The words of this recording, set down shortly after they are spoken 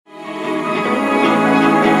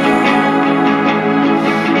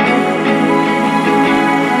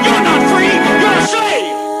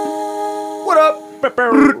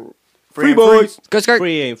Free boys. Go skirt.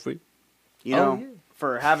 Free ain't free. You know,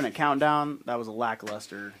 for having a countdown, that was a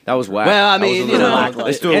lackluster. That was whack. Well, I That was mean, a you little know, whack.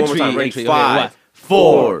 Let's do it one more time. Ready? Entry. 5,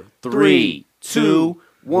 4, 3, 2,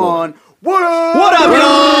 1. What up? What up,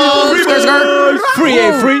 y'all? Skirt, skirt. Free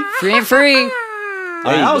ain't free. Free and free.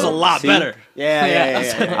 Hey, that was a lot See? better.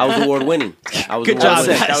 Yeah. I was award winning. Good job,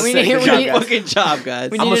 sick. guys. That was We sick. need- Good we job, need- guys. Fucking job,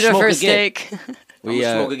 guys. We I'ma needed our smoke first again. steak. I'm gonna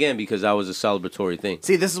smoke again because that was a celebratory thing.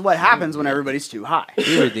 See, this is what happens when everybody's too high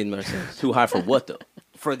We redeemed ourselves. Too high for what though?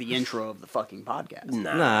 for the intro of the fucking podcast.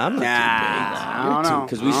 Nah, I'm not I don't know.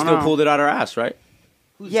 Because we I don't still know. pulled it out our ass, right?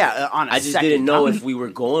 Yeah, on a I just second didn't know time. if we were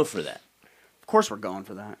going for that. Of course, we're going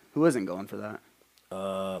for that. Who isn't going for that?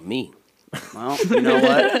 Me. Well, you know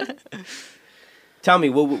what? Tell me,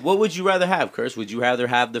 what would you rather have, Curse? Would you rather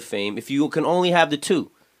have the fame? If you can only have the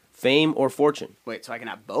two, fame or fortune, Wait, so I can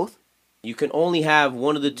have both? you can only have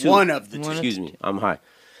one of the two. One of the two. Excuse me, I'm high.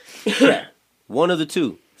 One of the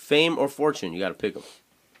two, fame or fortune. You got to pick them.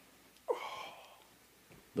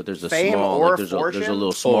 But there's a Fame small, or like, there's a fortune?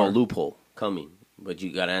 little small Or- loophole coming. But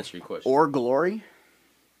you got to answer your question. Or glory?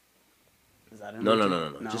 Is that in No.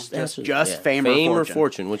 there? Just just answer. fame, or or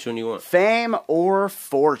fortune. Which one do you want? Fame or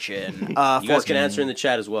fortune? You guys can Fortune. answer in the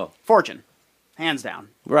chat as well. Fortune, hands down.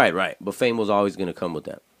 Right. But fame was always going to come with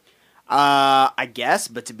that. I guess,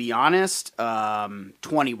 but to be honest,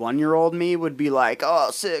 21-year-old me would be like,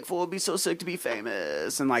 "Oh, sick! Fool, it'd be so sick to be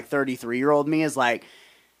famous." And like 33-year-old me is like,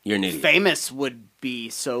 You're an idiot. "Famous would be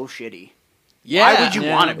so shitty. Yeah. Why would you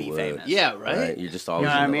Yeah. want to be Would. famous?" Yeah, right? Right? You're just always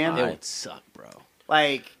know what I in the mean? It eye. would suck, bro.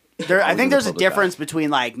 Like, I Always in think the there's a public eye. difference between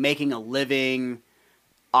like making a living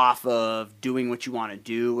off of doing what you want to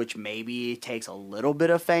do, which maybe takes a little bit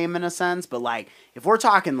of fame in a sense, but like if we're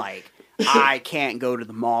talking like I can't go to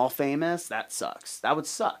the mall famous, that sucks. That would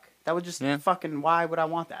suck. That would just Yeah. fucking, why would I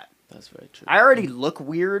want that? That's very true. I already look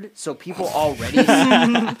weird, so people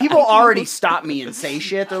already stop me and say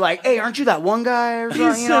shit. They're like, "Hey, aren't you that one guy?" Or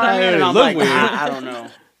something, you know what I mean? And I'm look like, weird. I don't know.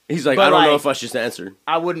 He's like, But I don't know like- if I should answer.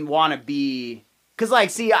 I wouldn't want to be, because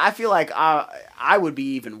like, see, I feel like I would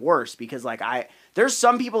be even worse because like there's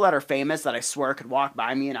some people that are famous that I swear could walk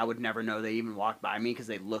by me and I would never know they even walked by me because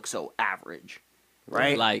they look so average,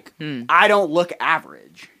 right? Like, I don't look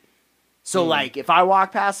average, so like if I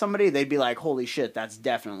walk past somebody, they'd be like, "Holy shit, that's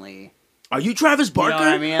definitely." Are you Travis You Barker? know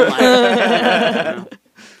what I mean? Like,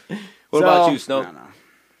 you know. What So, about you, Snow? I don't know.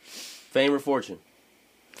 Fame or fortune?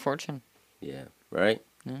 Fortune. Yeah, right?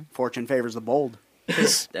 Fortune favors the bold.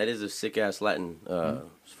 That is a sick ass Latin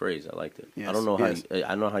phrase. I liked it. I Yes, don't know yes. I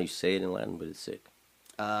don't know how you say it in Latin, but it's sick.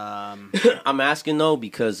 Um, I'm asking though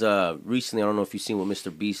because recently I don't know if you've seen what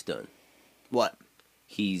Mr. Beast done. what?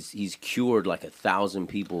 He's cured like 1,000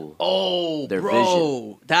 people. oh, Their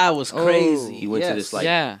bro, that was crazy. He went to this like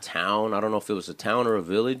Yeah. town. I don't know if it was a town or a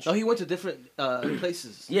village. Oh, he went to different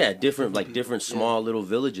places. Yeah, different small little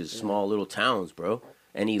villages, small little towns, bro.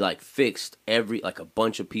 And he like fixed a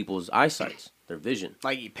bunch of people's eyesights, their vision.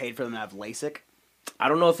 Like you paid for them to have LASIK? I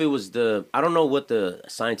don't know if it was I don't know what the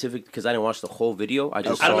scientific, because I didn't watch the whole video. I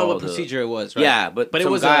just I don't know saw what procedure it was, right? Yeah, but it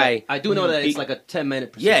some was guy. I do know that it's he- like a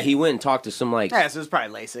 10-minute procedure. Yeah, he went and talked to some like Yeah, so it's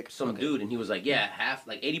probably LASIK. some dude, and he was like, yeah,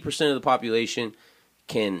 80% of the population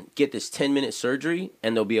can get this 10-minute surgery,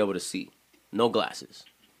 and they'll be able to see, no glasses.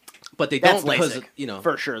 but they That's don't because LASIK. you know.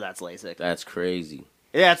 For sure, that's LASIK. That's crazy.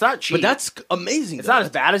 Yeah, it's not cheap. But that's amazing. It's though. not as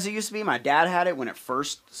bad as it used to be. My dad had it when it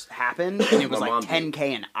first happened, and it was My like mom did.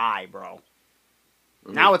 $10K an eye, bro.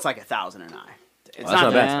 Now it's like $1,000 an eye. It's That's not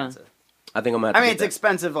not that bad. expensive. I think I'm gonna have to I mean, get it's that.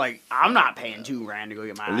 expensive. Like I'm not paying $2,000 to go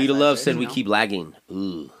get my. Alita eyes Love fixed, said you we know? keep lagging.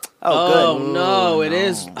 Ooh. Oh, Oh good. no, it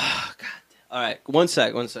is. Oh, God. All right, one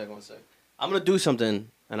sec. I'm gonna do something,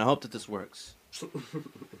 and I hope that this works.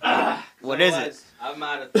 What is it? I'm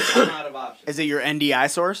out of options. Is it your NDI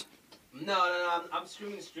source? No. I'm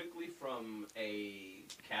streaming strictly from a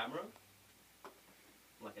camera,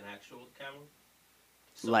 like an actual camera.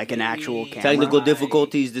 So Like an maybe- actual camera? Technical Right.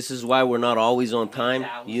 difficulties. This is why we're not always on time,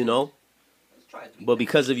 you know. Let's try it. But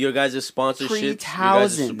because of your guys' sponsorship, your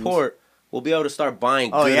guys' 3,000. support, we'll be able to start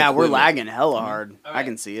buying. Oh good yeah, we're equipment. lagging hella hard. All I right,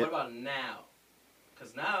 can see it. What about now?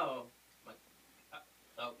 Because now,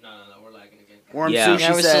 oh no, we're lagging again. Worm Yeah. Sushi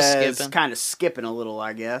Yeah, we're still says skipping. kind of skipping a little,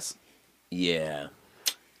 I guess. Yeah.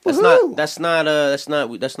 That's Woohoo!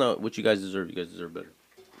 not what you guys deserve. You guys deserve better.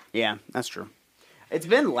 Yeah, that's true. It's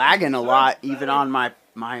been lagging a lot, even on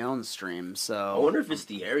my own stream. I So wonder if it's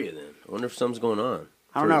the area then. I wonder if something's going on.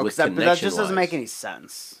 I don't know, with because that just doesn't connection-wise. make any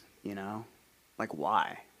sense. You know, like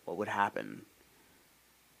why? What would happen?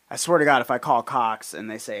 I swear to God, if I call Cox and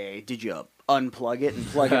they say, "Did you unplug it and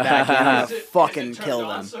plug it back in?" I'm gonna fucking kill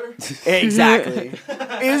them. Exactly.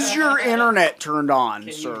 Is your internet turned on, Can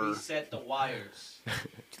you sir? reset the wires?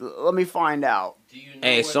 Let me find out. Do you know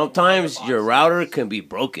Hey, where the sometimes wire your box router is? can be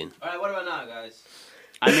broken. All right, what about now, guys?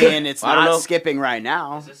 I mean, it's I don't know. not skipping right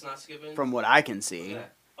now, Is this not skipping? from what I can see. Yeah.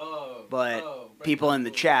 Oh, But breaking people on in the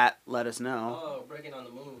moves. chat, let us know. Oh, breaking on the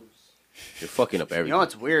moves. You're fucking up everything. You know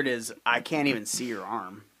what's weird is I can't even see your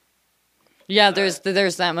arm. Yeah, there's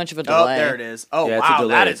that much of a delay. Oh, there it is. Oh, Yeah, it's a wow, delay,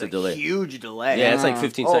 that it's is a a delay. huge delay. Yeah, it's like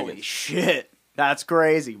 15 Holy seconds. shit. That's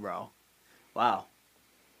crazy, bro. Wow.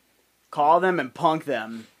 Call them and punk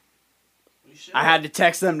them. You should. I had to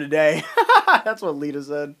text them today. That's what Lita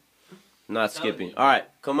said. Not telling skipping. you. All right,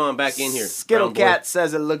 come on back in here. Skittle brown boy. Cat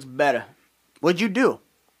says it looks better. What'd you do?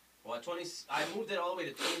 Well, I moved it all the way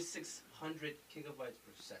to 2,600 kilobytes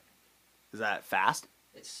per second. Is that fast?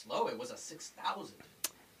 It's slow. It was a 6,000.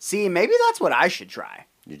 See, maybe that's what I should try.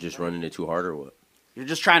 You're just running it too hard or what? You're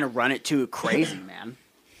just trying to run it too crazy, man.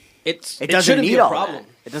 It It doesn't shouldn't need be a all problem. that.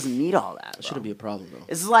 It doesn't need all that. It shouldn't be a problem, though.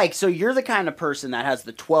 It's like, so you're the kind of person that has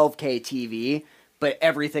the 12K TV, but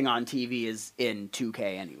everything on TV is in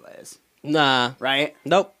 2K anyways, Nah. right?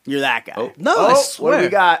 Nope. You're that guy. Oh. No, I What do we swear.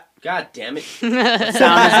 got? God damn it. What sound is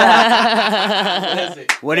that? What is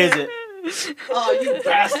it? What is it? Oh, you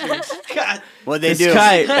bastards. God. What they This do?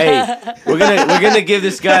 guy, hey, we're gonna give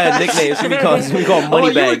this guy a nickname. It's gonna be called Oh, you were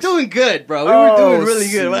Moneybags. doing good, bro. We were doing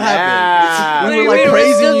really good. What happened? snap. We were Wait, like we're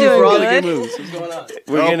praising still you for doing all the good good? moves. What's going on?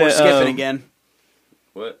 We're skipping again.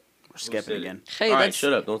 What? We're skipping said it? again. Hey, All right, that's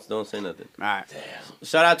shut up. Don't say nothing. All right.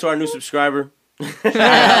 Shout out to our new subscriber.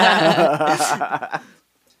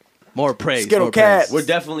 More praise. Skittle more Cat. praise. We're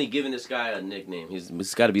definitely giving this guy a nickname.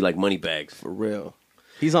 It's got to be like Moneybags. For real.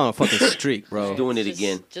 He's on a fucking streak, bro. He's doing it just,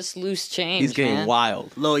 again. just loose change. He's getting man.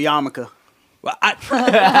 wild. Lil Yamaka. Well, I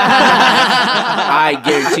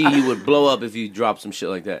guarantee you would blow up if you dropped some shit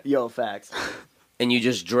like that. Yo, facts. And you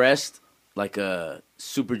just dressed like a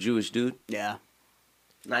super Jewish dude. Yeah.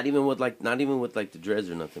 Not even with like the dreads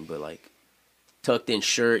or nothing, but like tucked in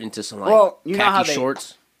shirt into some like Well, you know khaki how they-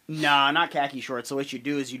 shorts. No, not khaki shorts. So what you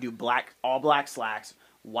do is you do all black slacks,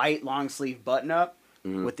 white long sleeve button up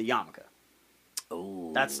with the yarmulke.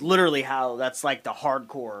 Oh, That's literally that's like the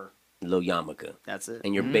hardcore. Lil Yarmulke. That's it.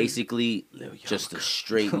 And you're basically just a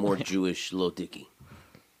straight, more Jewish Lil Dicky.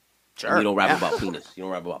 Sure. And you don't rap yeah. about penis. You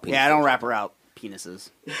don't rap about penis. Yeah, I don't wrap around penises.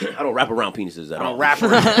 I don't wrap around penises at I all. don't wrap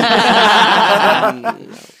around.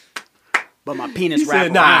 But my penis He wrap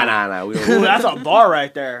said, around. nah. We Ooh, don't. that's a bar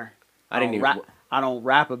right there. I didn't even. rap. I don't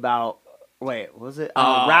rap about. Wait, was it? I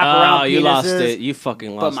don't rap around penises. you lost it. You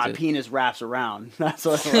fucking But lost my it. penis wraps around. That's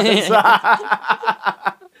what it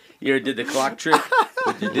was. You ever did the clock trick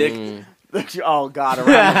with your dick? Oh God,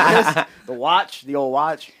 around the wrist, the watch, the old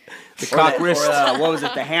watch, The cock wrist. what was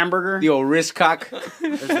it? The hamburger. The old wrist cock.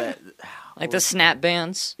 There's that- Like the snap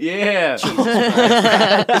bands. Yeah.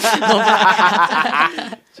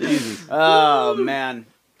 Oh man,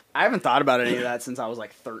 I haven't thought about any of that since I was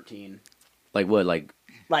like 13. Like what? Like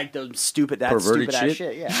Like the stupid Perverted ass shit?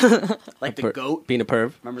 shit. Yeah, like the goat. Being a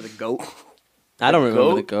perv. Remember the goat? I don't remember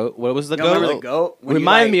goat? the goat. What was the You goat? remember the goat? When you,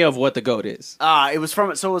 Remind like- me of what the goat is. It was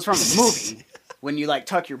from a movie. When you like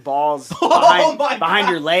tuck your balls behind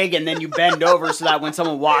your leg and then you bend over so that when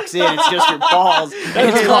someone walks in, it's just your balls.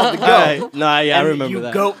 It's called the goat. Alright. Nah, yeah, I And remember you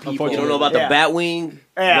that. goat people. you Unfortunately. don't know about Yeah. the bat wing?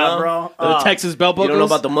 Yeah, No? bro. The Texas belt You buckles. don't know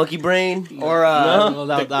about the monkey brain? Or No,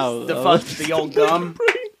 that was- the old gum.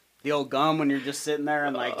 The old gum when you're just sitting there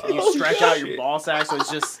and like you stretch out your ball sack so it's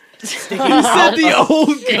just sticking out. the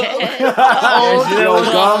old The old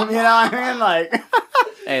gum, you know what I mean? Like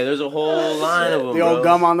Hey, there's a whole line of them. the old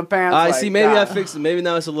gum on the pants. I like, see. Maybe I God. fixed it. Maybe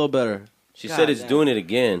now it's a little better. She God said it's damn. doing it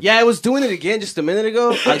again. Yeah, I was doing it again just a minute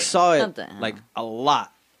ago. I saw it What the hell? like a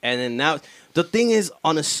lot, and then now the thing is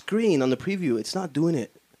on the screen on the preview, it's not doing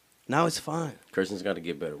it. Now it's fine. Kirsten's got to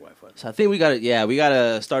get better Wi-Fi. So I think we got to. Yeah, we got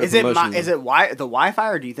to start. Is a it promotion. the Wi-Fi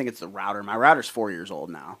or do you think it's the router? My router's 4 years old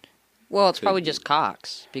now. Well, it's probably just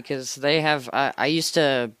Cox because they have. I used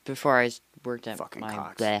to before I worked at Fucking my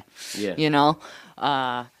Cox. bleh, Yeah. you know,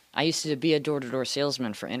 I used to be a door-to-door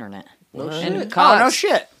salesman for internet. What? And Oh Cox, no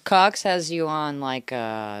shit! Cox has you on like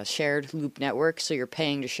a shared loop network, so you're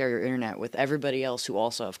paying to share your internet with everybody else who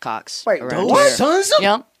also have Cox. Wait, around what? here. Sons of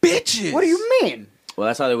Yep. bitches. What do you mean? Well,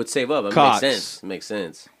 that's how they would save up. It Cox. makes sense. It makes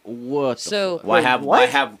sense. What? The So Why have what?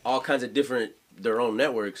 all kinds of different their own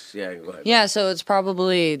networks? Yeah, go ahead. yeah, so it's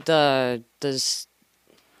probably the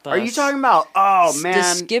Are you talking about? Oh The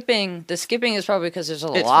man, skipping. The skipping is probably because there's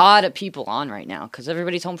a It's lot of people on right now because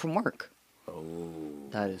everybody's home from work.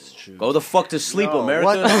 That is true. Go the fuck to sleep, No, America.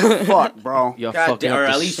 What the fuck, bro? You're God fucking damn, up or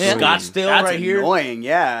the at least screen. Scottsdale That's right here. annoying.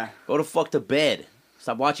 Yeah. Go the fuck to bed.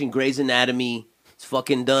 Stop watching Grey's Anatomy. It's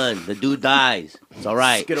fucking done. The dude dies. It's all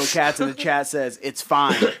right. Skittle Cats in the chat says it's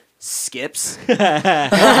fine. skips.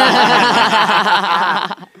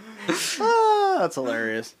 That's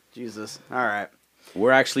hilarious. Jesus. All right.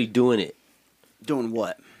 We're actually doing it. Doing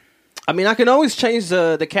what? I mean, I can always change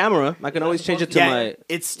the camera. I can always change it to Yeah, my.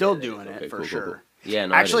 it's still doing it Okay, for cool, sure. cool, cool. Yeah,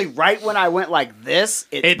 no. Actually, it is. right when I went like this,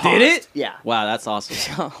 it It paused. did it? Yeah. Wow, that's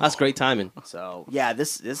awesome. That's great timing. So yeah,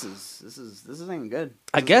 this ain't good.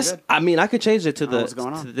 I This guess. isn't good. I mean, I could change it to I don't know what's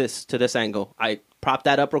going on. to this angle. I prop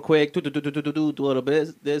that up real quick. Do a little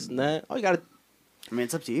bit this and that. Oh, I mean,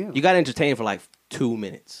 it's up to you. you got to entertain for like 2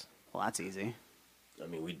 minutes. Well, that's easy. I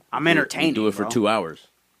mean, I'm we entertaining, do it for bro. 2 hours.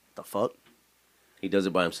 The fuck. He does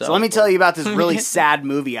it by himself. So let me tell you about this really sad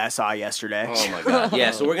movie I saw yesterday. Oh my god.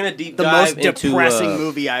 Yeah. So we're gonna deep The dive most into depressing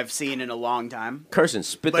movie I've seen in a long time, Carson,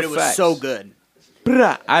 spit but the it was facts. so good.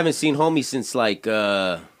 I haven't seen Homie since like.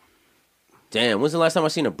 Damn. When's the last time I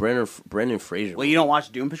seen a Brendan Fraser? Well, you don't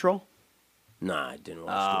watch Doom Patrol? Nah, I didn't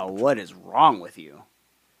watch Doom What is wrong with you?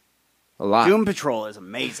 a lot. Doom Patrol is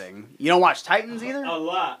amazing. You don't watch Titans either? A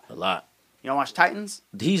lot. A lot. You don't watch Titans?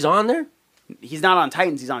 He's on there. He's not on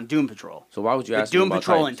Titans. He's on Doom Patrol. So why would you But ask me Doom about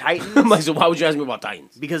Patrol Titans? and Titans? I'm like, so why would you ask me about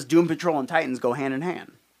Titans? Because Doom Patrol and Titans go hand in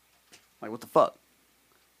hand. Like, what the fuck?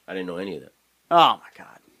 I didn't know any of that. Oh my god!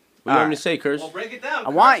 What do you All want me right. to say, Curse? Well, break it down. I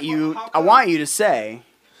want Chris. you. How I come- want you to say,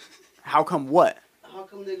 how come what? How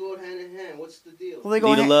come they go hand in hand? What's the deal? Well, they go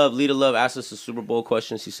Lita hand- Love asked us a Super Bowl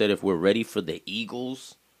question. She said if we're ready for the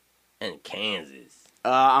Eagles and Kansas.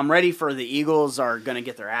 I'm ready for the Eagles are gonna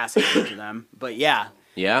get their ass handed to them. But yeah,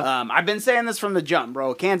 Yeah? I've been saying this from the jump,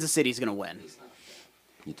 bro. Kansas City's gonna win.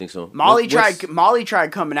 You think so? Molly What's-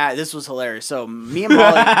 tried coming at. This was hilarious. So me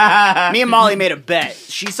and Molly made a bet.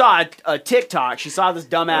 She saw a TikTok. She saw this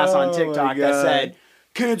dumbass Oh on TikTok that said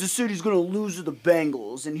Kansas City's gonna lose to the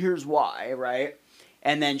Bengals, and here's why, right?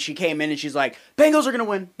 And then she came in and she's like, Bengals are gonna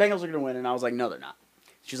win. Bengals are gonna win. And I was like, no, they're not.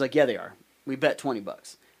 She's like, yeah, they are. We bet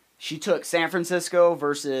 $20. She took San Francisco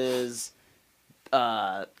versus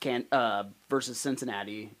versus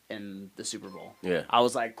Cincinnati in the Super Bowl. Yeah. I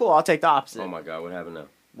was like, cool. I'll take the opposite. Oh my God, what happened now?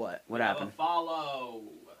 What? What Have a happened? Follow.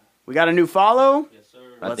 We got a new follow. Yes, sir.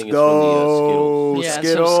 I Let's think it's go, from the Yeah, some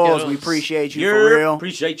Skittles. Skittles. We appreciate you Skittles. for real.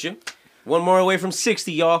 Appreciate you. One more away from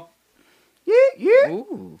 60, y'all. Yeah, yeah.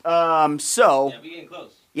 Ooh. So Yeah, we getting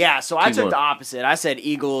close. yeah, so I Keep took going. the opposite. I said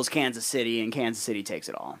Eagles, Kansas City, and Kansas City takes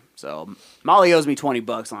it all. So Molly owes me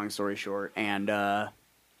 $20. Long story short, and I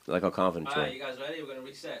like how confident All you are. right, you guys ready? We're gonna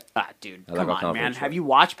reset. dude, I like come how on, confident man. you Have are. you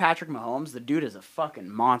watched Patrick Mahomes? The dude is a fucking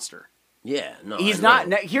monster. Yeah, no. He's I not.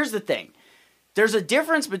 know. Here's the thing. There's a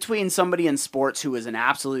difference between somebody in sports who is an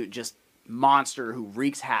absolute just monster who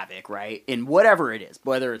wreaks havoc, right? In whatever it is,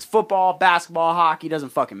 whether it's football, basketball, hockey, doesn't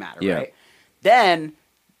fucking matter, Yeah. right? Then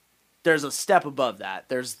there's a step above that.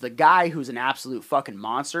 There's the guy who's an absolute fucking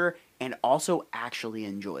monster and also actually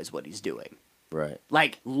enjoys what he's doing. Right,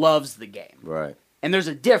 Like, loves the game. right. And there's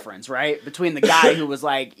a difference, right? Between the guy who was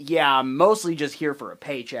like, yeah, I'm mostly just here for a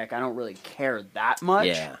paycheck. I don't really care that much.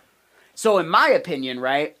 Yeah. So, in my opinion,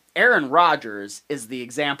 right, Aaron Rodgers is the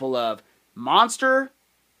example of monster,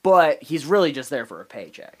 but he's really just there for a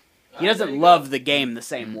paycheck. He There doesn't you love go. the game the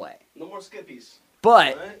same way. No more skippies.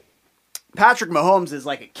 But Right? Patrick Mahomes is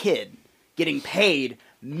like a kid getting paid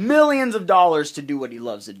millions of dollars to do what he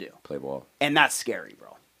loves to do. Play ball. And that's scary,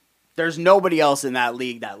 bro. There's nobody else in that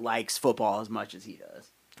league that likes football as much as he does.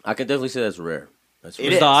 I can definitely say that's rare. That's It rare.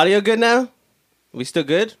 Is is. the audio good now? We still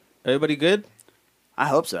good? Everybody good? I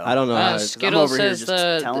hope so. I don't know. how it- Skittles over here says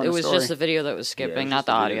just telling it the was story. just the video that was Yeah, skipping, it was not just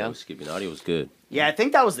the video that audio. was skipping. Audio was good. Yeah, I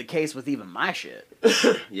think that was the case with even my shit.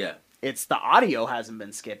 Yeah. It's the audio hasn't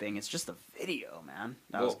been skipping. It's just the video, man.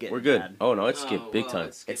 That was Well, getting we're good. bad. Oh no, it skipped big time.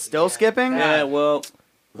 It's still skipping? Yeah, well.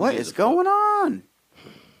 What is going on?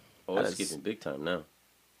 Oh, That it's is- skipping big time now.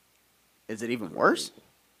 Is it even worse?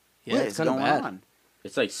 Yeah, What it's is kind of going bad. on?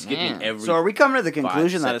 It's like skipping Man. every. So are we coming to the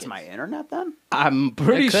conclusion that it's seconds. my internet then? I'm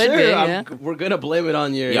pretty It could sure be, yeah. we're gonna blame it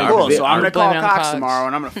on your. Yeah, Cool. our bit- So I'm gonna our call blame it on Cox Cox. tomorrow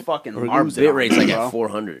and I'm gonna fucking Our lose it. bit on rate's them, like bro. at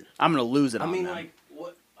 400. I'm gonna lose it I on mean, them. like,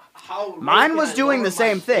 what? How? Mine can was I doing lower the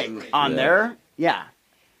same my bit thing rate? on Yeah. there. Yeah.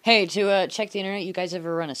 Hey, to check the internet, you guys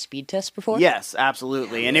ever run a speed test before? Yes,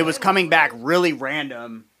 absolutely. And it was coming back really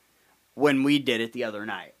random when we did it the other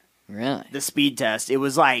night. Really? The speed test. It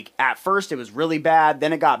was like at first it was really bad,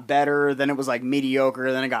 then it got better, then it was like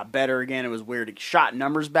mediocre, then it got better again. It was weird. It shot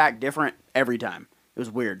numbers back different every time. It was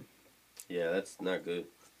weird. Yeah, that's not good.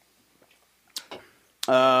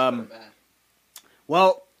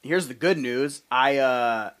 Well, here's the good news.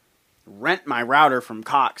 I rent my router from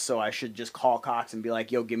Cox, so I should just call Cox and be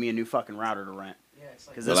like, "Yo, give me a new fucking router to rent." Yeah, it's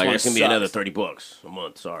like, Because But this like, one it's gonna be sucks. another $30 a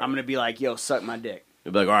month. Sorry. I'm gonna be like, "Yo, suck my dick."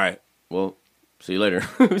 You'll be like, all right, well, see you later.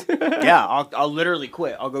 Yeah, I'll literally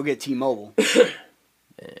quit. I'll go get T-Mobile.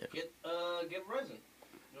 Get Verizon.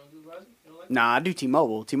 You don't do Verizon? You don't like Nah, I do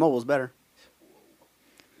T-Mobile. T-Mobile's better.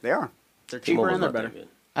 They are. They're cheaper T-Mobile's and they're not that better. good.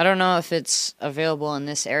 I don't know if it's available in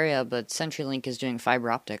this area, but CenturyLink is doing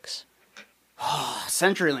fiber optics.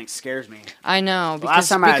 CenturyLink scares me. I know The last because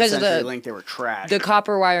time I had because of CenturyLink, they were trash. the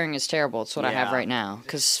copper wiring is terrible. It's what I have Yeah. right now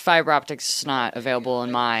because fiber optics is not available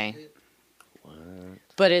in my.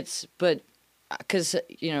 But because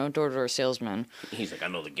door-to-door salesman. He's like, I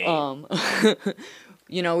know the game.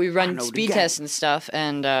 We I run know the speed game. tests and stuff,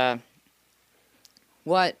 and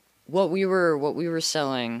what we were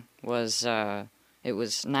selling was it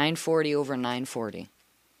was 940 over 940,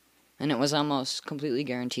 and it was almost completely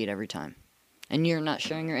guaranteed every time, and you're not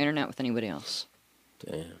sharing your internet with anybody else.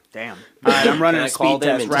 Damn. All right, I'm running Can I a call speed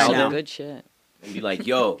them test and right tell now. them? Good shit. And be like,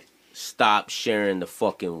 yo, stop sharing my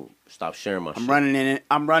shit.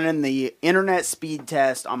 I'm running the internet speed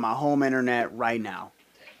test on my home internet right now.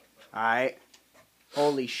 All right.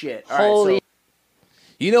 Holy shit. All right, Holy- so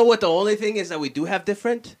You know what? The only thing is that we do have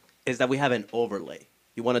different is that we have an overlay.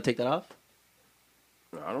 You want to take that off?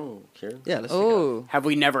 No, I don't care. Yeah. Let's take it off. Oh, have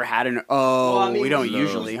we never had an? Well, I mean, We don't we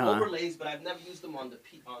usually, use huh? Overlays, but I've never used them on the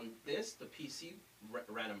PC.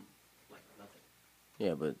 Random, like nothing.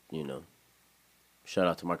 Yeah, but shout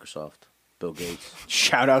out to Microsoft, Bill Gates.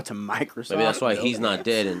 Shout out to Microsoft. Maybe that's why he's not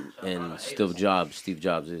dead and Steve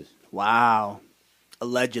Jobs is. Wow.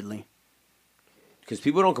 Allegedly. Because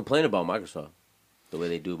people don't complain about Microsoft the way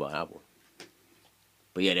they do about Apple.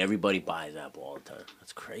 But yet everybody buys Apple all the time.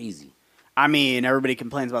 That's crazy. I mean, everybody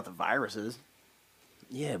complains about the viruses.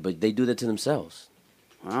 Yeah, but they do that to themselves.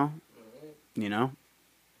 Well,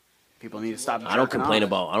 people need to stop. I don't jerking complain off.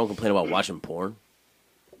 about watching porn.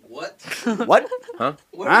 What? What? Huh?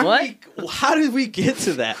 Huh? How did we get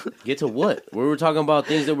to that? Get to what? We were talking about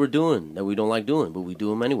things that we're doing that we don't like doing, but we do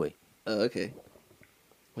them anyway. Okay.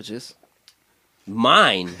 Which is?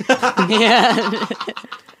 Mine, yeah.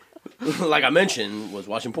 like I mentioned, was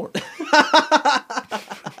watching porn.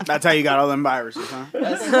 That's how you got all them viruses, huh?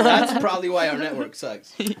 That's probably why our network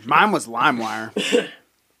sucks. Mine was LimeWire.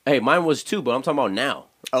 Hey, mine was too, but I'm talking about now.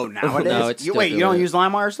 Oh, nowadays? No, it's still Wait, you doing don't it. use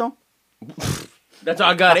LimeWire still? That's how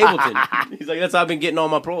I got Ableton. He's like, that's how I've been getting all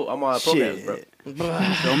my programs, bro.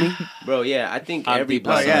 Feel me? Bro, yeah, I think I'm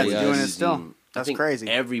everybody. Oh, yeah, was it's doing it using- still. I That's think crazy.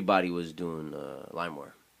 Everybody was doing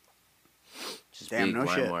LimeWire. Just Damn, big no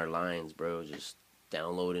shit. LimeWire lines, bro. Just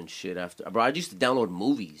downloading shit after. Bro, I used to download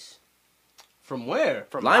movies. From where?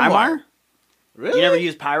 From LimeWire. LimeWire? Really? You never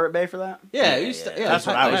used Pirate Bay for that? Yeah, That's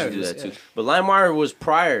what I used to do that too. But LimeWire was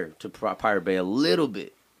prior to Pirate Bay a little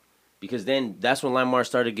bit, because then that's when LimeWire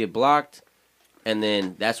started to get blocked, and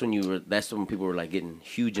then that's when people were like getting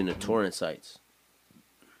huge into torrent sites.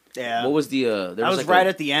 Yeah. What was the? There That was like right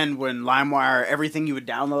at the end when LimeWire, everything you would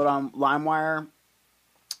download on LimeWire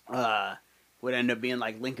would end up being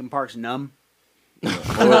like Linkin Park's Numb It was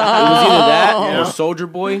either that Yeah. or Soldier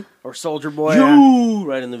Boy. or Soldier Boy. You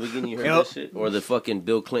right in the beginning, you heard Yep. that shit, or the fucking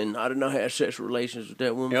Bill Clinton. I did not have sexual relations with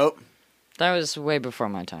that woman. Yep. That was way before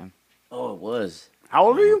my time. Oh, it was. How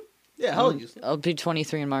old are you? Yeah, how old are you? I'll be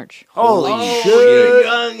 23 in March. Holy Oh, shit.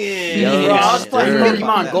 Youngin. Youngin. Bro, I was playing Stir.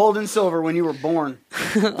 Pokemon Gold and Silver when you were born.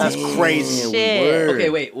 That's crazy. Shit. Word. Okay,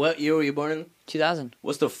 wait. What year were you born in? 2000.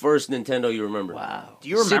 What's the first Nintendo you remember? Wow. Do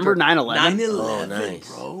you remember 9/11? 9/11, Oh,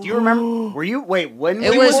 nice. bro. Do you remember? Were you? Wait, when It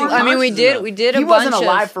were you was. born? I mean, we did a He bunch wasn't of.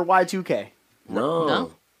 alive for Y2K. No.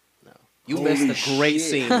 No? You Holy missed a great shit,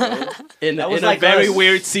 scene bro. in That was a like very us.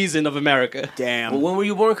 weird season of America. Damn. Well, when were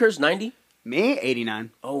you born, Chris? 90? Me,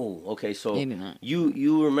 89. Oh, okay. So 89.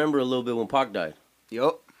 you remember a little bit when Pac died.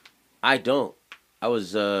 Yup. I don't. I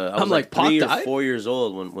was like like, Pac 3 or died? 4 years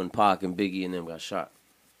old when Pac and Biggie and them got shot.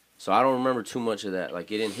 So I don't remember too much of that.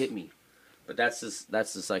 Like, it didn't hit me. But that's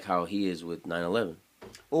just like how he is with 9/11.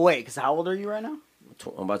 Well, wait, because how old are you right now?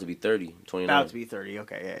 I'm about to be 30, 29. About to be 30.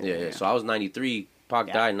 Okay, Yeah. So I was 93. Pac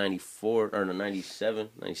Yeah. died in 94 or no, 97,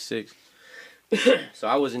 96. So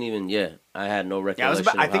I wasn't even. I had no Yeah,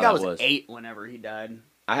 recollection. I think I of how was that 8 whenever he died.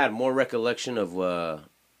 I had more recollection of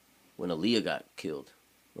when Aaliyah got killed.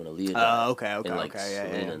 When Aaliyah died. Oh, okay, And like yeah.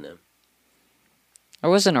 Selena and them. I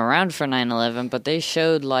wasn't around for 9/11, but they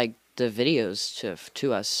showed like the videos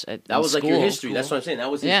to us at That was like your school. history. That's what I'm saying. That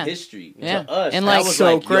was his Yeah. history. Yeah. To us, And, that like, was so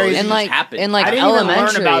like, yo, crazy. this And just like happened. in like I didn't even learn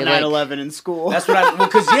elementary, about like, 9/11 in school. That's what I.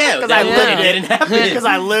 Because I that lived it it. didn't happen. because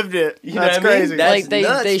I lived it. You know That's what I mean? crazy. That's like they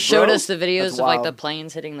nuts, showed bro. us the videos That's of like wild. the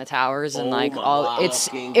planes hitting the towers and Oh like my all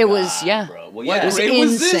fucking it was God, yeah bro. Well, What yeah. it was grade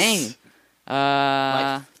was this? insane.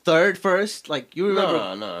 Like third, first? Like, you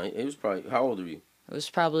remember? No. It was probably. How old are you? It was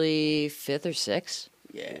probably 5th or 6th.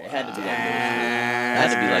 Yeah, it had to be like middle school. It had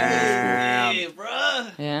to be like middle school. Hey,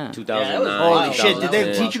 bruh. Yeah. 2009. Holy Wow. shit! Did they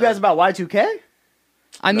 2010. teach you guys about Y2K?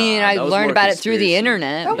 I mean, Nah, I that was learned more about it through the conspiracy.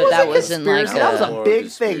 internet, That but that wasn't wasn't like conspiracy. That was More a of big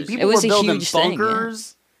conspiracy. thing. It People was were a building huge thing, yeah.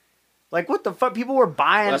 bunkers. Like what the fuck? People were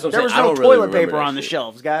buying. Well, that's what I'm there was saying. I no don't really toilet remember paper that on the shit.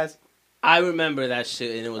 shelves, guys. I remember that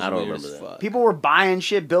shit, and it was I don't weird remember as that. fuck. People were buying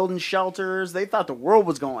shit, building shelters. They thought the world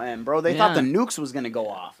was going to end, bro. They thought the Yeah. nukes was going to go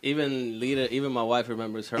off. Even Lita, even my wife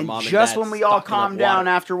remembers her And mom and just dad when we all stocking up calmed down water.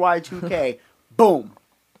 after Y2K, boom,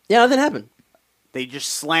 Yeah, nothing happened. they just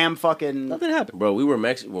slam fucking. Nothing happened. Bro, we were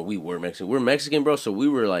Mexican. Well, we were Mexican. We're Mexican, bro. So we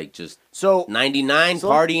were like just So 99 So-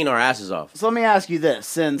 partying our asses off. So let me ask you this: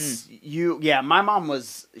 since my mom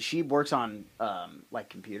she works on like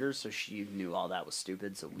computers, so she knew all that was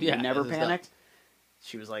stupid, so we Yeah, never this is panicked.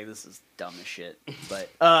 She was like, "This is dumb as shit." But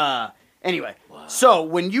anyway, so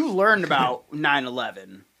when you learned about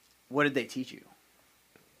 9/11, what did they teach you?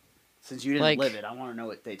 Since you didn't Like- live it, I want to know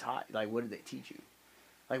what they taught. Like, what did they teach you?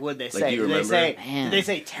 Like, what did they Like, say? do you Did they say? remember? Man. Did they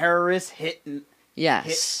say terrorists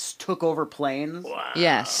Yes. took over planes?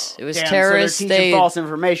 Yes. It was Damn, terrorists. So they're teaching They false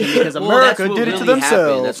information because Well, America that's what did it to really themselves.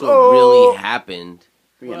 happened. That's what Oh! really happened.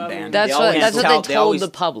 We're getting banned. That's They what always that's what tell- they they told always- the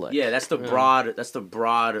public. Yeah, that's the broad. That's the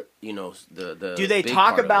broad. You know, the. Do they big talk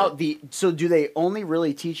part of about it. the? So do they only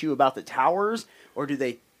really teach you about the towers, or do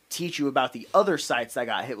they teach you about the other sites that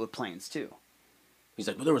got hit with planes too? He's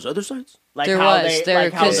like, well, there was other sites, Like There how was, they, there-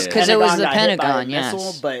 like how the 'cause it was the got hit by a Pentagon, yes.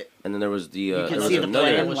 missile, but and then there was the. You can there was see the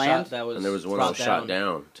another, plane was land. shot, that was and there was one that was brought shot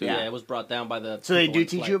down too. Yeah, it was brought down by the. so they people do in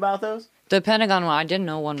teach flight. you about those. The Pentagon one, I didn't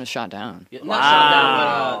know one was shot down. Yeah, not shot down,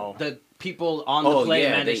 Wow. but the people on the Oh plane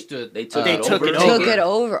yeah, managed to. they took They it took over. it Took over. it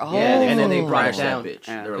over. Oh. Yeah, and then they they brought crashed it that down. bitch.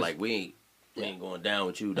 Yeah. They were like, we ain't going down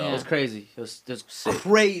with you, It dog. was crazy. It was Sick.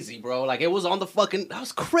 crazy, bro. Like it was on the fucking. That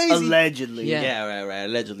was crazy. Allegedly, Yeah. Yeah, right.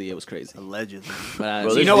 Allegedly, it was crazy. allegedly. But, Bro, So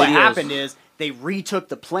you there's know what videos- happened is they retook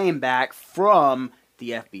the plane back from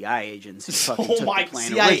the FBI agents who fucking oh took my the plane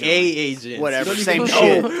CIA originally. agents. Whatever, You don't same even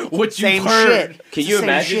shit. know what you Same heard. shit. Can you Same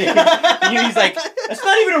imagine? shit. He's like, that's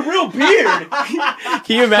not even a real beard.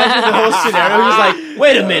 Can you imagine the whole scenario? He's like,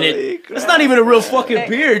 wait a minute, that's not even a real fucking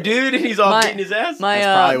beard, dude. And he's all My- beating his ass. My That's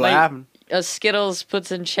probably what my happened. Skittles puts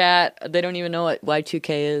in chat. They don't even know what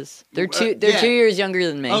Y2K is. They're yeah. 2 years younger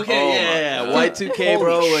than me. Okay, Oh yeah. my God. Y2K,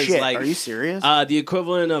 bro, Holy was shit. like Are you serious? the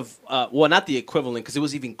equivalent of well, not the equivalent because it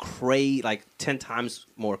was even like 10 times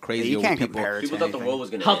more crazy. you with can't people. compare it People to thought the anything. world was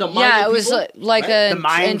gonna How end. the Yeah, Mayan it was people, like right? The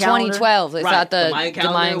Mayan in calendar? 2012. They Right. thought The the Mayan Mayan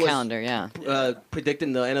calendar was- calendar. Yeah.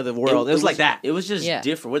 Predicting the end of the world. It was like that. It was just Yeah.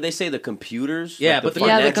 different. What they say, the computers? Yeah, like but the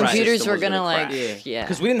financial Yeah, the financial computers system were was gonna like crash. yeah.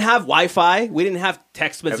 Because we didn't have Wi-Fi, we didn't have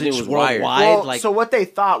text Everything messages was wired. worldwide. Well, like so what they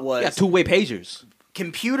thought was yeah, two-way pagers.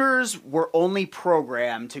 computers were only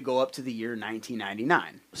programmed to go up to the year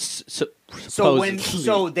 1999. So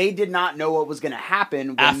Supposedly. they did not know what was going to happen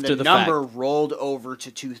when After the the number rolled over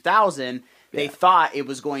to 2000. They thought it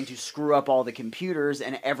was going to screw up all the computers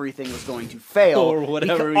and everything was going to fail. For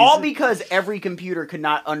whatever all reason. because every computer could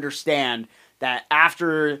not understand that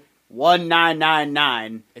after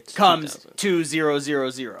 1999 It's comes 2000.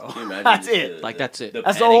 2000. Can you imagine That's the- it. Like, that's it.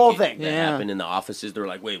 That's the whole panicking thing. That Yeah. happened in the offices. They're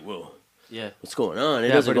like, wait, whoa, Yeah. what's going on? It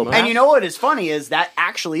Yeah, doesn't pretty go much. past. And you know what is funny is that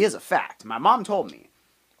actually is a fact. My mom told me.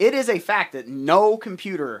 It is a fact that no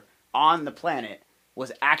computer on the planet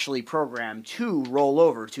was actually programmed to roll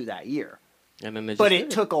over to that year. And then they just But did it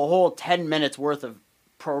took a whole 10 minutes worth of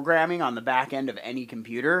programming on the back end of any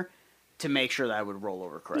computer to make sure that it would roll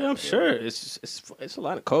over correctly. Yeah, I'm sure. It's a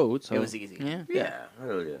lot of code. So. It was easy. Yeah. Yeah.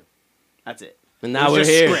 Hell yeah. That's it. And It now was we're just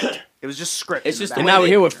here. Script. It was just script. It's in the just back. And the now way we're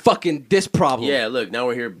they- here with fucking this problem. Yeah, look, now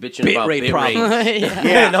we're here bitching Bit about rate bit problem. rate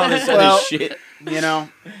yeah. and all this other Well, shit. You know,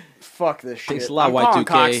 fuck this shit. Thanks a lot, I'm calling Y2K.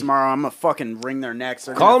 Cox tomorrow. I'm gonna fucking wring their necks.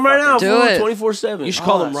 They're Call gonna him right now, fucking- Do fool, it. 24/7. You should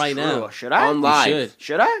call Oh, them right that's now. true. Should I? On You live. should.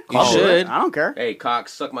 Should I? You Call should. them. I don't care. Hey,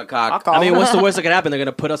 Cox, suck my I'll cock. call I mean, them. what's the worst that could happen? They're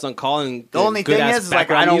gonna put us on call and The only good thing ass is like, I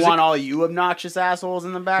background don't music. want all you obnoxious assholes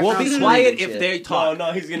in the background. Well, be screaming quiet and if shit. they talk.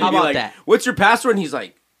 No, he's gonna How be about like, that? "What's your password?" And he's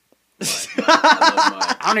like,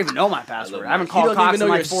 I don't even know my password. I I haven't love You called don't Cox even know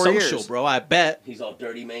in your like 4 social, years. bro. I bet. he's all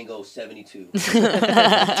dirty mango 72.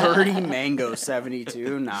 Dirty Mango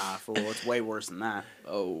 72. Nah, fool. It's way worse than that.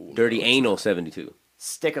 Oh, Dirty anal 72.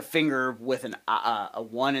 Stick a finger with a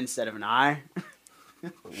 1 instead of an I.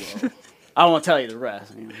 I won't tell you the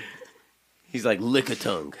rest. You know. He's like lick a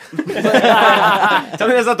tongue. Tell me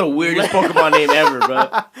that's not the weirdest Pokemon name ever, bro.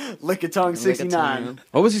 Lickitung 69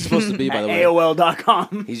 What was he supposed to be, by at the way?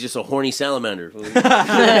 AOL.com. He's just a horny salamander. He's Look an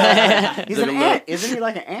at ant. Isn't he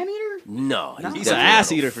like an anteater? No, He's an definitely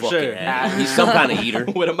ass not a eater for fucking sure. ass. He's some kind of eater.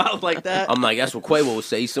 With a mouth like that. I'm like, that's what Quavo would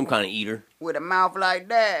say. He's some kind of eater, With a mouth like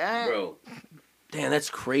that, huh? bro. Damn, that's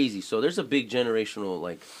crazy. So there's a big generational,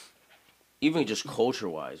 like, even just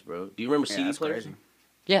culture-wise, bro. Do you remember Yeah, CD that's players? crazy.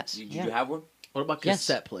 Yes. Did yeah. you have one? What about Yes.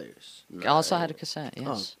 cassette players? I also had a cassette.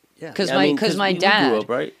 Yes. Yeah. Because Yeah, I mean, my we dad. grew up,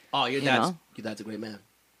 right? Oh, your You dad's know? your dad's a great man.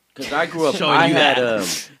 Because I grew up. Showing I you had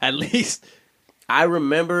that. At least. I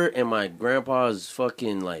remember in my grandpa's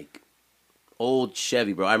fucking like old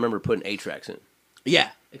Chevy, bro. I remember putting 8-tracks in Yeah,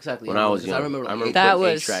 exactly. when I was young. I remember. Like, That putting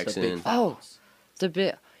was 8-tracks the big in. Oh, the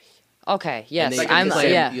bit. Okay. Yes. they- I'm. cassette.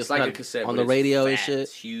 Yeah. It's like a cassette on but the it's radio and fat, shit.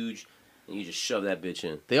 It's huge, and you just shove that bitch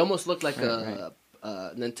in They almost look like Right,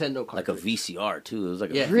 a Nintendo like a cartridge. VCR too. It was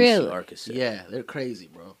like a Yeah. Really? VCR cassette. Yeah, they're crazy,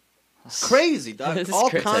 bro. Crazy, dog. That's All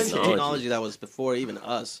crazy. kinds of Technology. technology that was before even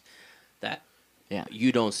us that Yeah.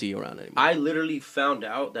 you don't see around anymore. I literally found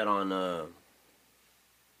out that on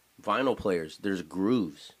vinyl players, there's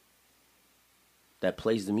grooves that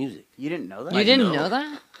plays the music. You didn't know that? You didn't know. know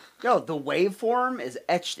that? Yo, the waveform is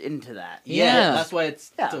etched into that. Yeah. that's why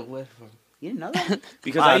it's Yeah. the way from. You didn't know that?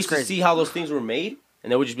 Because Oh, I that's used to crazy. see how those things were made,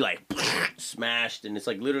 and they would just be like smashed, and it's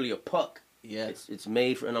like literally a puck. Yeah, It's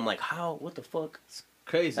made for, and I'm like, how? What the fuck?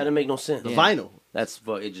 crazy. That didn't make no sense. The Yeah. vinyl. That's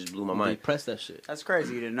fuck. It just blew my They mind. press that shit. That's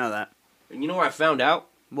crazy. You didn't know that. And you know where I found out?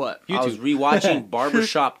 What? I was rewatching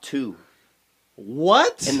Barbershop 2.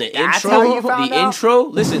 What? And the That's intro, how you found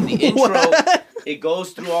out? listen, the intro, it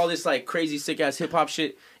goes through all this like crazy sick ass hip hop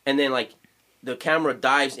shit, and then like the camera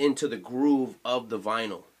dives into the groove of the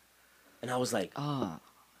vinyl, and I was like, Oh.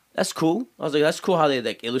 that's cool. I was like, that's cool how they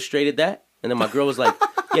like illustrated that, and then my girl was like,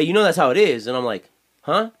 yeah, you know that's how it is, and I'm like,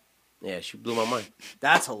 huh? Yeah, she blew my mind.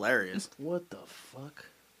 That's hilarious. What the fuck?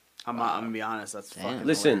 I'm gonna be honest. That's Damn. fucking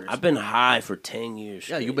Listen, hilarious. I've been high for 10 years.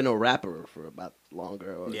 Yeah, straight. you've been a rapper for about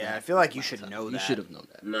longer. Or Yeah, I feel like you should know that. You should have known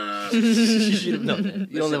that. Nah. You should have known that. You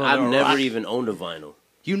don't Listen, live I've under a never rock. even owned a vinyl.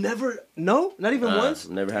 You never? No, not even once.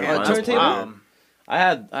 Never had Yeah, a a vinyl turntable? player.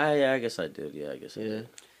 Wow. I guess I did. Yeah, I guess I Yeah. did.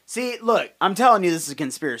 See, look, I'm telling you, this is a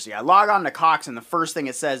conspiracy. I log on to Cox, and the first thing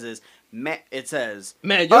it says is, it says,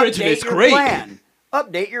 Man, your update internet's your great. plan.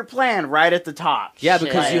 Update your plan right at the top. Yeah,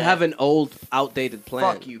 because Shit. you have an old, outdated plan.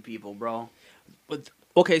 Fuck you, people, bro. But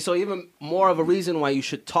okay, so even more of a reason why you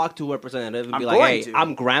should talk to a representative and I'm be like, going "Hey, to.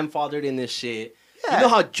 I'm grandfathered in this shit. Yeah. You know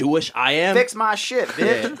how Jewish I am." Fix my shit,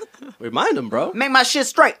 bitch. Yeah. Remind them, bro. Make my shit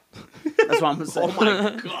straight. That's what I'm gonna say. Oh my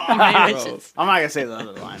god, bro. I'm not gonna say the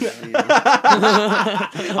other line.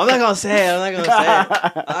 I'm not gonna say it. I'm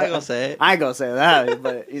not gonna say it. I ain't gonna say that,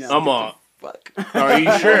 but you know. I'm all. Fuck. Are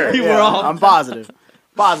you sure? You were all- I'm positive,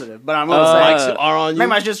 but I'm gonna say Mics are on you. make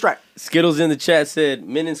my shit straight. Skittles in the chat said,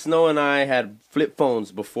 Min and Snow and I had flip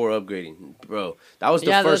phones before upgrading. Bro, that was the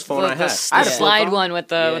Yeah, first phone I had. I had a The flip slide phone. one with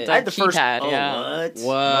the Yeah. with the I had the first- keypad. Oh, yeah. what?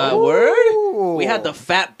 Wow, Ooh. word. We had the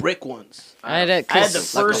fat brick ones. I had a I had the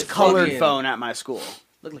cause, Like a first colored fucking- phone at my school.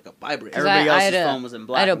 Looked like a vibrator. Cause Everybody I else's had a- phone was in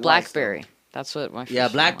black. I had a and white still. BlackBerry. That's what my first Yeah,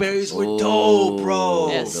 phone Blackberries was. were dope, bro. Oh,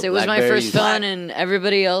 Yes, the it was my first Blackberries. phone, and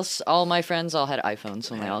everybody else, all my friends, all had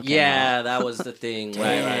iPhones when they all came out. Yeah, that was the thing.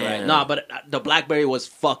 Right. Damn. Nah, but the BlackBerry was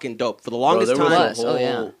fucking dope for the Bro, longest there was time. Was. Oh,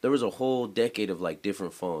 yeah. There was a whole decade of like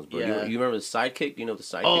different phones, bro. Yeah. You remember the Sidekick? You know what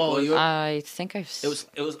the Sidekick Oh, was? you- I think I've.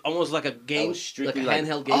 It was almost like a game, was like a strictly like-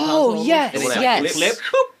 handheld game. Oh, console. yes, And it yes. Flip.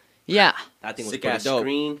 Yeah. That thing was Sick pretty ass dope.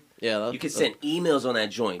 screen. Yeah, that, You could send emails on that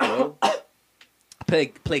joint, bro.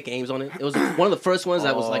 play games on it. It was one of the first ones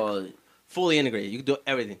that was like Oh, fully integrated. You could do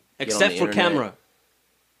everything on except the for internet. camera.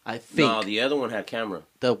 I think no, the other one had camera.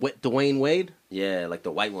 the Dwayne Wade. Yeah, like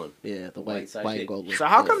the white one. Yeah, the White white sidekick. gold. So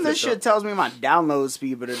how come Yeah, this flip shit tells me my download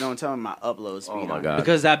speed, but it don't tell me my upload speed? Oh my on it? god.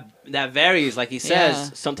 Because that varies. Like he says, Yeah.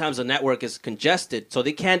 sometimes the network is congested, so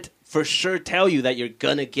they can't for sure tell you that you're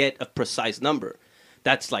gonna get a precise number.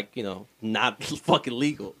 That's like not fucking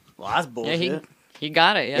legal. Well, that's Yeah, bullshit. he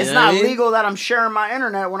got it. Yeah. It's You know not what I mean? legal that I'm sharing my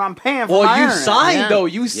internet when I'm paying for Well, my you internet. signed Yeah. though.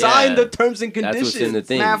 You signed Yeah. the terms and That's conditions. what's in the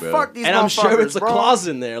thing, Man, bro. fuck these and I'm sure motherfuckers, it's a bro. clause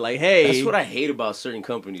in there, like, hey, That's what I hate about certain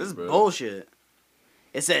companies, This is bro. bullshit.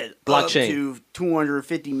 It said Blockchain. up to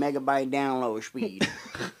 250 megabyte download speed.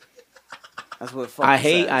 That's what it fucking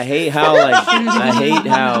I hate says. how like I hate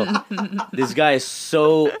how this guy is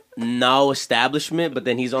so no establishment, but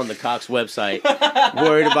then he's on the Cox website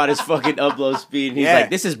worried about his fucking upload speed. And he's Yeah. like,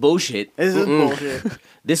 "This is bullshit. This is Mm-mm. bullshit.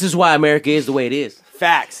 This is why America is the way it is.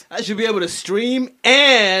 Facts. I should be able to stream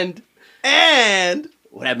and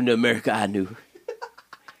What happened to America? I knew.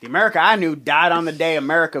 The America I knew died on the day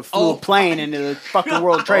America flew Oh. a plane into the fucking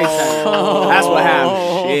World Trade Center. That's what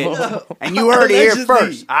happened. Shit. And you heard it here Allegedly.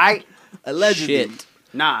 first, alright? allegedly. Shit.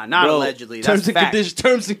 Nah, not Bro, allegedly. Terms That's and fact. conditions.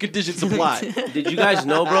 Terms and conditions apply. Did you guys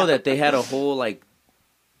know, bro, that they had a whole like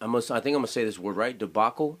I think I'm gonna say this word right,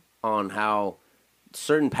 debacle on how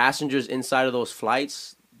certain passengers inside of those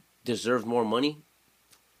flights deserved more money?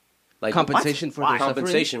 Like Compensation for Why? their suffering?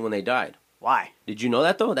 compensation when they died. Why? Did you know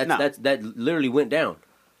that though? No. That literally went down.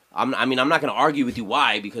 I mean, I'm not going to argue with you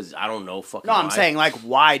why, because I don't know fucking No, I'm why. saying, like,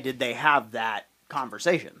 why did they have that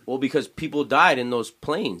conversation? Well, because people died in those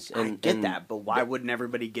planes. I And, get and that, but why wouldn't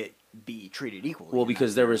everybody be treated equally? Well, in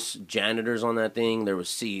because that there scenario? was janitors on that thing. There was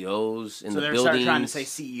CEOs in So the they're buildings. trying to say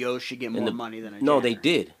CEOs should get in more the- money than a No, they janitor.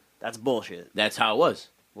 did. That's bullshit. That's how it was.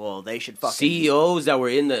 Well, they should fucking... CEOs that were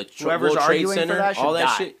in the Whoever's World Trade arguing for Center, that should all that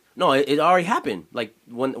die. shit. No, it already happened. Like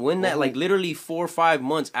when that, like literally 4 or 5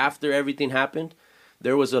 months after everything happened,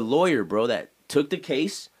 there was a lawyer, bro, that took the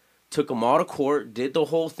case, took them all to court, did the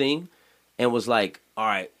whole thing, and was like, "All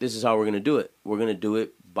right, this is how we're gonna do it. We're gonna do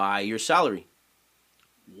it by your salary,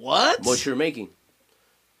 What? what you're making.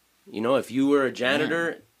 You know, if you were a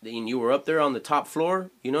janitor and you were up there on the top floor,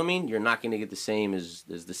 you know what I mean? You're not gonna get the same as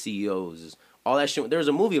the CEOs, as all that shit. There was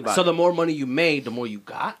a movie about So it. the more money you made, the more you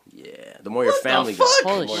got. Yeah, the more your What the family fuck?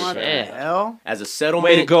 got. Holy the more your What family shit. the got. hell? As a settlement.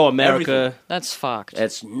 Way to go, everything. America. That's fucked.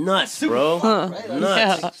 That's nuts, bro. Nuts.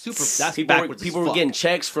 Yeah. Super. That's People, were, backwards. people were getting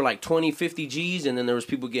checks for like 20, 50 G's, and then there was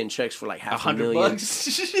people getting checks for like half a $100 million.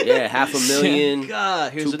 bucks. Yeah, half a million.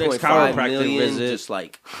 God, here's the next 2.5 chiropractor million. visit. Just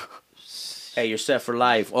like, hey, you're set for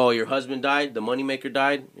life. Oh, your husband died. The moneymaker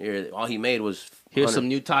died. All he made was. Here's 100. some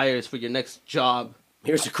new tires for your next job.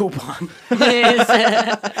 Here's a coupon.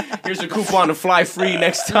 Here's a coupon to fly free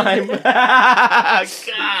next time. God damn. Next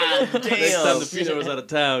time the peanut was out of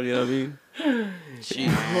town, you know what I mean?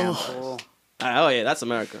 Handful. Oh yeah, that's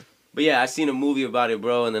America. But yeah, I seen a movie about it,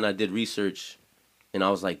 bro, and then I did research, and I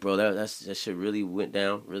was like, bro, that shit really went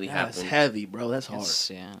down, really That's happened. heavy, bro. That's hard.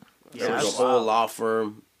 Yeah. There Yeah, was a that's whole wild. law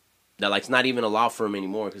firm that like it's not even a law firm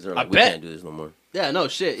anymore because they're I like, we bet. can't do this no more. Yeah, no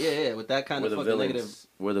shit. Yeah. With that kind We're of the fucking villains. negative.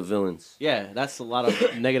 We're the villains. Yeah, that's a lot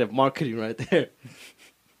of negative marketing right there.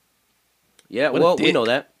 Yeah, What a well, we dick. know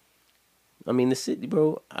that. I mean, the city,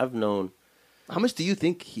 bro. I've known How much do you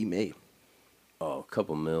think he made? a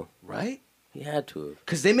couple mil. Right? He had to have.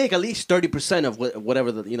 Because they make at least 30% of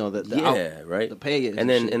whatever the Yeah, right. the pay is. And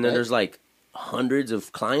then shit, and then right? there's like hundreds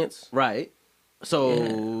of clients. Right.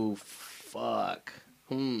 So fuck.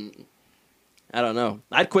 I don't know.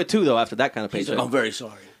 I'd quit too though after that kind of He's paycheck. like, I'm very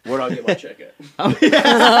sorry. Where do I get my check at? I'm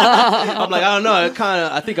like, I don't know.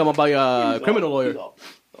 I think I'm about a criminal lawyer.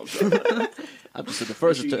 I'm sorry. I'm just a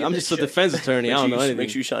defense Make sure you attorney. get I'm that just a check. defense attorney. I don't know anything. Make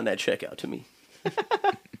sure you shine that check out to me.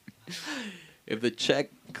 If the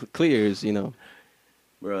check clears, you know.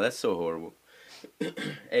 Bro, that's so horrible.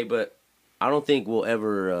 Hey, but I don't think we'll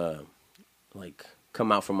ever like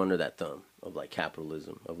come out from under that thumb of like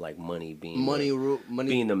capitalism, of like money being Money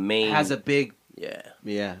being the main has a big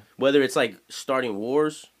yeah. Whether it's like starting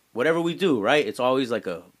wars, whatever we do, right? It's always like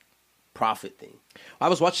a profit thing. I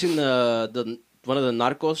was watching the one of the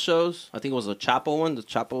Narcos shows. I think it was the Chapo one, the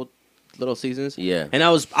Chapo Little Seasons. Yeah. And I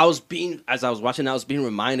was being, as I was watching, I was being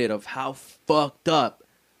reminded of how fucked up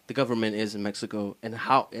the government is in Mexico, and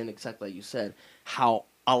exactly like you said, how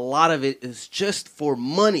a lot of it is just for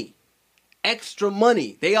money, extra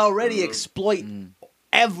money. They already exploit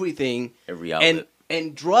everything. Every outlet.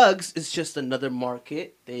 And drugs is just another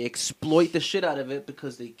market. They exploit the shit out of it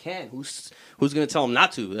because they can. Who's gonna tell them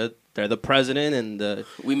not to? They're the president and the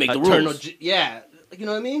We make the eternal rules. yeah, you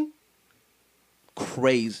know what I mean?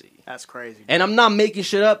 Crazy. That's crazy. And I'm not making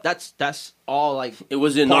shit up. That's all like It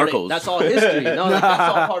was in part of- Narcos. that's all history. No, that's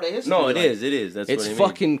all part of history. No, it like, is. It is. That's it's what I mean.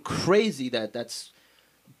 fucking crazy that's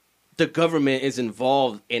the government is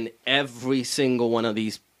involved in every single one of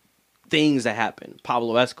these things that happen.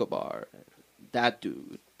 Pablo Escobar, that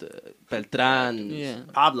dude, the Beltran, Yeah.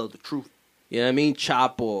 Pablo, the truth. you know what I mean?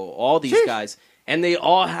 Chapo, all these guys. And they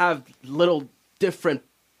all have little different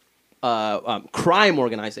crime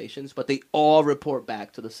organizations, but they all report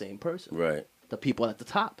back to the same person, Right. the people at the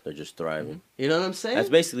top. They're just thriving. You know what I'm saying? That's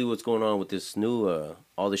basically what's going on with this new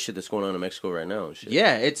all the shit that's going on in Mexico right now and shit.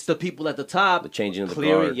 Yeah, it's the people at the top The changing of the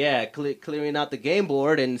clearing, guard. yeah, clearing out the game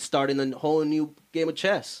board and starting a whole new game of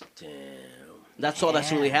chess. Damn. That's all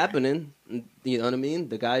that's really happening. You know what I mean?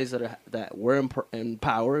 The guys that were in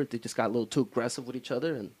power, they just got a little too aggressive with each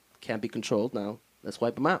other and can't be controlled now. Let's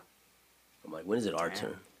wipe them out. I'm like, when is it our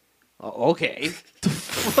turn? Oh, okay.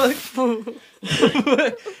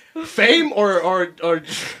 Fame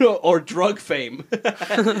or drug fame?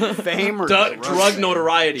 Fame or Drug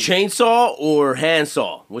notoriety. Chainsaw or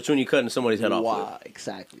handsaw? Which one you cutting somebody's head off Wow, with?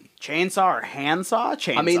 exactly. Chainsaw or handsaw?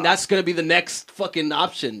 Chainsaw. I mean, that's gonna be the next fucking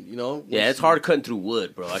option, you know? Yeah, it's hard cutting through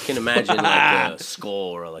wood, bro. I can imagine like a skull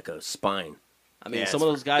or like a spine. I mean, Yeah, some of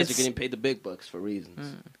those guys are it's- getting paid the big bucks for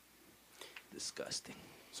reasons. Disgusting.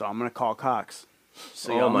 So I'm gonna call Cox.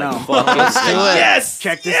 So Oh y'all my know. fucking Yes.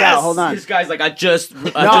 Check this out. Hold on. This guy's like, I just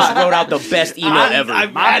wrote out the best email ever.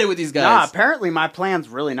 I've had it with these Nah, guys. apparently my plan's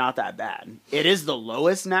really not that bad. It is the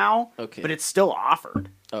lowest now, Okay. but it's still offered.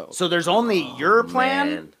 Oh. So there's only your plan.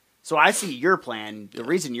 Man. So I see your plan. The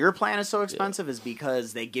reason your plan is so expensive is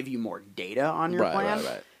because they give you more data on your plan.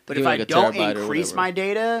 Right. But Give if me I like a don't terabyte or increase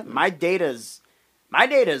whatever. my data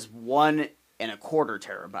is 1.25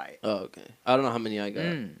 terabyte. Oh, okay. I don't know how many I got.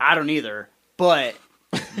 I don't either, but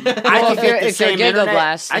Well, I can get the if you're same internet.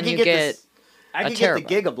 Gigablast, I then can you get get this. I a can get the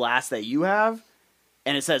terabyte. Gigablast that you have,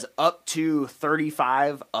 and it says up to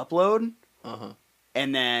 35 upload, Uh-huh.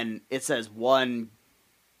 and then it says 1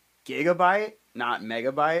 gigabyte, not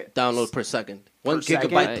megabyte, Download per second. 1 second?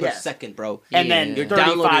 gigabyte per Yes. second, bro. and Yeah. then You're 35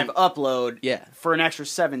 downloading- upload. Yeah. For an extra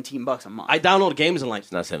 $17 a month. I download games in like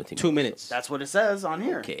It's not 17. 2 minutes. That's what it says on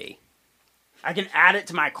here. Okay. I can add it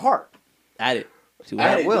to my cart, Add it. See what I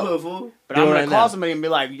happens. will. but Do I'm it gonna right call now. somebody and be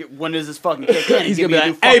like, "When does this fucking kick in?" And He's give gonna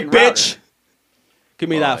be me a new like, "Hey, fucking router." bitch, give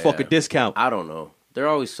me Oh, that yeah. fucking discount." I don't know. They're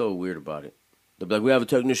always so weird about it. They'll be like, we have a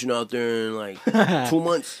technician out there in like 2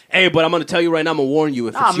 months. Hey, but I'm gonna tell you right now. I'm gonna warn you.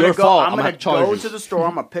 If Nah, it's your fault, I'm I'm gonna gonna charge go you. to the store.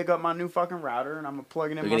 I'm gonna pick up my new fucking router and I'm gonna plug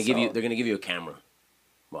it in. They're gonna myself. give you. They're gonna give you a camera.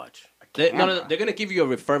 Watch. No, they're gonna give you a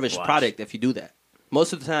refurbished Watch. product if you do that.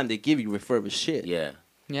 Most of the time, they give you refurbished shit. Yeah.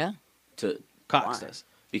 Yeah. To Cox Why? does.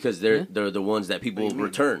 because they're the ones that people What do you mean?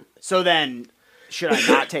 return. So then, should I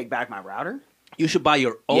not take back my router? You should buy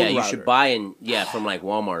your own Yeah, you router. should buy from like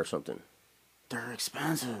Walmart or something. They're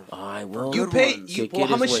expensive. I will. You good pay. ones. You, Kick well, it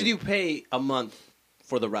how his much way. do you pay a month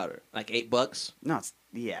for the router? Like $8. No, it's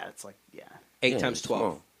like 8 Yeah, times it's 12.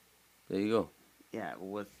 small. There you go. yeah.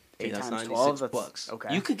 With Okay, 8 that's times 96 12, bucks.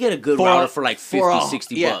 Okay. You could get a good For router a- for like 50, for a-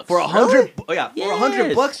 60 yeah, bucks. For $100. Yeah, for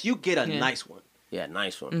Yes. $100, you get a Yeah. nice one. Yeah,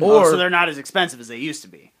 nice one. Oh, Or so they're not as expensive as they used to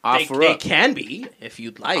be. offer they up. can be if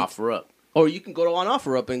you'd like, Offer up. or you can go to on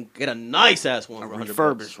offer up and get a nice ass one A for $100.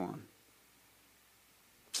 refurbished one.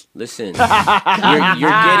 Listen, you're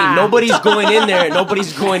getting. Nobody's going in there.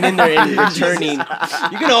 Nobody's going in there and returning.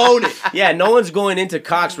 You're gonna own it. Yeah, no one's going into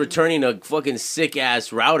Cox returning a fucking sick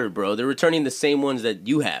ass router, bro. They're returning the same ones that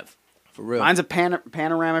you have. For real. Mine's a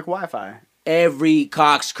panoramic Wi-Fi. Every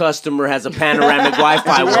Cox customer has a panoramic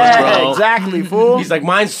Wi-Fi one, Yeah, bro. exactly, fool. He's like,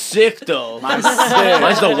 mine's sick though. Mine's sick.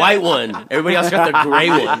 Mine's the white one. Everybody else got the gray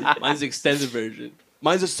one. Mine's the extended version.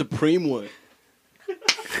 Mine's a Supreme one.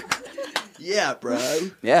 Yeah, bro.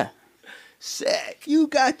 Yeah. Sick. You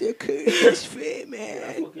got the Christmas fit,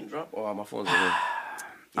 man. Fucking drop. Oh, my phone's in here.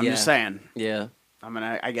 I'm just saying. Yeah.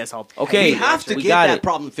 I guess I'll. Okay, We have to we get got that it.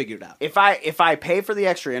 problem figured out. If I pay for the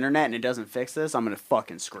extra internet and it doesn't fix this, I'm gonna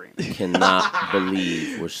fucking scream. Cannot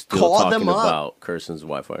believe we're still Call talking them up. about Carson's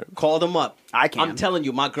Wi-Fi. Call them up. I can. I'm telling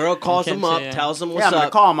you, my girl calls You them can up, too, yeah. tells them Yeah, what's I'm gonna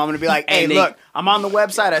up. call them. I'm gonna be like, "Hey, And they- look, I'm on the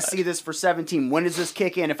website. I see this for 17. When does this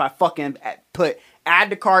kick in? If I fucking put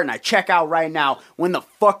add to cart and I check out right now, when the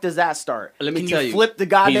fuck does that start? Let me Can tell you you. flip the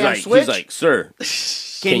goddamn switch? He's like, sir,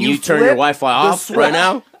 Can you turn your flip Wi-Fi the off switch? right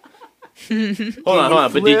now? Hold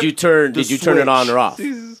on. But did you turn? the Did you turn it on switch? or off?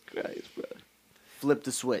 Jesus Christ, bro. Flip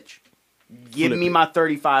the switch. Give Flip me it. my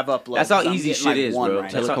 35 upload. That's how 'cause I'm easy getting shit like is, one bro.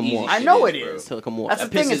 right That's now. how Telecom easy One. I shit know is, it bro. is. Telecom One. That's the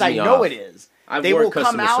That thing pisses is I me know off. it is. I've They worked will come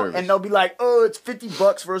customer out service. and they'll be like, "Oh, it's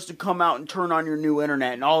 $50 for us to come out and turn on your new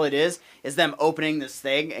internet," and all it is them opening this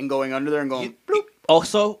thing and going under there and going, bloop.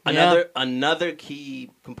 Also, Yeah. another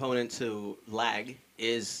key component to lag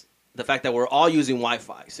is the fact that we're all using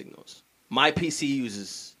Wi-Fi signals. My PC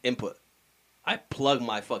uses input. I plug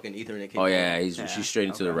my fucking Ethernet cable. Oh yeah, Yeah, she's straight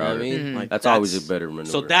into the okay. You know what router. I mean? Mhm. Like, That's always a better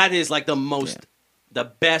maneuver. So that is like the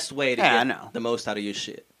best way to Yeah, I get know. the most out of your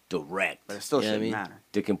shit. direct. But it still Yeah, I shouldn't mean- matter.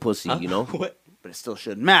 Dick and pussy, you know. What? But it still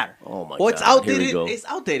shouldn't matter. Oh my What's god. Here we outdated? go. It's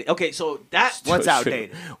outdated. Okay, so that What's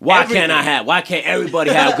outdated? Why can't I have? Why can't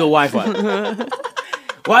everybody have good Wi-Fi?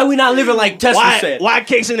 Why are we not living like Tesla said? why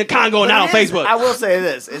Cakes in the Congo not on But it is- Facebook? I will say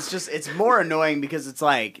this: it's more annoying because it's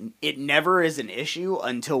like it never is an issue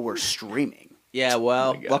until we're streaming. Yeah,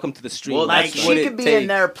 well, God. welcome to the stream. Well, Like that's what she it could be takes. in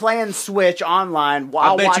there playing Switch online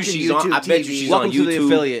while bet you watching she's YouTube on- I TV. bet you she's welcome on to the YouTube.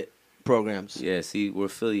 affiliate programs. Yeah, see, we're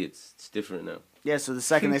affiliates. It's different now. Yeah, so the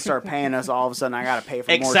second they start paying us, all of a sudden I gotta pay for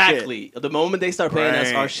more shit. Exactly. The moment they start paying us,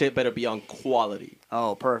 Right. our shit better be on quality.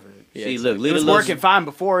 Oh, perfect. Yeah, see, it's look, It Lita was loves, working fine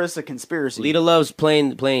before. It's a conspiracy. Lita loves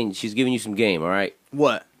playing. She's giving you some game. All right.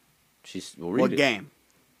 What? We'll read What it. game?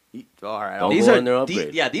 All right. Don't I'll These These go are in there these,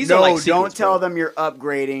 upgrade. yeah. These no, are like don't secrets, tell bro. them you're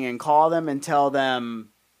upgrading and call them and tell them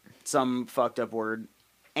some fucked up word.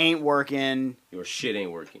 Ain't working. Your shit ain't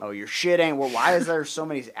working. Oh, your shit ain't. Well, why is there so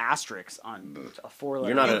many asterisks on a 4-letter?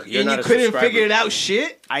 You're not a- word? you're and not you a couldn't subscriber. figure it out.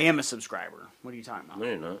 Shit. I am a subscriber. What are you talking No, about?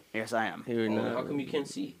 you're not. Yes, I am. You're Oh, not. how come you can't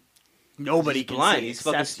see? Nobody He's can blind. see He's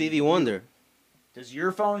fucking except Stevie you. Wonder. Does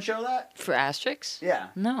your phone show that? For asterisks? Yeah.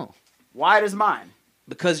 No. Why does mine?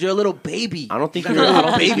 Because you're a little baby. I don't think You you're. got I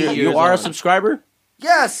don't think baby you ears are a on. subscriber.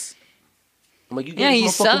 Yes. I'm like, you Yeah, gave he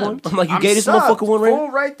this motherfucker one. subbed. I'm like, you I'm gave this subbed. motherfucker one, right? Full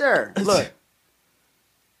right there. Look.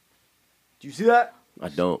 Do you see that? I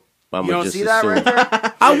don't. I'm You don't just see that right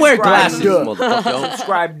there? I wear Subscribe, glasses, duh. motherfucker.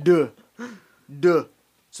 Subscribe, duh.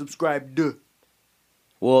 Subscribe, duh.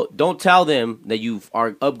 Well, don't tell them that you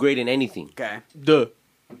are upgrading anything. Okay. Duh.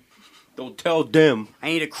 Don't tell them. I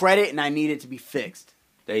need a credit and I need it to be fixed.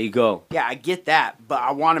 There you go. Yeah, I get that, but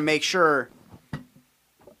I want to make sure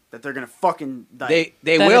that they're gonna fucking. Like,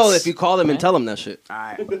 They That will it's- if you call them and tell them that shit. all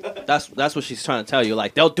right. That's what she's trying to tell you.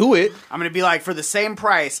 Like they'll do it. I'm gonna be like, for the same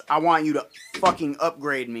price, I want you to fucking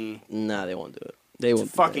upgrade me. Nah, they won't do it. They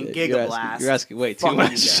won't. Fucking do it. Giga You're Blast. You're asking way too Fuck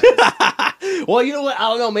much. you guys. Well, you know what? I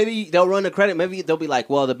don't know. Maybe they'll run the credit. Maybe they'll be like,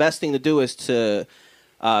 well, the best thing to do is to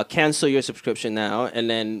cancel your subscription now and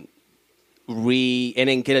then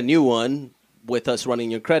get a new one with us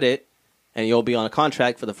running your credit, and you'll be on a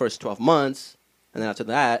contract for the first 12 months, and then after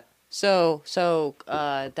that, So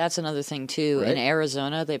that's another thing too. Right. In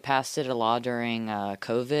Arizona, they passed it a law during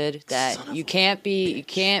COVID that you can't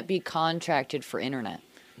be contracted for internet.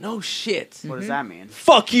 no shit. What does that mean?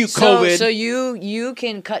 Fuck you, COVID. So you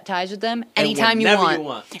can cut ties with them anytime you whenever want. you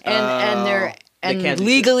want. And they're They can't do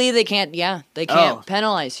legally they can't they can't Oh.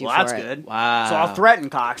 penalize you Well, for that's it. good. Wow. So I'll threaten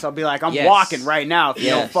Cox. I'll be like, I'm Yes. walking right now if you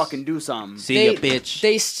don't Yes. fucking do something. See ya, bitch.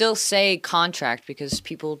 They still say contract because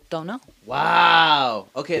people don't know. Wow.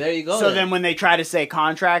 Okay, there you go. So then when they try to say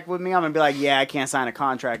contract with me, I'm gonna be like, yeah, I can't sign a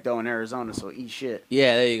contract though in Arizona, so eat shit.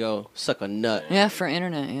 yeah, there you go. Suck a nut. Yeah, for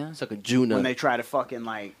internet, yeah. Suck a Jew nut. When they try to fucking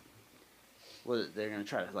like, they're gonna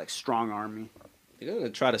try to like strong arm me. They're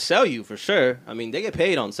gonna try to sell you for sure. I mean, they get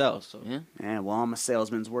paid on sales. So Yeah. Yeah, well, I'm a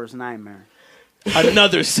salesman's worst nightmare.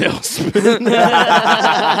 another salesman.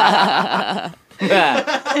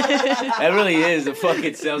 That really is a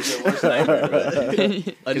fucking salesman worst nightmare, bro.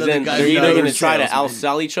 Because Another then guy they're who's either another going to try to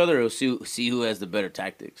salesman. outsell each other or see who has the better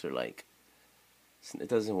tactics, or like it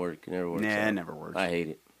doesn't work. It never works. Nah, out. it never works. I hate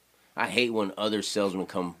it. I hate when other salesmen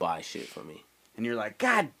come buy shit from me, And you're like,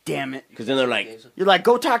 God damn it. because then they're like, You're like,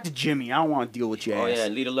 go talk to Jimmy. I don't want to deal with your "Oh ass. yeah,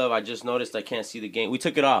 Lita Love. I just noticed I can't see the game. We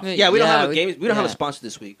took it off. Yeah, we don't have a we- game. We don't have a yeah. sponsor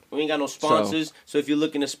this week. We ain't got no sponsors. So if you're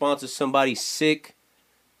looking to sponsor somebody sick,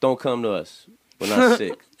 don't come to us. We're not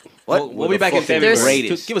sick. We'll We're be the back in fucking February.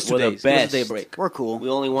 greatest. Give us 2 We're the days. Give us a best. day break. We're cool. We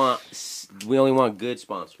only want good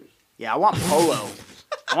sponsors. Yeah, I want Polo.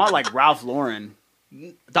 I want like Ralph Lauren.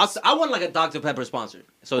 I want like a Dr. Pepper sponsor.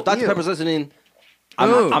 So if Dr. Ew. Pepper's listening,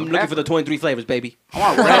 Ooh. I'm looking for the 23 flavors, baby. I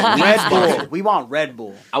want Red Bull. We want Red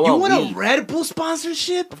Bull. I You want want weed. a Red Bull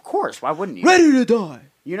sponsorship? Of course. Why wouldn't you? Ready to die.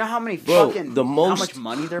 You know how many Bro, fucking the most how much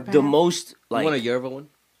money they're paying? The most You want a like Yerba one?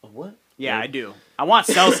 what? Yeah, I do. I want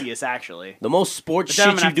Celsius actually. The most sports But then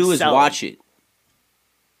I'm shit gonna you have to do is sell watch it.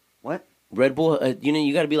 What? Red Bull,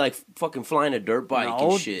 you got to be like fucking flying a dirt bike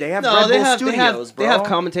No, and shit. they have No, Red they Bull have Studios, they bro. have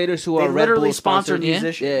commentators who They are Red literally Bull sponsor sponsored.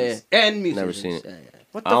 musicians. Yeah, and musicians. Never seen it. Yeah, yeah.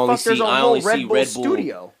 What I the only fuck? There's see- a I whole only Red see Bull Red Bull.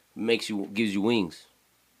 studio. gives you wings.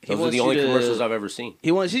 He Those are wants the you only to- commercials I've ever seen.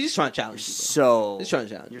 He's just trying to challenge you. Bro. So He's trying to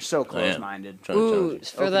challenge you. you're so close-minded. Trying to challenge Ooh, you.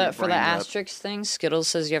 for Open the your for the brains up. asterisk thing, Skittles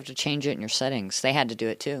says you have to change it in your settings. They had to do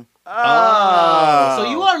it too. Oh, So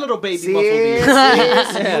you are a little baby See, muffle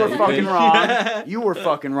see, beard. you were fucking wrong. You were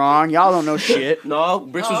fucking wrong. Y'all don't know shit. No,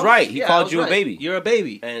 Bricks was right. He Yeah, I called was you right. a baby. You're a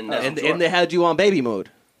baby. And and they had you on baby mode.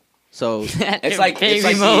 So it's like baby it's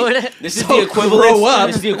like mode. This is So the equivalent. grow up.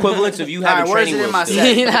 This is the equivalence of you All right, having where's training it in wheels. my still.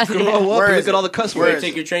 settings? grow up Where and is look at it? all the cuss You ready words. to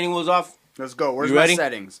take your training wheels off? Let's go. Where's You my ready?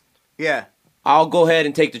 settings? Yeah. I'll go ahead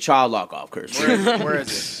and take the child lock off, Curse. Where is it? Where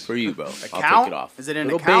is For you, bro. it? I'll Account? take it off. Is it in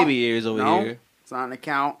Little account? baby ears over No, here. it's not an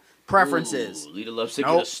account. Preferences. Ooh, Lita Love Sick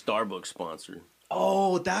Nope. is a Starbucks sponsor.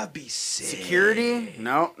 Oh, that'd be sick. Security?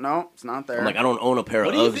 No, it's not there. I'm like, I don't own a pair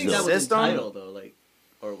What of do you Uggs think that though. would System? entitle though? Like,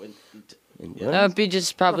 or when That would be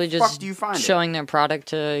just probably the fuck just do you find it? showing their product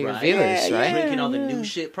to your Right. viewers, Yeah, right? drinking all the new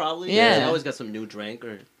shit probably. Yeah. They always got some new drink.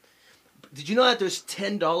 Or did you know that there's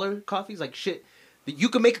 $10 coffees? Like shit, that you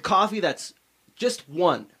can make a coffee that's just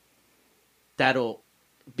one that'll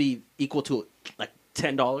be equal to like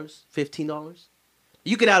 $10, $15.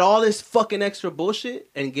 You could add all this fucking extra bullshit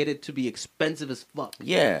and get it to be expensive as fuck.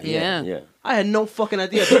 Yeah. Yeah. I had no fucking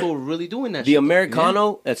idea people were really doing that The shit.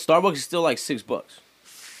 Americano at Starbucks is still like $6.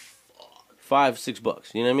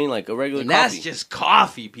 $5-6. You know what I mean? Like a regular And coffee. that's just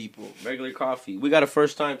coffee, people. regular coffee. We got a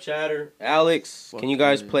first time chatter. Alex, can you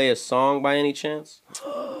guys play a song by any chance?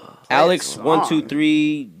 Alex, song.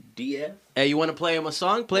 123 DF. Hey, you want to play him a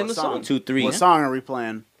song? Play him a What song. song? 2-3. What song are we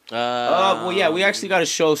playing? Well, yeah, we actually got to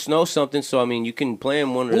show Snow something. So I mean, you can play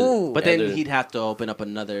him one or. Ooh. But then other. he'd have to open up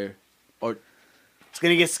another, or It's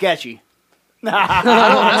gonna get sketchy. That's what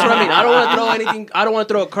I mean. I don't want to throw anything. I don't want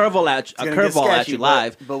to throw a curveball at It's gonna get sketchy, you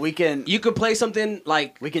live. but we can You could play something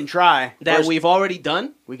like try that First, we've already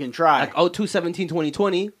done, we can try. like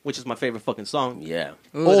 02-17-2020, which is my favorite fucking song. Yeah.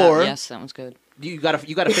 Ooh, Or- yes, that one's good. You got a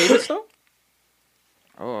favorite song?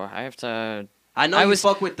 Oh, I have to. I know I you was-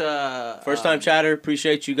 fuck with the First time chatter.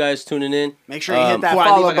 Appreciate you guys tuning in. Make sure you hit that before I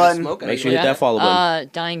leave, follow I gotta button. smoke. Make sure you hit that follow button.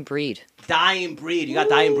 Dying Breed. Dying Breed. You got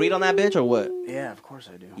Dying Breed on that bitch or what? Yeah, of course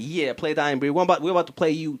I do. Yeah, play Dying Breed. We're about to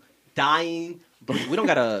play you Dying Breed. We don't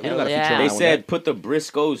got a Hell feature. yeah. on They that one said yet. put the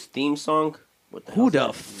Briscoes theme song. What the Who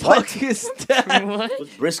hell's the that? fuck is that? What?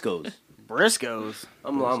 What's Briscoes? Briscoes.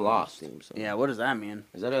 I'm lost. Yeah, what does that mean?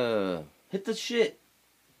 Is that a Hit the shit.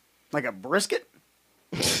 Like a brisket?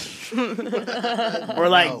 Or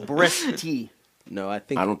like brisky? No, I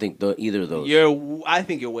think I don't think either of those. I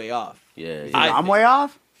think you're way off. Yeah, I I'm way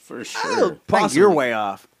off? for I sure. think Possibly. you're way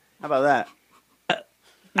off. How about that?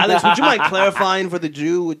 Alex, would you mind clarifying for the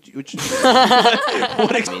Jew? Which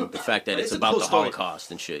I mean, the fact that it's It's a about cool the story.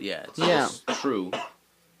 Holocaust and shit. Yeah, Yeah. it's true.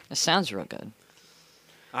 It sounds real good.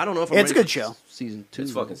 I don't know if I'm It's a ready good for show. Season 2.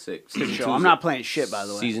 It's fucking sick. Good Season show. 2's I'm not playing shit, by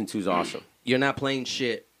the way. Season 2's awesome. You're not playing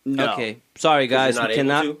shit. No. Okay. Sorry, guys. you're not We able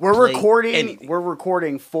cannot. to? We're play recording. anything. We're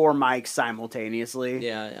recording 4 mics simultaneously.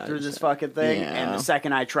 Yeah, I through this understand. fucking thing, Yeah. and the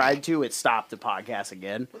second I tried to, it stopped the podcast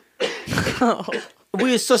again.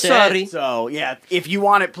 We're so sorry. So yeah, if you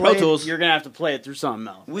want it played, Tools. you're gonna have to play it through something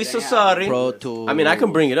else. We It so ain't sorry. Pro Tools. I mean, I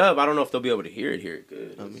can bring it up. I don't know if they'll be able to hear it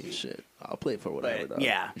good. I mean, shit. I'll play it for whatever. But dog.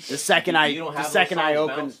 yeah, the second You don't have those songs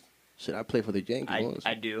open, bounced? Shit, I play for the Yankees.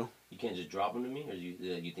 I do. You can't just drop them to me, or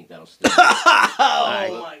you think that'll stick?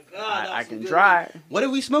 Oh my god. I can try. What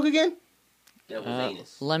did we smoke again? Devil's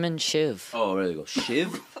anus. Lemon Shiv. Oh, there you go.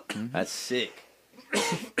 Shiv? That's sick.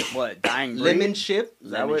 What dying breed? Lemon chip.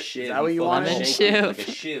 Is that what shiv. you fucking wanted? Lemon shank shiv. it Like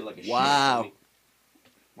a shiv, like a shiv. Wow.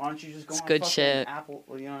 Why don't you just go It's on good fucking shit. Apple?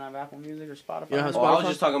 Well, you don't have Apple Music or Spotify. You don't have Oh, I was Spotify?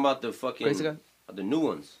 just talking about the fucking Crazy guy? the new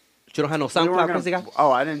ones. You don't have no We weren't SoundCloud, gonna- crazy guy?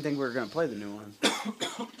 Oh, I didn't think we were gonna play the new ones.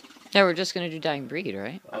 Yeah, we're just gonna do Dying Breed,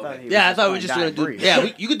 right? I thought he was Yeah, I just thought we were playing just gonna Dying do. Breed. Yeah,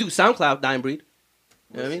 you could do SoundCloud, Dying Breed.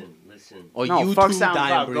 You know what I mean? Listen. Or No, YouTube, fuck Dying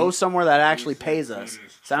SoundCloud. Breed. Go somewhere that actually pays us.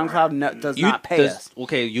 SoundCloud does not pay us.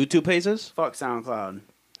 Okay, YouTube pays us. Fuck SoundCloud.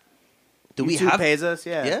 Do we YouTube have? pays us?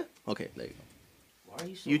 Yeah. Yeah. Okay, there you Why are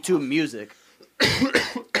you so YouTube Music. go.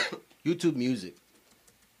 YouTube Music.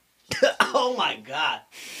 Oh my god,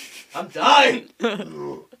 I'm dying.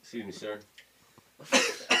 Excuse me, sir.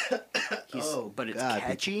 Oh, But it's God.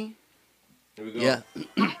 catchy. Here we go. Yeah.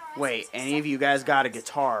 Wait, any of you guys got a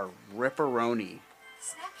guitar? Ripperoni.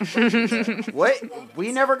 What?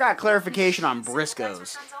 We never got clarification on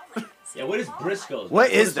Briscoes. Yeah, what is Briscoes?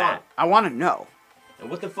 What is that? I want to know. And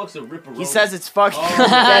what the fuck's a ripperoni? He says it's fucking.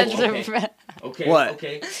 Oh, okay. What?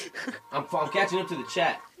 Okay. I'm catching up to the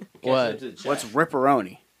chat. I'm catching What? up to the chat. What's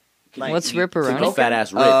Ripperoni? Like, What's you- ripperoni? It's like a fat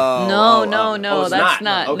ass rip. No, Oh, no, oh. no, Oh, it's that's not?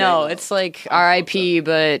 not. Okay. No, it's like R.I.P.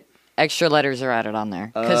 but extra letters are added on there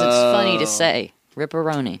because it's funny to say.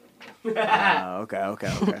 Ripperoni. Okay.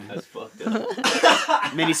 That's fucked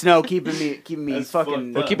up. Mini Snow keeping me That's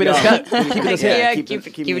fucking. fucked up. Keeping us cut. Keeping us hip. Yeah, keeping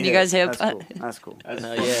keeping me you guys hip. That's cool. That's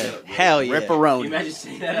Hell fucked yeah. up, bro. Hell yeah. Can you Ripperoni. imagine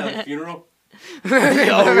saying that at a funeral? Oh,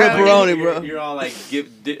 Ripperoni, You're- bro. You're all like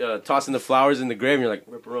tossing the flowers in the grave, and you're like,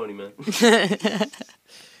 Ripperoni, man.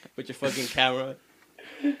 With your fucking camera.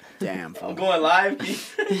 Damn. I'm fool. going live.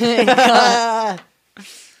 That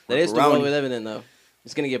is the world Ripperoni. we're living in, though.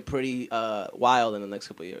 It's gonna get pretty wild in the next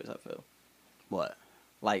couple of years. I feel What?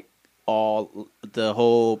 like all the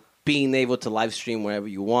whole being able to live stream wherever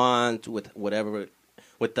you want with whatever,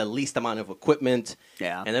 with the least amount of equipment,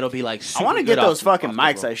 Yeah. and it'll be like. I want to super get good those off- fucking off the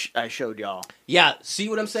mics road. I showed y'all. Yeah, see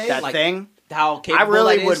what I'm saying? That like, thing. How I capable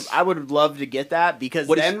really that would. is. I would love to get that because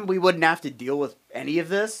What is- then we wouldn't have to deal with any of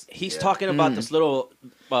this. He's talking about this little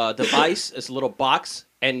device, this little box,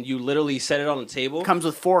 and you literally set it on the table. Comes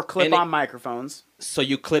with 4 clip-on And it- microphones, So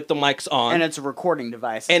you clip the mics on, and it's a recording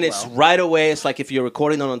device. and as it's well. right away. It's like if you're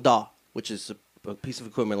recording on a DAW, which is a piece of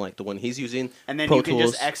equipment like the one he's using, and then Pro you can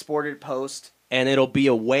Tools, just export it, post. and it'll be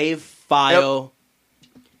a WAV file.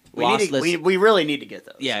 We need to, lossless. we really need to get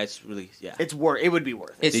those. Yeah, it's really It's worth. It would be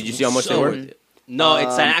worth it. It's Did you see how much so they were? worth it. No, Um,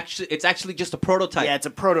 it's actually just a prototype. Yeah, it's a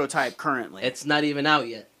prototype currently. It's not even out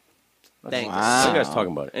yet. Thanks. What are you guys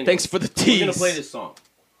talking about? Anyway, Thanks for the We're tease. gonna play this song.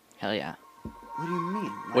 Hell yeah. What do you mean?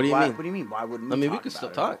 Like, What do you why, mean? What do you mean? Why wouldn't we I mean, we talk could about still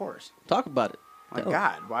it? talk. Of course. Talk about it. My Hell.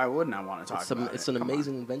 God, why wouldn't I want to talk about it? It's an Come on.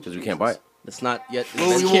 amazing invention. Because we can't buy it. It's not yet.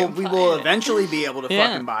 Well, invention. we will eventually be able to Yeah.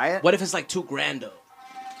 fucking buy it. What if it's like $2,000 though?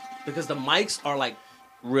 Because the mics are like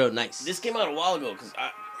real nice. This came out a while ago. Because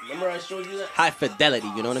remember I showed you that. High fidelity.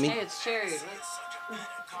 You know what I mean? it's cherry.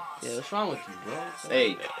 Yeah, what's wrong with you, bro?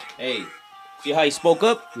 Hey. See how he spoke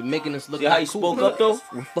up? You're making us look. See how he cool, spoke bro. up though?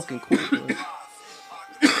 We're fucking cool, bro.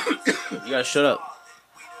 You gotta shut up.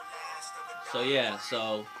 So yeah,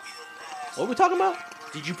 what are we talking about?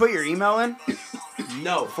 Did you put your email in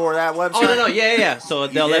No. for that website? Oh no, yeah. So You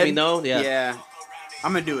they'll let did? me know. Yeah. Yeah.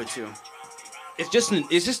 I'm gonna do it too. It's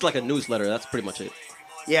just like a newsletter. That's pretty much it.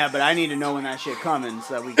 Yeah, but I need to know when that shit coming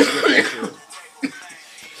so that we can get that shit.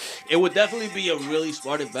 It would definitely be a really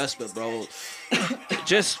smart investment, bro.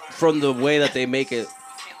 Just from the way that they make it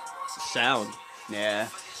sound. Yeah.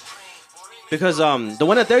 Because the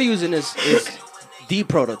one that they're using is the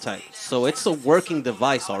prototype. So it's a working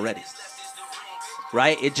device already.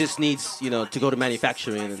 Right? It just needs, to go to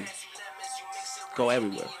manufacturing and go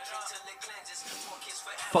everywhere.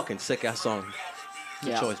 Fucking sick ass song.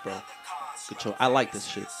 Good choice, bro. Good choice. I like this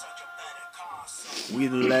shit. We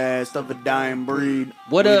the last of a dying breed.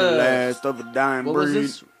 What, we the last of a dying What breed.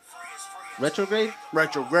 was this? Retrograde?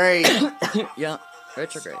 Retrograde. Yeah,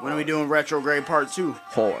 retrograde. When are we doing Retrograde Part 2?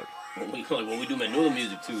 Hard. When we do Menuda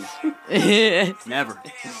music too. Never.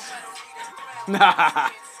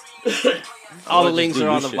 All the just links do are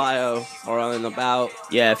new on the shit. bio or on and about.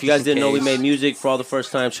 Yeah, if you guys Just in didn't know, we case. made music for all the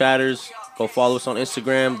first time chatters. Go follow us on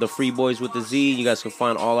Instagram, the Free Boys with the Z. You guys can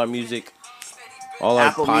find all our music, all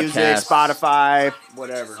Apple our Music, podcasts, Spotify,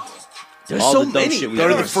 whatever. There's all so the dumb many. shit we Go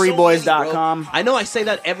to do. the freeboys.com. I know I say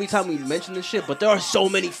that every time we mention this shit, but there are so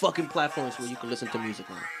many fucking platforms where you can listen to music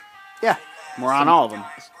on. Yeah, we're on all of them.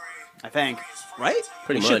 I think. Right?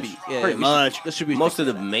 Pretty We should much. be. Yeah, Pretty we much. Should, this should be Most of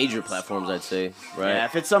the major platforms, I'd say, right? Yeah,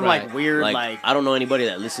 if it's some Right. like weird like, I don't know anybody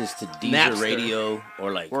that listens to Deezer Napster. Radio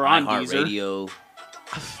or like We're on iHeart Deezer. Radio.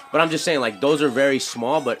 But I'm just saying, like, those are very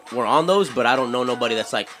small, but we're on those, but I don't know nobody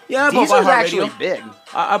that's like, yeah, I bump Deezer's iHeart actually Radio. big.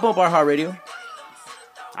 I bump iHeart Radio.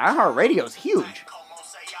 iHeartRadio's huge.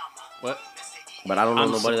 What? But I don't know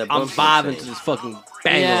nobody that I'm bumps vibing it. to this fucking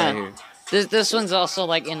banger Yeah. right here. This one's also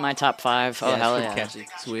like in my top 5. Oh Yeah, hell it's yeah! pretty catchy.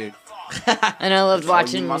 It's weird. And I loved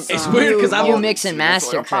watching. It's weird 'cause I you won't- mix and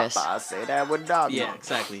master, Chris. I say that with dog. Yeah,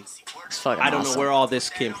 exactly. It's fucking I don't know awesome. where all this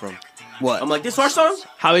came from. What? I'm like, this our song?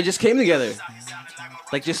 How it just came together.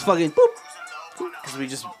 Like just fucking boop. Because we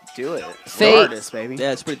just do it. Fate. We're artists, baby.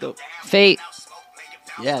 Yeah, it's pretty dope. Fate.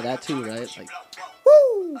 Yeah, that too, right? Like,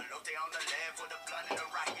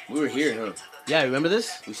 We were here, huh? yeah, remember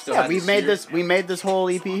this? We still Yeah, had we this made here. this. We made this whole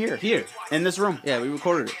EP here, Here. in this room. Yeah, we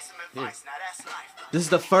recorded it. Here. This is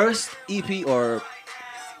the first EP or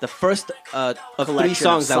the first of Collection 3 of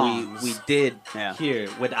songs that songs. we did Yeah. here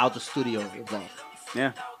without the studio involved.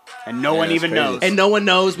 Yeah, and no Yeah, one that's even crazy. knows. And no one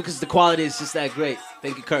knows because the quality is just that great.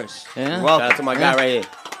 Thank you, Curse. Yeah. Well, Shout out to my guy right here.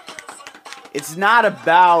 it's not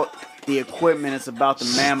about the equipment; it's about the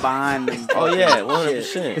man behind them. Oh yeah, Shit.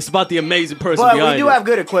 100%. It's about the amazing person But we behind do it. have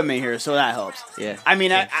good equipment here, so that helps. Yeah. I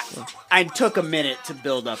mean, I took a minute to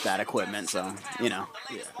build up that equipment, so you know.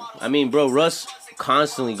 I mean, bro, Russ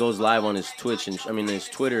constantly goes live on his Twitch and his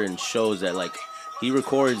Twitter and shows that like he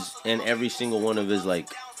records in every single one of his like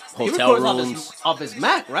He hotel records rooms. off his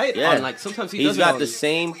Mac, right? Yeah. On, like sometimes He's does got it the on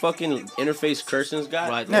same fucking interface Curson's got.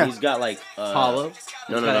 Right. Yeah. He's got like Hollow. No, He's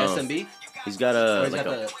no, got no. SMB. He's got Or a he's like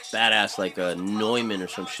got a the- badass like a Neumann or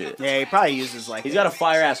some shit. Yeah, he probably uses like. He's got a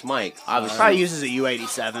fire ass mic, obviously. probably uses a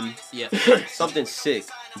U87. Yeah. Something sick.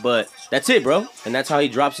 But that's it, bro. And that's how he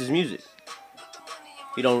drops his music.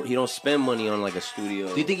 He don't spend money on like a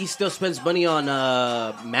studio. Do you think he still spends money on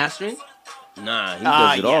mastering? Nah, he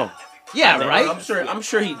does it yeah. all. Yeah, I mean, right. I'm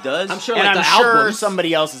sure he does. I'm sure, And like I'm the sure albums.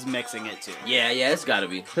 somebody else is mixing it too. Yeah, it's gotta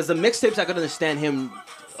be. Because the mixtapes, I could understand him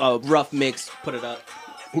rough mix, put it up.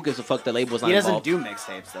 Who gives a fuck? The label's not He doesn't involved. do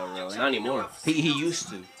mixtapes though, really. Not anymore. He used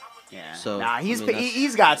to. Yeah. So, nah, I mean, that's-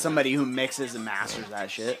 he's got somebody who mixes and masters that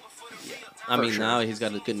shit. I For mean, sure. now he's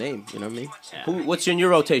got a good name. You know what I mean? What's in your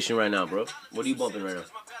rotation right now, bro? What are you bumping right now?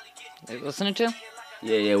 Are you listening to?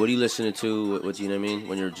 Yeah. What are you listening to? What you know what I mean?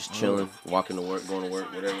 When you're just chilling, walking to work, going to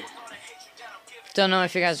work, whatever. Don't know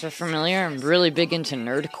if you guys are familiar. I'm really big into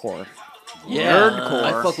nerdcore. Nerdcore.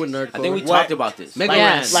 I fuck with nerdcore. I think we What? talked about this. Mega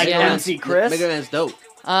Yes, Man. Like yeah. MC Chris. Mega Man's dope.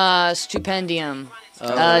 Stupendium.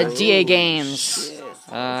 DA Games.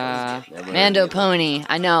 Mando Pony.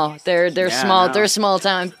 I know they're Yeah, small. I know. They're small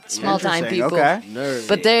time Interesting, people. Okay. Nerd.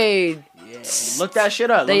 But they Look that shit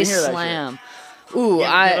up. Let they me hear that slam. Ooh,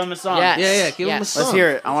 Yeah, give 'em a song. Yes, Yeah, give 'em a yes. shit. Let's hear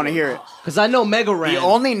it. I want to hear it. Because I know Mega Ran. The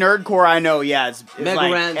only nerdcore I know, is Mega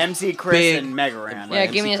like Ran, MC Chris big. and Mega Ran. Yeah,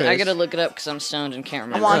 give me. MC I Chris. gotta look it up because I'm stoned and can't I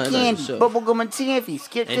remember. want No, no, candy, sure. bubblegum and taffy.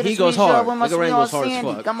 Skip And to the he goes sweet shop hard. with my Mega Ran sweetheart goes hard as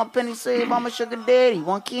Sandy. fuck. Got my penny saved. I'm a sugar daddy.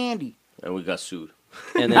 Want candy. And we got sued.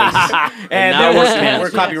 And then, And now we're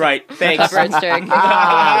copyright. Thanks. Copyright strike.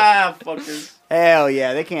 Fuckers. Hell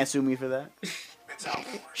yeah, they can't sue me for that.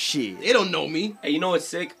 Shit. They don't know me. Hey, you know what's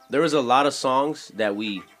sick? There was a lot of songs that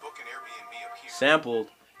we sampled,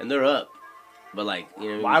 and they're up. But like,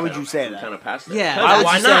 you know, Why would you say that? Kind of past that. Yeah, Cause Why would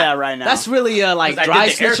why you not? say that right now? That's really like 'Cause dry I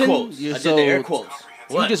did the air snitching. quotes. You're I did the air quotes.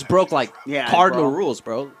 You What? just broke like Yeah, cardinal bro. rules,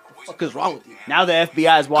 bro. What the fuck is wrong with you? Now the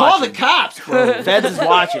FBI is watching. Call the cops, bro. Feds is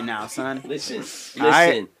watching now, son. Listen. All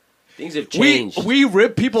right. Things have we changed. we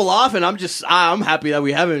rip people off, and I'm happy that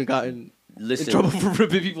we haven't gotten in Listen. trouble for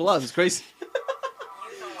ripping people off. It's crazy.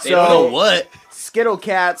 They don't know what. Skittle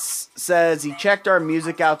Cats says he checked our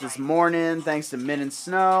music out this morning thanks to Min and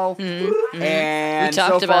Snow. And We so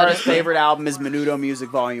talked far about his it. favorite album is Menudo Music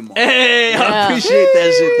Volume 1. Hey, I Yeah. appreciate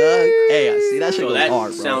that shit, dog. Hey, I see that shit So goes that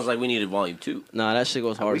hard, bro. sounds like we needed volume 2. Nah, that shit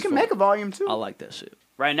goes hard. We as can fuck. make a Volume 2. I like that shit.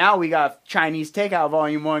 Right now we got Chinese Takeout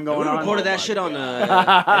Volume 1 going We on. recorded my that shit on.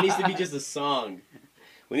 That needs to be just a song.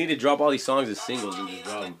 We need to drop all these songs as singles and just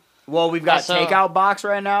drop them. Well, we've got Also- Takeout Box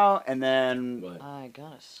right now, and then But I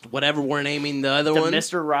got us. whatever we're naming the other the one.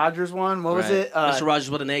 Mr. Rogers one. What was Right. it? Mr. Rogers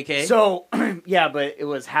with an AK. So, yeah, but it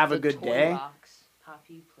was Have a Good Day,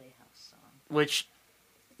 Poppy Playhouse song. which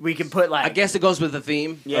we can put like, I guess it goes with the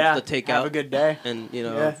theme yeah, of the takeout. Have a Good Day. And you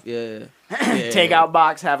know, yeah. Takeout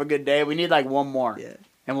Box, Have a Good Day. We need like one more, Yeah.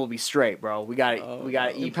 and we'll be straight, bro. We got Oh, we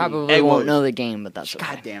got You EP. probably Egg won't rolls. know the game, but that's okay.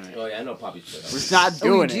 God damn it, oh yeah, I know Poppy's play. we're not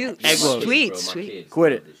doing do? it. Egg rolls. Sweet, sweet.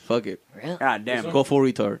 Quit it. Fuck it. Really? God damn it. Go full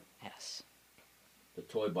retard. Yes. The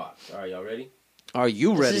toy box. All right, y'all ready? Are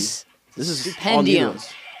you ready? This This is Stupendium. all new to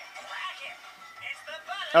us.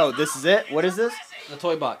 Oh, this is it. What is this? The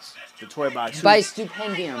toy box. The toy box. is by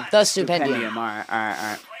Stupendium. The Stupendium. All right, all right, all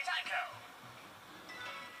right.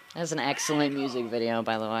 That's an excellent music video,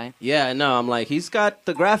 by the way. Yeah, no, I'm like, he's got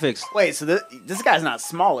the graphics. Wait, so this guy's not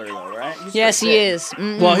smaller though, right? He's Yes, pretty he big. is.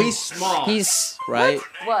 Mm-mm. Well, he's small. He's right.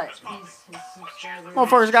 what?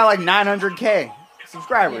 Motherfucker's got like 900K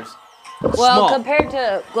subscribers. Well, Small. compared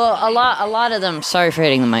to a lot of them. Sorry for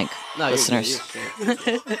hitting the mic, No, you're listeners. good,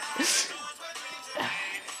 you're good.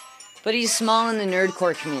 But he's small in the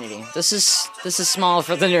nerdcore community. This is small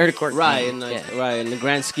for the nerdcore Right, community. in the right in the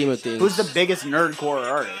grand scheme of things. Who's the biggest nerdcore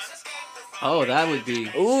artist? Oh, that would be.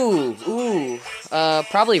 Ooh.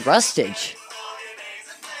 Probably Rustage.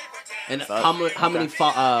 And how many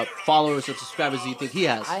followers or subscribers do you think he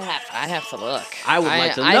has? I have to look. I would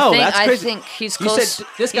like to know. That's I crazy. think he's You close. said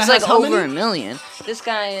this guy he's has like how over many? a million. This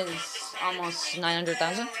guy is almost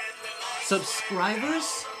 900,000.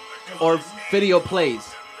 Subscribers or video plays?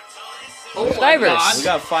 Subscribers. We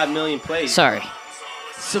got 5 million plays. Sorry.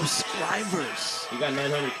 Subscribers. We got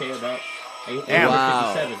 900K about. Damn.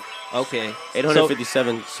 Wow. 857. Okay.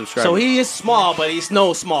 857 subscribers. So he is small, but he's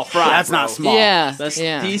no small fry. That's bro. not small. Yeah. That's,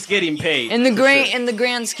 yeah. He's getting paid. in the for grand sure. in the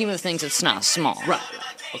grand scheme of things, it's not small. Right.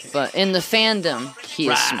 But in the fandom, he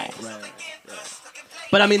is small. Right.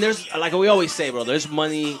 But I mean, there's like we always say, bro. There's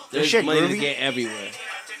money. There's shit money to groovy. get everywhere.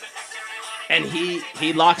 And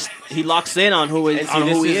he locks in on who And is see, on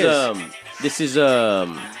who he is. This is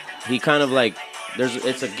he kind of like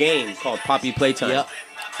it's a game called Poppy Playtime. Yep.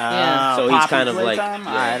 Yeah. So he's Poppy kind of like Playtime? yeah,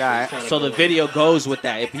 Alright, alright. he's kinda So the going- video goes with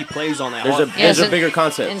that. If he plays on that, There's a hard- there's Yes, a bigger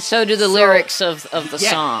concept. And so do the lyrics of the Yeah.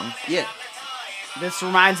 song. yeah. This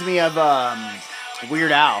reminds me of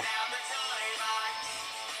Weird Al.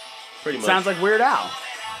 Pretty much. Sounds like Weird Al.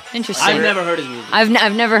 Interesting. I've never heard his music.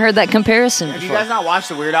 I've never heard that comparison Have you before. guys not watched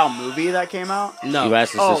the Weird Al movie that came out? No. You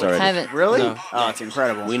asked us this Oh, already. Haven't. Really? No. Oh, it's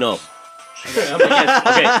incredible. We know.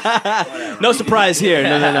 No surprise here.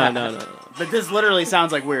 No. But this literally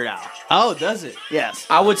sounds like Weird Al. Oh, does it? Yes.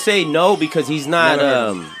 I would say no because he's not Never heard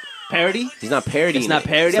of Parody? he's not parodying. It's not it.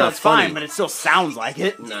 parody? Yeah, not it's fine, funny. but it still sounds like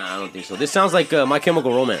it. Nah, I don't think so. This sounds like My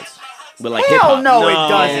Chemical Romance, but like Hell hip hop. no, it No,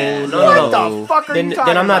 doesn't. no, what no. the fuck are Then, you talking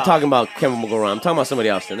then I'm not about? talking about Chemical Romance. I'm talking about somebody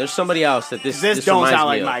else. Then there's somebody else that this This don't reminds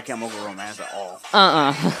sound me like of. My Chemical Romance at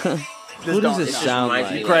all. Who does this just sound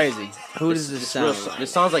reminds me like? of- Crazy. Who does this It's real sound like?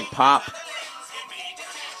 This sounds like pop.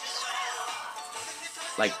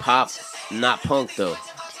 Like pop, not punk though.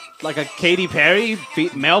 Like a Katy Perry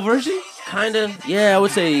male version? Kinda. Yeah, I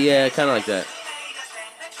would say yeah, kinda like that.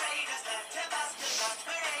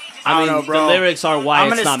 I don't mean, know, bro. the lyrics are why I'm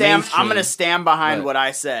it's gonna not stand. mainstream. I'm gonna stand behind Right. what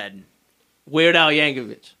I said. Weird Al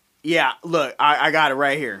Yankovic. Yeah, look, I got it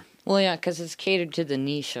right here. Well, yeah, because it's catered to the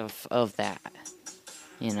niche of that.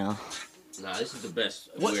 You know. Nah, this is the best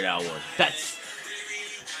What? Weird Al one. That's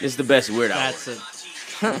This is the best Weird Al one. that's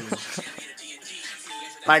a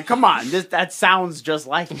Like, come on, that sounds just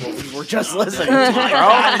like what we were just listening to, bro. it's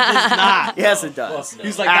not. Yes, it does. no.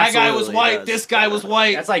 He's like that guy was Absolutely white. does. This guy was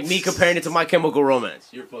white. That's like me comparing it to My Chemical Romance.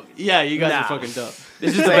 You're fucking. Yeah, you guys Nah. are fucking dumb.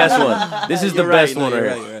 This is the best one. This is the You're right, best one You're right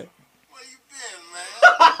right, here. you're right.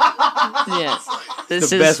 Yeah. This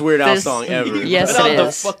the is best Weird Al this- song ever. Yes, Put it out the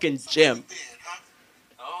is. fucking gym.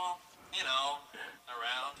 Oh, you know,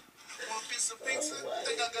 around. Want a piece of pizza?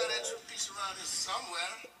 Think I got extra piece around here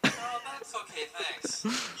somewhere. Oh, that's okay, thanks.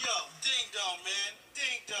 Yo, ding dong, man.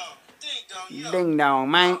 Ding dong. Ding dong. Yo, Ding dong,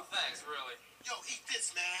 man. Thanks, really. yo, eat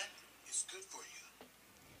this, man. It's good for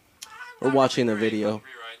you. We're watching the video. Hungry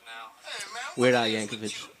right now. Hey, man. Weird what Al it is with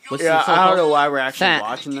Yankovic. you? What's Yeah, the song I don't called? know why we're actually Fat.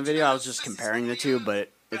 watching the video. I was just comparing the two, but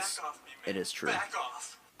it's Back off me, it man. is true. Back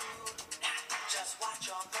off.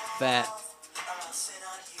 Fat.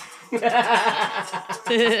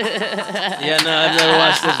 Yeah, no, I've never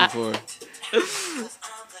watched this before.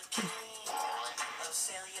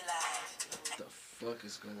 What the fuck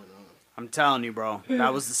is going on? I'm telling you, bro.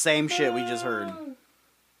 That was the same shit we just heard.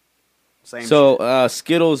 Same So shit.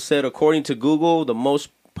 Skittles said, according to Google, the most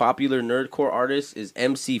popular nerdcore artist is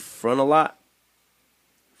MC Frontalot.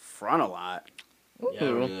 Front a lot. Yeah, I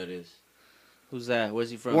don't know who that is. Who's that?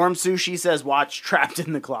 Where's he from? Warm Sushi says watch Trapped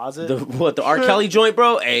in the Closet. The R. Kelly joint,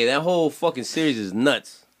 bro? Hey, that whole fucking series is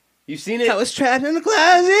nuts. You seen it? I was trapped in the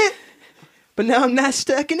closet, but now I'm not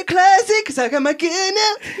stuck in the closet because I got my gun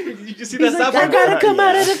out. Did you see that South Park? come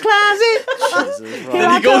out of the closet. Jesus, bro.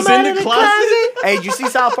 Then he goes in the closet. Hey, did you see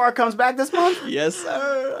South Park comes back this month? Yes,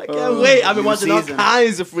 sir. I can't wait. I've been new watching all season.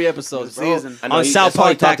 kinds of free episodes, New bro. season. I know On that's all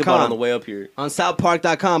he talked about SouthPark.com. on the way up here. On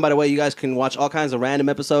SouthPark.com, by the way, you guys can watch all kinds of random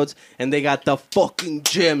episodes, and they got the fucking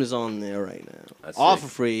gems on there right now. That's all sick. for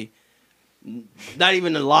free. Not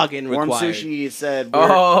even a login Warm required. Sushi said.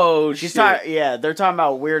 Oh, she's shit. talking. Yeah, they're talking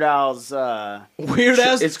about Weird Al's Weird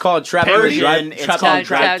ass. It's called Trap version. It's Trap called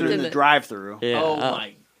Trapped Trapped in in the- the Drive-Through. Yeah. Oh,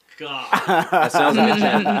 my god. That sounds like a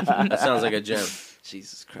gem. That sounds like a gem.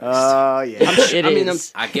 Jesus Christ. Oh yeah. It I mean,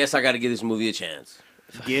 is. I guess I got to give this movie a chance.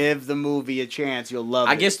 Give the movie a chance. You'll love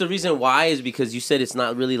it. I guess the reason why is because you said it's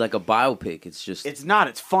not really like a biopic. It's just it's not.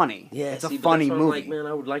 It's funny. It's a see, but funny that's why I'm movie. Like, man,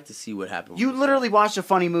 I would like to see what happened. You with this literally watched a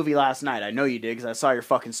funny movie last night. I know you did because I saw your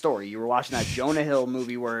fucking story. You were watching that Jonah Hill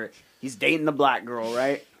movie where he's dating the black girl,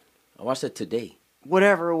 right? guy. I watched that today.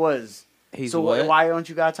 Whatever it was. He's So what? why don't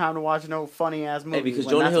you got time to watch no funny ass movie? Hey, because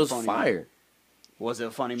when Jonah that's a Hill's funny fire. movie? Was it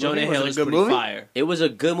a funny movie? Jonah Was Hill it a is good pretty movie? fire. It was a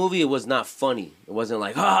good movie. It was not funny. It wasn't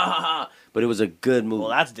like ha ha ha, ha, but it was a good movie. Well,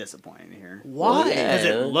 that's disappointing to hear. Why? Because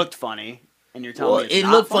Yeah. it looked funny, and you're telling Well, me it's it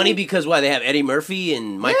not looked funny because why? They have Eddie Murphy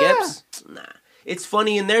and Mike Yeah. Epps. Nah, it's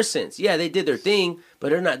funny in their sense. Yeah, they did their thing,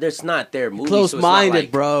 but they're not. It's not their movie. so it's not Close-minded,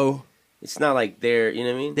 like- bro. It's not like they're. You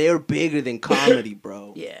know what I mean? They're bigger than comedy,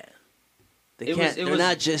 bro. Yeah. They It can't. was- it they're was-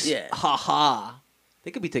 not just yeah. ha ha.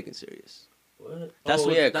 They could be taken serious. That's oh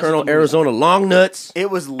what- yeah, that's Colonel what the movie's Arizona Long Nuts.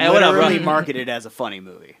 It was whatever. literally marketed as a funny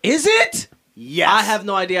movie. Is it? Yes. I have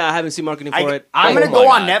no idea. I haven't seen marketing for it. I'm Oh gonna my go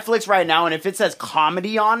on God. Netflix right now, and if it says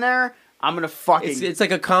comedy on there, I'm gonna fucking. It's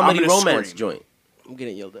like a comedy I'm gonna romance scream. joint. I'm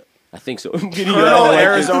getting yelled at. I think so. I'm getting Colonel like this.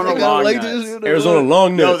 Arizona I don't Long like Nuts. this. Arizona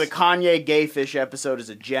Long No, Nuts. the Kanye Gayfish episode is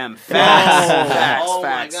a gem. Facts, facts, Oh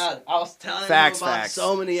facts. my god! I was telling Facts, you about facts.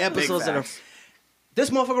 so many Big episodes that are. facts. This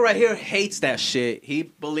motherfucker right here hates that shit. He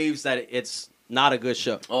believes that it's not a good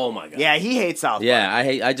show. Oh my god. Yeah, he hates South Park. Yeah,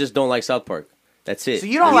 I just don't like South Park. That's it. So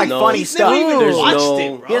you don't There's like funny He's never stuff. even There's watched no-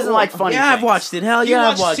 it, bro. He doesn't like funny Yeah, I've things. watched it. Hell You yeah, I've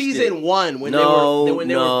watched watched season it. 1 when No, they were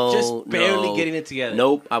no, just barely no. getting it together.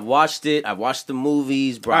 Nope, I've watched it. I've watched the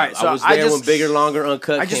movies, bro. All right, so I was I there just- when Bigger, Longer,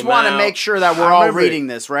 Uncut I just came want to out. make sure that we're I remember it. reading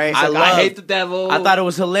this, right? I I love- hate the devil. I thought it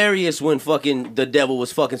was hilarious when fucking the devil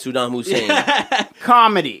was fucking Saddam Hussein.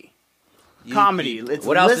 Comedy. You- Comedy. you- It's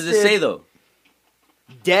what else does it listed- say though?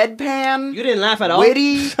 Deadpan. You didn't laugh at all.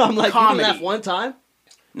 Witty I'm like, comedy. you didn't laugh one time.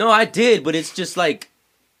 No, I did, but it's just like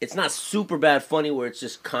it's not super bad funny where it's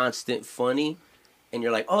just constant funny, and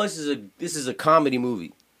you're like, oh, this is a comedy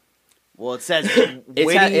movie. Well, it says It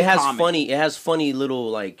witty has comedy. funny. It has funny little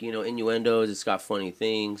like innuendos. It's got funny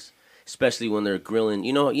things, especially when they're grilling.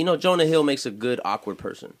 You know, Jonah Hill makes a good awkward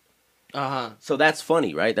person. Uh-huh. So that's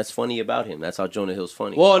funny, right? That's funny about him. That's how Jonah Hill's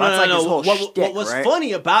funny. Well, no, That's no, like no. his whole What shtick, was right?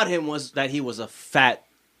 funny about him was that he was a fat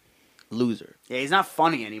loser. Yeah, he's not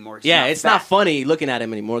funny anymore. He's Yeah, it's not fat. funny looking at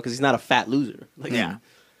him anymore because he's not a fat loser. Like, Yeah.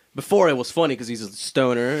 Before it was funny because he's a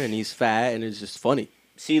stoner and he's fat and it's just funny.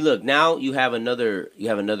 See, look, now you have another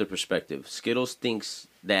perspective. Skittles thinks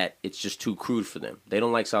that it's just too crude for them. They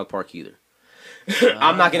don't like South Park either.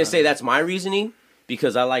 I'm not gonna say that's my reasoning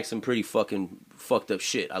because I like some pretty fucking fucked up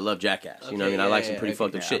shit. I love Jackass. You know what I Okay, mean? I yeah, like some yeah, pretty okay,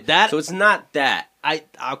 fucked up yeah. shit. That- So it's not that.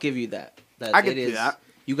 I'll give you that. I could it do is- that.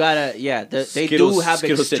 You gotta, yeah. They Skittles- do have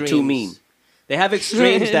Skittles said extremes. too mean. They have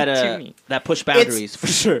extremes that Too mean. that push boundaries for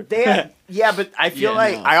sure. They have, yeah, but I feel Yeah,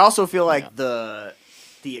 like no. I also feel like the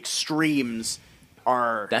extremes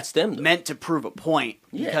are That's them, though. meant to prove a point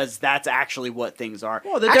Yeah. because that's actually what things are.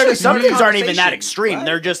 Well, they're Actually, there to some start a things aren't even that conversation, extreme. right?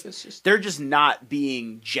 They're It's just they're just not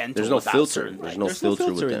being gentle. There's no without filter. certain There's things. no There's no filter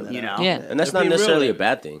filter with in them. You know, Yeah. And that's They're not being real necessarily a with it.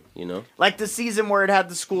 bad thing, you know? like the season where it had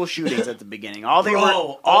the school shootings at the beginning. All they Bro, were,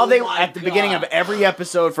 all oh they my at the beginning of God. every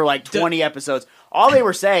episode for like 20 episodes. All they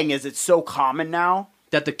were saying is it's so common now.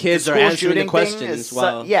 That the kids The are school answering the shooting thing questions is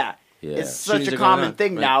while yeah, Yeah. it's such Shootings a are going common on,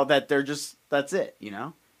 thing right. now that they're just that's it. You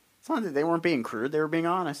know, it's not that they weren't being crude; they were being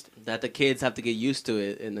honest. that the kids have to get used to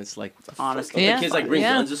it, and it's like Honest. Don't the kids, like, bring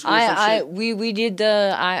guns to school or some shit? we did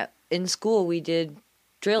in school we did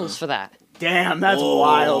drills for that. Damn, that's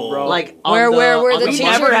wild, bro. like Where on the we teacher-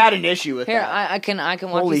 never had an issue with Here, that. I can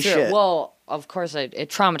walk Holy you through shit. it. Well, of course, it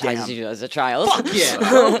traumatizes Damn. you as a child. Fuck yeah.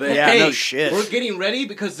 Yeah, Hey, no shit. We're getting ready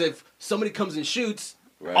because if somebody comes and shoots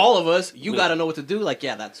Right. all of us, you gotta know what to do. Like,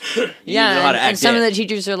 yeah, that's Yeah, know how to and act some of dead. the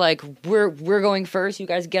teachers are like, "We're going first. You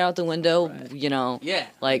guys get out the window." You know, yeah,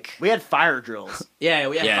 like We had fire drills. yeah,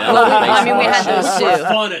 we had Yeah, fun. that was I mean, we basic. had those too.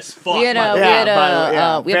 Fun as fuck. We had my we God. had by the way,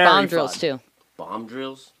 yeah, we had very bomb fun. drills too. Bomb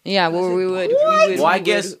drills? Yeah, where we would Well, I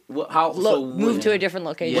guess, how, so move when- to a different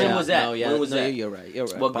location. When was that? No, yeah, When was no, that? You're right. You're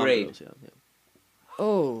right. What Bomb grade? drills, yeah.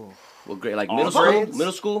 Oh, What grade? Like All middle school? grades?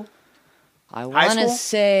 Middle school? I High want to school?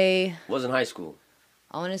 say Wasn't high school.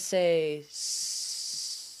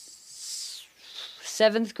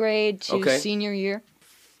 seventh grade to Okay. senior year.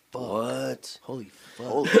 What? Holy fuck.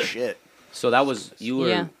 Holy shit. So that was, you were...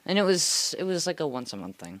 Yeah, and it was like a once a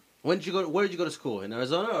month thing. When did you go? Where did you go to school? In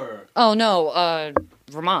Arizona or? Oh no,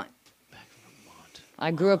 Vermont.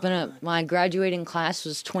 I grew up in my graduating class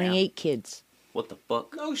was 28 kids. What the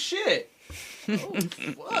fuck? No shit. Oh,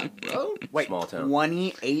 fuck, bro. Wait, Small town.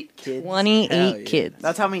 28 kids? 28 Hell yeah. kids.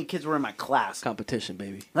 That's how many kids were in my class. Competition,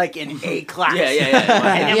 baby. Like in a class. Yeah. And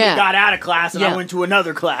then Yeah. we got out of class and I Yeah. went to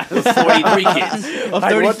another class. 43 kids. Of Like, what the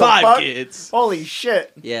 35 fuck? kids. Holy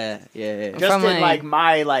shit. Yeah. Just From in my-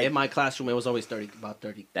 my In my classroom, it was always about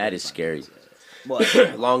 30. That is 35. scary.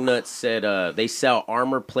 what? Long Nuts said they sell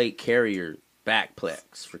armor plate carrier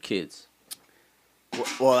backpacks for kids.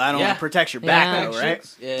 Well, that only Yeah. protects your Yeah. back though, right?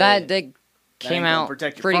 Yeah. That ain't came gonna out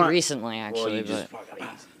protect your pretty front. recently, Well, actually. you just but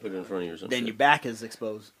put it in front of you or something. Then your back is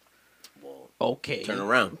exposed. Okay. Turn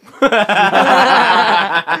around.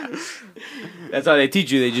 That's how they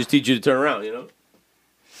teach you. They just teach you to turn around, you know?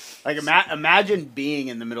 Like imagine being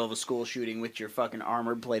in the middle of a school shooting with your fucking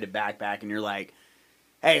armored plated backpack and you're like,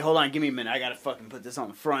 "Hey, hold on, give me a minute. I gotta fucking put this on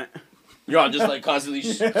the front." You're all just like constantly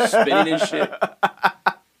spinning and shit.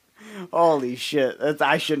 Holy shit!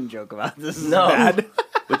 I shouldn't joke about this. This is No. bad.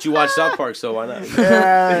 But you watch South Park, so why not?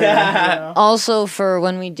 Yeah. also for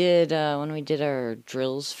when we did our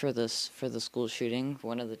drills for the school shooting,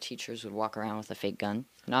 one of the teachers would walk around with a fake gun,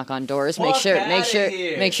 knock on doors, make Fuck sure outta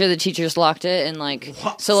here. the teachers locked it, and like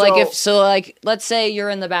What? so let's say you're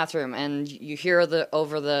in the bathroom and you hear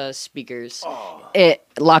over the speakers, it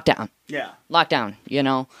lockdown. Yeah. Lockdown, you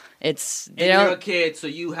know. It's And they you're a don't kid, so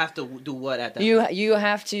you have to do what at that? you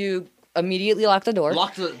have to immediately lock the door.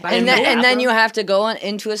 lock the and then you have to go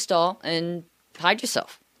into a stall and hide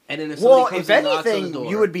yourself. And then if Well, somebody comes if and knocks on the anything, door,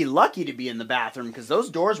 you would be lucky to be in the bathroom because those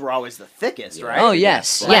doors were always the thickest, Yeah. right? Oh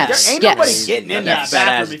yes, Like, yes, There ain't yes. nobody getting in that That's badass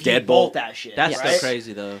bathroom if you deadbolt. bolt that shit. That's right? still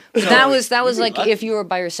crazy though. that was you'd be like lucky. if you were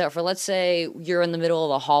by yourself, or let's say you're in the middle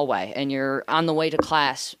of a hallway and you're on the way to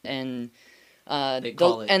class and They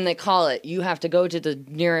call it. they call it. You have to go to the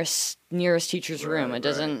nearest teacher's room. Right,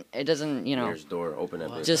 It doesn't you know Here's door, open that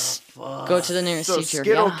bitch. just Fuck. go to the nearest So teacher.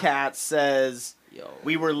 Skittle Yeah. Cat says Yo.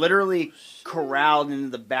 we were literally corralled into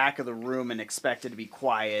the back of the room and expected to be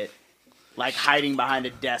quiet, like hiding behind a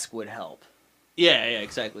desk would help. Yeah,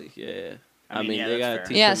 exactly. Yeah. I mean, yeah, they that's gotta fair.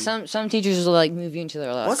 teach Yeah, them- some teachers will like move you into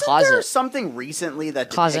their Wasn't closet. there something recently that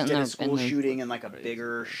Closet in depicted their- a school in their- shooting in like a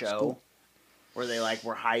bigger show? School? Where they like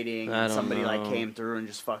were hiding I and don't somebody like know. came through and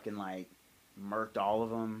just fucking like murked all of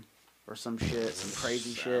them or some shit, some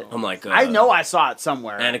crazy shit. I'm like, I know I saw it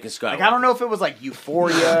somewhere. Anakin Skywalker. Like I don't know if it was like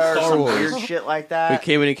Euphoria or Star some Wars. weird shit like We that.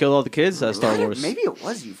 came in and killed all the kids. Star Wars. Maybe it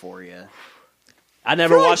was Euphoria. I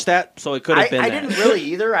never feel like- watched that, so it could have been I that. didn't really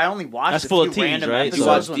either. I only watched That's a full few of teens, random right? You episodes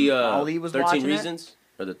watched when the Ollie was 13 watching it. Reasons?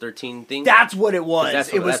 Or the 13 thing? That's what it was. That's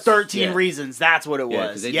It what- was that's- 13 yeah. Reasons. That's what it Yeah, was.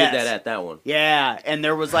 because they Yes. did that at that one. Yeah, and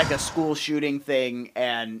there was like a school shooting thing,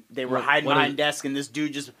 and they were hiding what behind is- desk, and this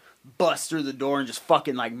dude just busts through the door and just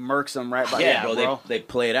fucking like murks them right by. Yeah, bro, they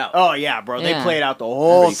play it out. Oh yeah, bro. They Yeah. played out the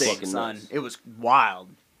whole Pretty thing, fucking son. nuts. It was wild.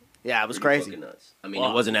 Yeah, it was Pretty crazy. fucking nuts. I mean,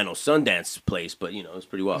 Wow. it wasn't at no Sundance place, but, you know, it was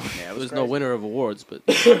pretty wild. Yeah, it There was was no winner of awards, but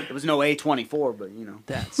It was no A24, but you know.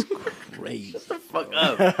 that's crazy. Fuck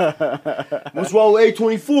up. What's wrong with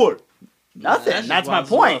A24? Nothing. that's just That's my wild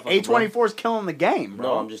as a point. motherfucker, bro. A24 is killing the game, bro.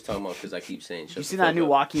 No, I'm just talking about because I keep saying. Shut You the see that fuck new up.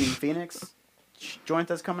 Joaquin Phoenix joint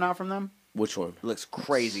that's coming out from them? Which one? It looks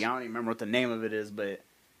crazy. I don't even remember what the name of it is, but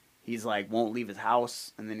he's like won't leave his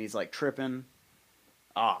house, and then he's like tripping.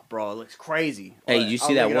 Oh, bro, it looks crazy. Hey, I'll you see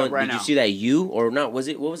look that it up one? right Did now. you see that You or not? Was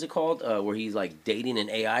it what was it called? Where he's like dating an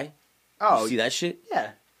AI? Oh, You see that shit?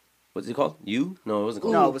 yeah. What's it called? You? No, it wasn't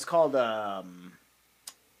called. No, it was called. What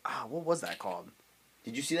was that called?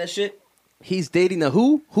 Did you see that shit? He's dating a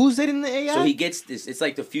who? Who's dating the AI? So he gets this. It's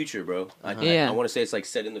like the future, bro. Yeah. I want to say it's like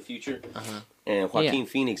set in the future. Uh-huh. And Joaquin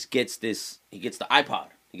Phoenix gets this. He gets the iPod.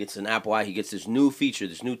 He gets an Apple I. He gets this new feature,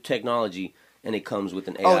 this new technology, and it comes with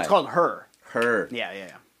an AI. Oh, it's called Her. Her. Yeah, yeah,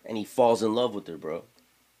 yeah. And he falls in love with her, bro.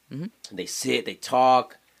 Mhm. They sit, they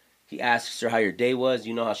talk. He asks her how your day was.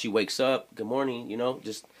 You know how she wakes up. Good morning. You know,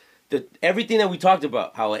 just everything that we talked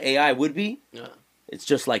about, how an AI would be. Yeah. It's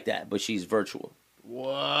just like that, but she's virtual.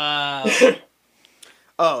 Wow.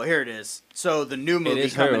 Oh, here it is. So the new movie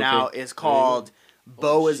is her, coming okay. out is called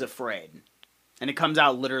Beau is Afraid. And it comes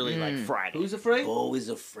out literally like Mm. Friday. Who's afraid? Beau is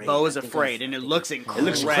afraid. Beau is I think Afraid, I and it think looks It incredible.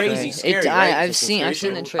 looks crazy, scary. right? I've It's a seen the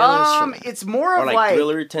conspiracy. trailers for it. It's more Or of like like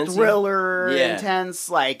thriller intensity? thriller Yeah. intense,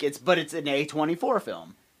 like but it's an A24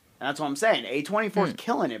 film. And that's what I'm saying. A24 is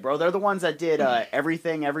killing it, bro. They're the ones that did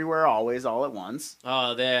Everything Everywhere Always All at Once.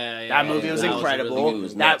 Oh, there. That movie was that was incredible. really good. It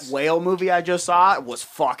was that nuts. whale movie I just saw was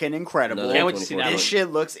fucking incredible. Another Can't wait to see that This one.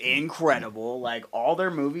 shit looks incredible. Like all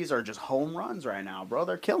their movies are just home runs right now, bro.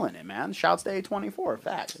 They're killing it, man. Shouts to A24.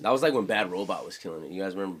 Facts. That was like when Bad Robot was killing it. You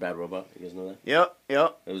guys remember Bad Robot? You guys know that? Yep,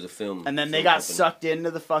 yep. It was a film. And then they film got company. sucked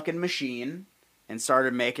into the fucking machine and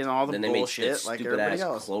started making all the Then they made bullshit that like stupid everybody ass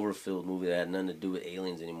else. Cloverfield movie that had nothing to do with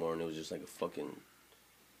aliens anymore, and it was just like a fucking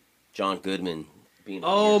John Goodman being.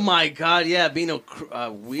 Oh a weirdo. my god, yeah, being a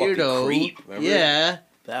weirdo. creep, remember? Yeah.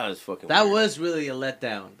 That was fucking. That weird. was really a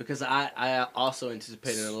letdown because I also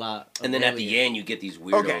anticipated a lot. Of And then at the aliens. end, you get these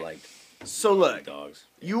weirdo Okay. like So look, dogs.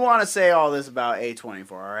 you want to say all this about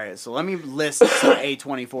A24, all right? So let me list some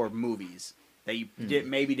A24 movies that you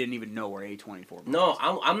maybe didn't even know were A24 movies. No,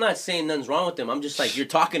 I'm not saying nothing's wrong with them. I'm just like you're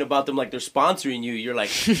talking about them like they're sponsoring you. You're like,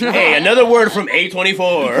 hey, another word from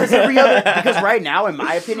A24. Because right now, in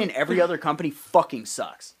my opinion, every other company fucking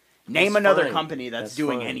sucks. Name That's another fine. company that's That's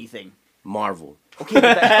doing fine. anything. Marvel, Okay,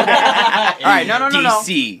 but all right, no.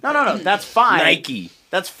 DC, No, that's fine. Nike.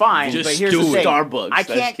 That's fine, Just but here's the do it. thing. Starbucks. I I'm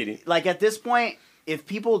just can't, kidding. like, at this point, if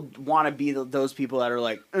people want to be those people that are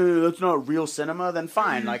like, that's not real cinema, then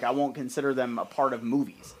fine. Like, I won't consider them a part of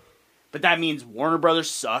movies. But that means Warner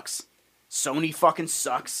Brothers sucks. Sony fucking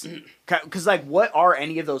sucks. Because, like, what are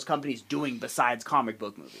any of those companies doing besides comic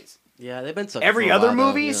book movies? Yeah, they've been sucking Every for a other while, though,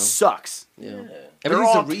 movie you know? sucks. Yeah. Yeah. They're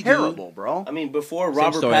Everything's all a redo. terrible, bro. I mean, before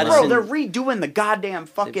Robert storyline. Pattinson. Bro, they're redoing the goddamn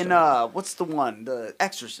fucking, storyline. what's the one? The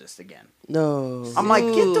Exorcist again. No. I'm like,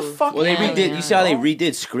 get the fuck well, they Yeah, redid. yeah. You see how they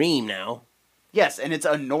redid Scream now? Yes, and it's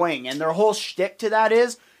annoying. And their whole shtick to that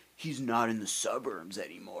is he's not in the suburbs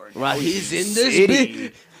anymore. Now Right, he's in this city.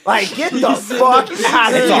 big- Like, get the fuck out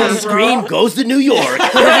of It's here, on Scream bro. goes to New York.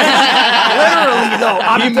 Literally, though.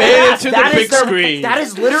 I'm He dead made it ass. to the That is big their- screen. That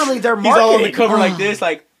is literally their He's marketing. all on the cover like this,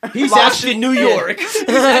 like he's Lost actually in New York. He's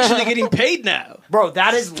actually getting paid now. Bro,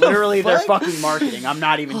 that is literally their fuck? fucking marketing. I'm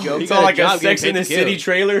not even joking. He's got all a like a job Sex getting in the paid to City kill.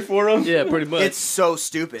 trailer for him. Yeah, pretty much. It's so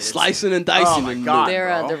stupid. It's- Slicing and dicing. Oh my him. God.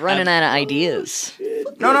 They're bro. they're running out of ideas.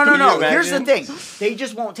 No. Can you Here's the imagine? thing. They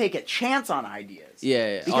just won't take a chance on ideas.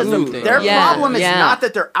 Yeah, Because on the- new things. their Yeah, problem is yeah. not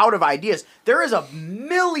that they're out of ideas. There is a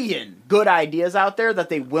million good ideas out there that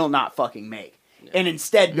they will not fucking make. And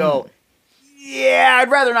instead go, yeah,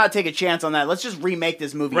 I'd rather not take a chance on that. Let's just remake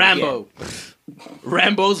this movie Rambo.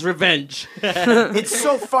 Rambo's Revenge. again. It's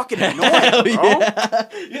so fucking annoying, bro.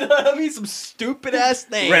 You know what I mean? Some stupid ass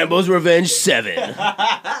thing. Rambo's Revenge 7.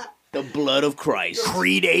 The Blood of Christ.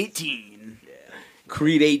 Creed 18.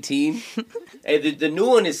 Creed 18. Hey, the new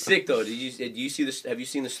one is sick though. Did you see this? Have you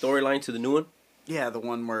seen the storyline to the new one? Yeah, the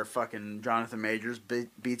one where fucking Jonathan Majors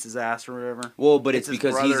beats his ass or whatever. Well, but it's It's his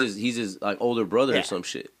because brother. he's his like older brother Yeah. or some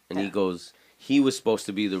shit, and Yeah. he goes. He was supposed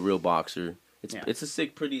to be the real boxer. Yeah. It's a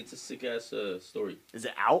sick ass story. Is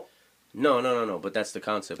it out? No. But that's the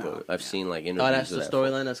concept of it. Oh, I've yeah. seen like Oh, interviews. that's of the that.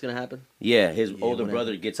 storyline that's gonna happen. Yeah, his Yeah, older whatever.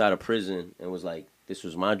 brother gets out of prison and was like, "This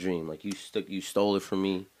was my dream. Like you stole it from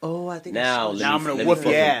me. Oh, I think Now, I saw Now I'm gonna let whoop me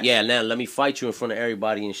your fucking- ass." Yeah, now let me fight you in front of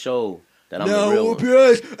everybody and show that I'm No, the real whoop one."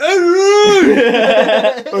 your ass.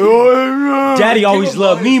 Daddy always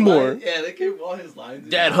loved me more. Yeah, they gave all his lines.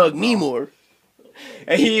 Dad hugged me more.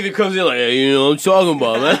 And he even comes in like, hey, you know what I'm talking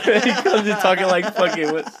about, man. He comes in talking like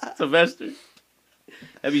fucking what, Sylvester.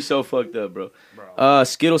 That'd be so fucked up, bro.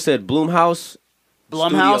 Skittle said Blumhouse.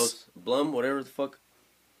 Blumhouse? Studios. Blum, whatever the fuck.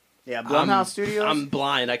 Yeah, Blumhouse Studios. I'm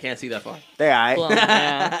blind. I can't see that far. They all right. Well,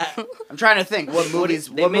 yeah. I'm trying to think what movies.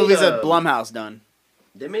 they What made, movies have Blumhouse done?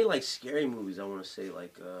 They made like scary movies. I want to say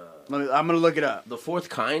like I'm gonna look it up. The Fourth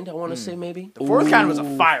Kind. I want to say maybe. The Fourth Kind was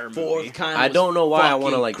a fire movie. Fourth kind. I don't know why I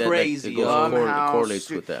want to like that. Crazy. That it goes Blumhouse correlates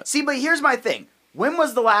Stu- with that. See, but here's my thing. When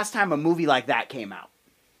was the last time a movie like that came out?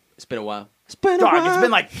 It's been a while. It's been Dog, it's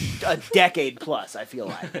been like a decade plus, I feel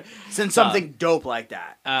like, since something dope like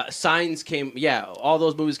that. Signs came. Yeah, all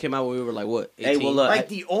those movies came out when we were like what? 18? Hey, well, look, Like,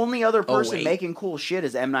 the only other person wait. making cool shit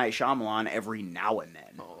is M. Night Shyamalan every now and then.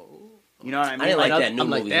 You know what I mean? I didn't like Like, that new I'm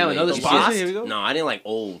like, movie. damn, he made. another He sponsor? just- Here we go. No, I didn't like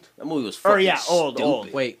Old. That movie was Or, fucking yeah, Old, stupid.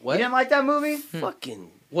 Old. Wait, You what? didn't like that movie?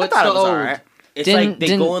 Fucking. What's I thought the it was old? alright. It's Didn't- like they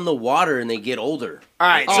didn't- go in the water and they get older. All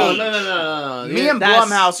right, Oh so no! Me and That's-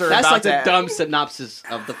 Blumhouse are That's about like the to- dumb synopsis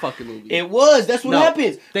of the fucking movie. It was. That's what No.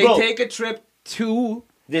 happens. They Bro, take a trip to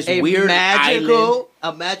this a weird island.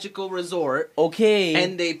 magical resort, Okay.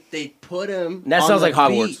 and they put him. That on sounds the like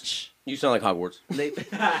Hogwarts. beach. You sound like Hogwarts. They,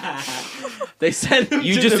 they send him.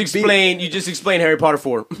 You to just the explained. You just explained Harry Potter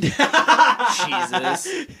 4. Jesus.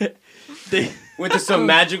 Beach. They, Went to some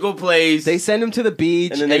magical place. they send him to the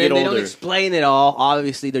beach, And then they get don't older. explain it all.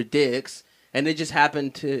 Obviously, they're dicks, and they just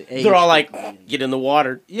happen to. Age. They're all like, get in the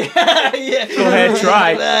water. yeah, yeah. Go ahead,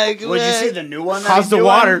 try. Like, Would you see the new one? That How's he's the doing?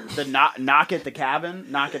 water? The knock at the cabin.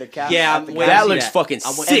 Knock at a cabin. Yeah, at the wait, cabin. That see looks that. fucking I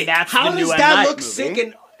want- sick. And that's How the new does M. that Night look movie. sick?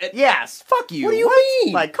 And Yes, fuck you. What do you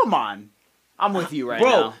mean? Like, come on. I'm with you right Bro,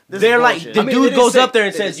 now. This is they're like, bullshit. the I mean, dude it is goes sick. up there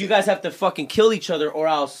and It says, is you guys have to fucking kill each other or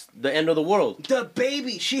else the end of the world. the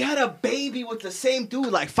baby, she had a baby with the same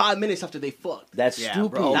dude like 5 minutes after they fucked. That's Yeah,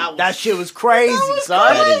 stupid. bro. That That, was- shit was crazy,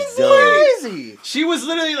 son. That is dumb. crazy. She was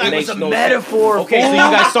literally like, It It makes was a no metaphor. Okay, so you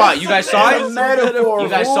fool. guys saw it. You guys saw It's a it? metaphor. You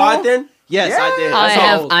guys fool. saw it then? yes, I did.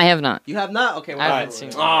 I have not. You have not? Okay, well, I haven't alright. seen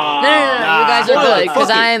it. Ah. No, you guys are good because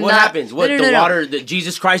Fuck it. I am What not. happens? What, no, the no. water,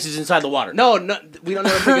 Jesus Christ is inside the water. No, we don't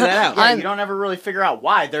ever figure that out. Yeah, I'm- you don't ever really figure out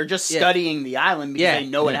why. They're just Yeah. studying the island because Yeah. they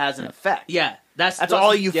know it has an effect. Yeah, that's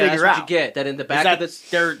all you that's figure what out. you get. That in the Is back that of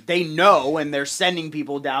the they know and they're sending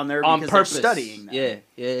people down there on because purpose. they're studying them.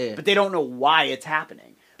 Yeah. But they don't know why it's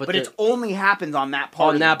happening. But But it they're- only happens on that part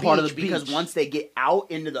On of that the part of beach the because beach. once they get out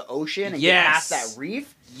into the ocean and Yes. get past that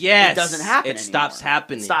reef, yes, it doesn't happen. It stops anymore.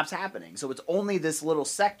 happening. It stops happening. So it's only this little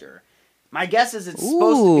sector. My guess is it's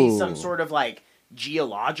supposed to be Ooh. some sort of like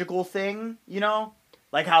geological thing, you know?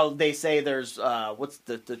 Like how they say there's what's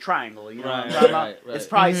the triangle, you know what I'm Right, talking about? right, right. It's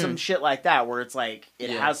probably Mhm. some shit like that where it's like it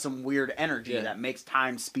Yeah. has some weird energy Yeah. that makes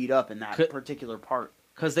time speed up in that Could- particular part.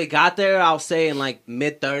 Because they got there, I'll say in like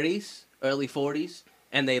mid 30s, early 40s,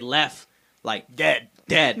 and they left like dead,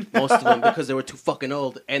 most of them, because they were too fucking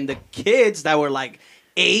old. And the kids that were like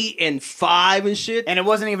 8 and 5 and shit. And it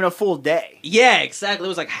wasn't even a full day. Yeah, exactly. It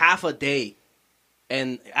was like half a day,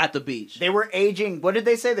 and at the beach. They were aging. What did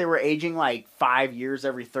they say? They were aging like 5 years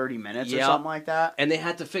every 30 minutes or Yeah. something like that. And they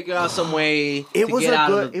had to figure out some way It to was get a out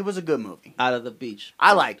good. of the, It was a good movie. out of the beach.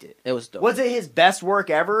 I liked it. It was dope. Was it his best work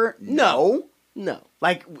ever? No. No.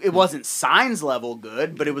 Like it wasn't Signs level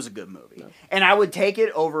good, but it was a good movie. And I would take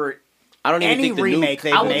it over I don't even any think the remake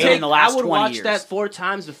new... they've made in the last I would 20 watch years. that 4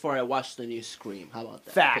 times before I watched the new Scream. How about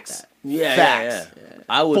that? Facts. Put Yeah, Facts. yeah.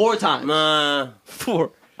 I would... 4 times. Nah. that.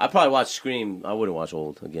 4. I'd probably watch Scream. I wouldn't watch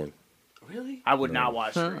Old again. Really? I would not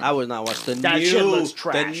watch Scream. I would not watch the That new. shit looks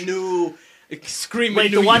trash. The new Scream. Wait,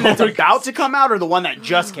 in the New one that's York. about to come out or the one that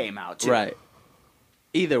just came out? Too? Right.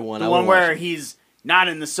 Either one. The I one would where watch. he's not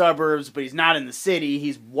in the suburbs, but he's not in the city.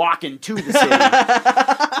 He's walking to the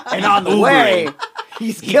city. And on the way,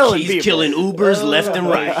 he's killing He's people. killing Ubers left and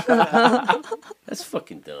right. That's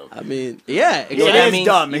fucking dumb. I mean, yeah. It know what that is means?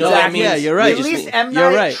 dumb, You know what that exactly. means? Yeah, you're right. At We least just M.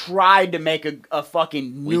 You're Night right. tried to make a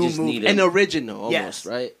fucking We new just movie. need An original, almost, Yes.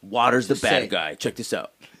 right? Water's the Just bad saying. guy. Check this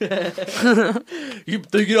out. You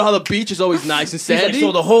know how the beach is always nice and He's like, sandy?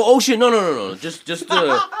 so the whole ocean? No. Just this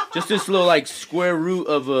little like square root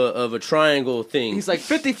of a triangle thing. He's like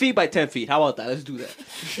 50 feet by 10 feet. How about that? Let's do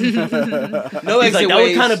that. No He's exit like, that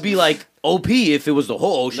ways. would kind of be like OP if it was the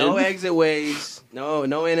whole ocean. No exit ways. No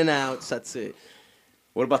in and outs. That's it.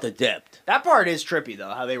 What about the depth? That part is trippy though,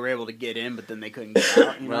 how they were able to get in, but then they couldn't get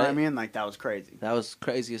out. You know what I Right. mean? Like that was crazy. That was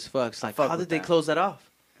crazy as fuck. It's like, Fuck how with did they that. close that off?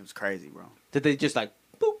 It was crazy, bro. Did they just like,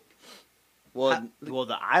 boop? Well,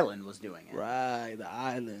 the island was doing it. Right, the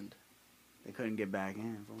island. They couldn't get back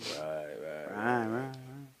in. Fool. Right. Right.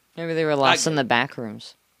 Maybe they were lost in the back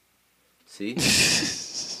rooms. See?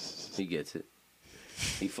 He gets it.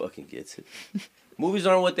 He fucking gets it. Movies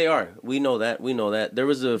aren't what they are. We know that. There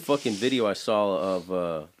was a fucking video I saw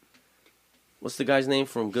of what's the guy's name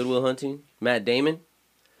from Good Will Hunting? Matt Damon.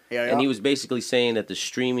 Yeah, And he was basically saying that the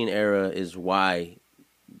streaming era is why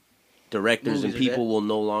directors and Movies are people will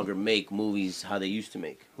no longer make movies how they used to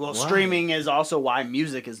make. Well, Why? streaming is also why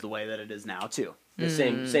music is the way that it is now too. The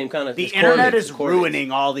same kind of. The it's internet correlates, is it's correlates.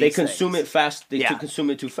 ruining all these. They consume things. it fast. They Yeah.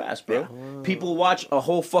 consume it too fast, bro. People watch a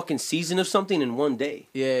whole fucking season of something in one day,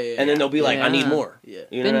 Yeah. and then they'll be like, "I need Yeah. more." Yeah.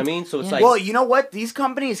 You know what I mean? So it's Yeah. like, Well, you know what? These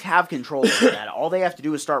companies have control over that. All they have to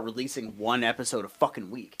do is start releasing one episode a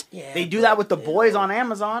fucking week. Yeah, They do but, that with The you Boys know. on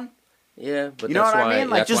Amazon. yeah, but You know that's what I why mean?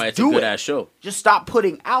 Like, that's just why it's a do good it. ass show. Just stop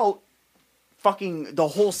putting out fucking the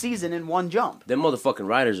whole season in one jump. Them motherfucking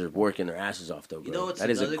writers are working their asses off, though, bro. You know what's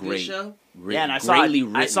that is another a good great show? Yeah, and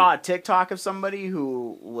I saw a TikTok of somebody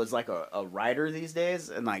who was like a writer these days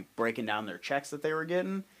and like breaking down their checks that they were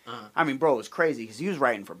getting. Uh-huh. I mean, bro, it was crazy because he was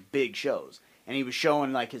writing for big shows and he was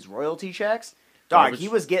showing like his royalty checks. Dog, Garbage. he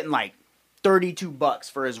was getting like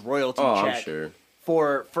 $32 for his royalty Oh, check I'm sure.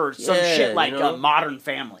 for some Yeah, shit like you know? Modern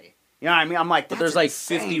Family. You know what I mean? I'm like, But that's there's like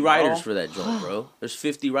insane, 50 bro. writers for that joint, bro. There's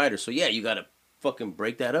 50 writers, so yeah, you gotta fucking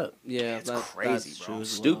break that up. Yeah, It's crazy, that's bro. true as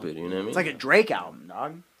Stupid, you know what I mean? It's like a Drake album,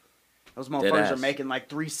 dog. Those motherfuckers are ass. making like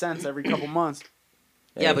 3 cents every couple months.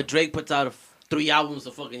 Yeah, Hey, but Drake puts out 3 albums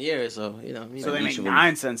a fucking year, so you know. So they each make of them-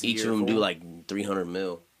 9 cents a each year. of them fool. do like 300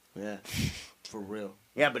 mil. yeah, for real.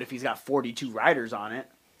 Yeah, but if he's got 42 writers on it,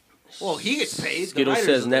 Well, he gets paid. Skittle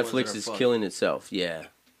says Netflix is killing itself. Yeah,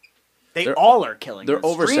 they They're- all are killing. they're it.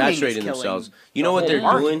 Streaming is oversaturating killing themselves. You the know what whole they're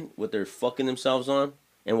market. doing? What they're fucking themselves on,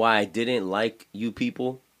 and why I didn't like You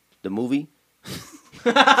People, the movie.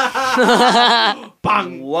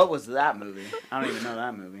 Bang. What was that movie? I don't even know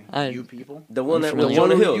that movie. I- You people. The one that familiar.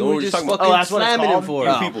 Jonah Hill. You The were one we're just just talking fucking about. Oh, that's what it's slamming him called? for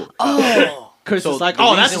You it. People. Oh, Chris So is like, the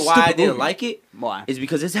oh, that's a reason why stupid I didn't movie. like it why? is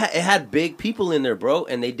because it had big people in there, bro,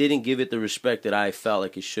 and they didn't give it the respect that I felt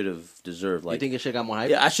like it should have deserved. You Like, think it should got more hype?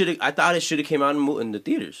 yeah, I thought it should have came out in the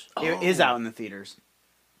theaters. It is out in the theaters.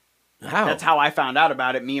 How? That's how I found out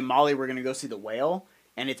about it. Me and Molly were gonna go see The Whale,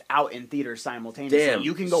 and it's out in theaters simultaneously. Damn.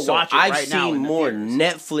 You can go So watch it I've right now. seen in the more theaters.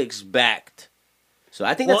 Netflix backed. So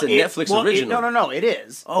I think that's a Netflix original. No, it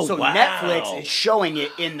is. Oh, so wow. Netflix is showing it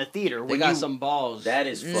in the theater. They When got you, some balls. That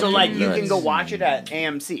is so fucking like you nuts. can go watch it at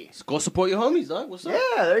AMC. Go support your homies, dog. What's up?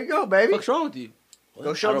 Yeah, there you go, baby. What's wrong with you?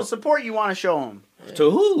 Go I show the don't- support you want to show them. To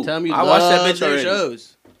who? Tell me you I love watched that bitch their already.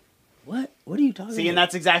 shows. What? What are you talking See, and about?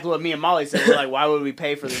 that's exactly what me and Molly said. We're like, why would we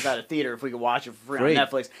pay for this at a theater if we could watch it for free Free. on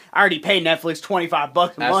Netflix? I already pay Netflix $25 a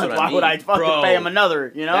That's month. what I Why would mean. I fucking Bro, pay them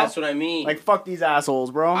another? You know, That's what I mean. like fuck these assholes,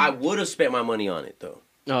 bro. I would have spent my money on it though.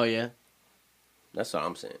 Oh yeah. That's all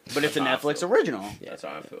I'm saying. but it's a That's how I Netflix feel. original. Yeah, that's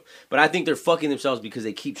how I feel. But I think they're fucking themselves because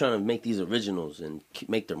they keep trying to make these originals and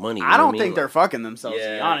make their money. You I know don't what think mean? they're fucking themselves. To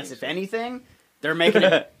Yeah, be I honest, think if so. anything, they're making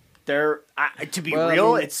it. To be Well, I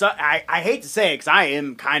real, mean- it's I hate to say it because I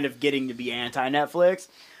am kind of getting to be anti Netflix,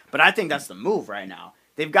 but I think that's the move right now.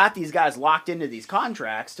 They've got these guys locked into these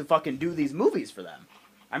contracts to fucking do these movies for them.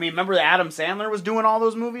 I mean, remember that Adam Sandler was doing all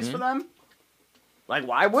those movies for them? Like,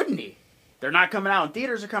 why wouldn't he? They're not coming out in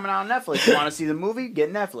theaters; they're coming out on Netflix. You want to see the movie?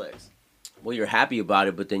 Get Netflix. Well, you're happy about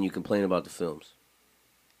it, but then you complain about the films.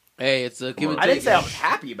 Hey, it's a give on. and I didn't take. say I was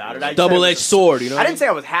happy about it. I said it Double-edged was a- sword, you know. I didn't say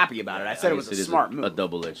I was happy about it. I said it was guess a smart A move.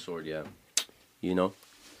 double-edged sword, yeah. You know.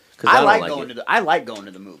 'Cause I don't like it. going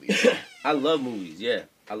to the movies. I love movies. Yeah,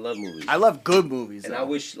 I love movies. I love good movies. and though. I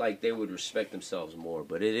wish like they would respect themselves more.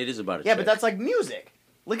 But it is about a Yeah, check. but that's like music.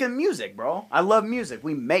 Look at music, bro. I love music.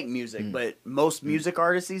 We make music, Mm. but most music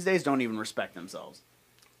artists these days don't even respect themselves.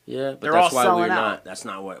 yeah. But they're that's all why selling we're out.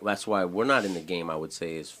 not. That's why we're not in the game. I would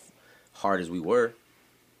say as hard as we were,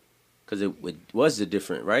 because it was a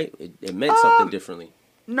different, right? It meant something differently.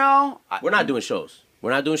 No, We're not doing shows.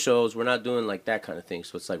 We're not doing shows. We're not doing like that kind of thing.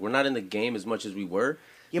 So it's like we're not in the game as much as we were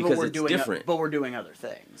Yeah, because but we're it's doing different. But we're doing other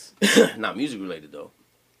things. Not music related though.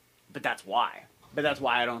 But that's why. But that's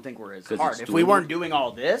why I don't think we're as 'Cause hard. it's If we doable. weren't doing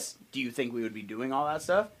all this, do you think we would be doing all that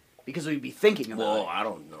stuff? Because we'd be thinking about Well, it. I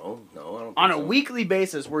don't know. No, I don't. On think a so. weekly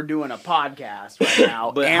basis, we're doing a podcast right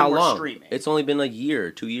now, But and how we're long? streaming. It's only been a year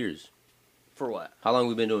or 2 years. For what? How long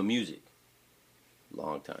we been doing music?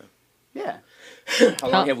 Long time. Yeah. How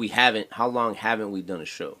long haven't we done a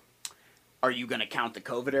show? Are you going to count the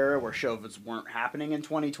COVID era where shows weren't happening in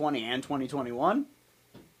 2020 and 2021?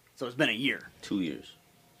 So it's been a year. 2 years.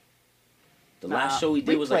 The Nah, last show we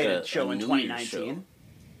did was like played a show a in New 2019. Year's show.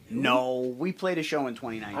 No, we played a show in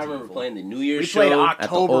 2019. I remember fool. playing the New Year's We show played at the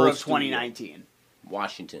October old of studio, 2019.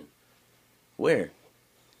 Washington. Where?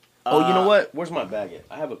 Oh, you know what? Where's my bag at?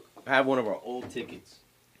 I have one of our old tickets.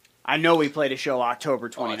 I know we played a show October Oh,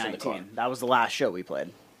 it's in the 2019. car. That was the last show we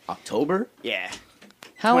played. October? Yeah.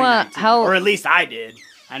 How 2019. how Or at least I did.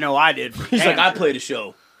 I know I did. for He's like, damn I sure. played a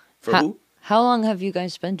show. For how, who? how long have you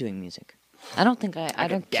guys been doing music? I don't think I a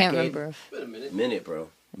can't decade. remember. If, Minute, bro.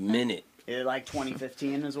 Minute. Like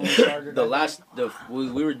 2015 is when we started.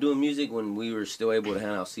 We were doing music when we were still able to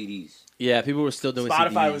hand out CDs. Yeah, people were still doing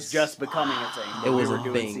Spotify CDs. was just becoming a thing. It was we a were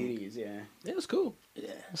doing thing. CDs, yeah. It was cool.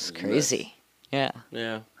 Yeah, It's crazy. Yeah.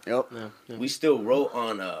 Yeah. Yep. Yeah. We still wrote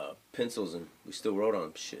on pencils and we still wrote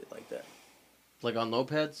on shit like that. Like on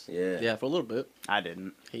notepads? Yeah. Yeah, for a little bit. I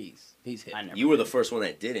didn't. He's hit. I never. You were the did. first one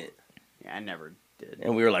that didn't, Yeah, I never did.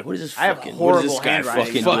 and we were like, "What is this I have fucking? What horrible is this guy handwriting.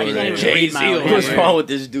 fucking Fucking doing? I Right can't here? even read my own What's handwriting. wrong with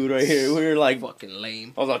this dude right here?" We were like, Fucking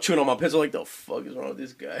lame. I was like chewing on my pencil, like, "The fuck is wrong with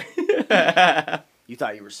this guy?" You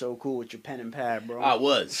thought you were so cool with your pen and pad, bro. I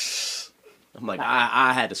was. I'm like,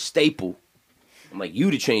 I had a staple. I'm like,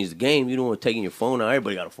 you to change the game. You don't want taking your phone out.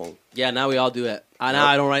 Everybody got a phone. Yeah, now we all do that. Now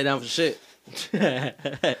I don't write down for shit.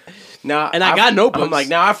 Now, And I got notebooks. I'm like,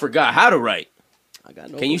 now I forgot how to write. I got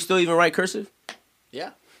no. Can you still even write cursive?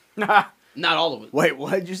 Yeah. Not all of it. Wait,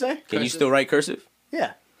 what did you say? Can you Cursive? still write cursive?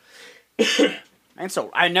 Yeah. And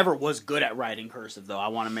so I never was good at writing cursive, though. I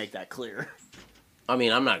want to make that clear. I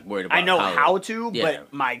mean, I'm not worried about. I know how to, Yeah.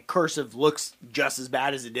 but my cursive looks just as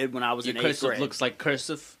bad as it did when I was Your in 8th cursive grade. looks like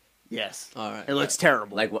cursive. Yes. All right. It looks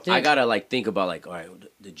terrible. Like Dude. I gotta like think about like, all right,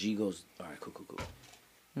 the G goes. All right, cool.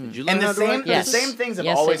 Did you learn and how the to same, write? Yes. the same things have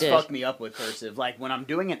Yes, I always did. fucked me up with cursive. Like when I'm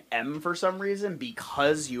doing an M for some reason,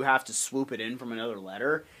 because you have to swoop it in from another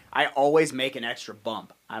letter, I always make an extra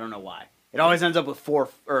bump. I don't know why. It always ends up with 4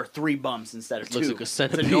 or 3 bumps instead of 2. Looks like a It's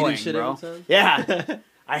centipede annoying, and shit bro. every time. Yeah.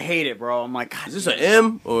 I hate it, bro. I'm like, God, Is this an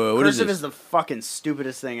M or what is cursive this? is the fucking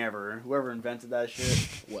stupidest thing ever. Whoever invented that shit,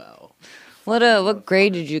 Wow. What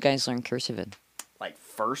grade did you guys learn cursive in? like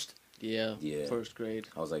first, Yeah. Yeah. First grade.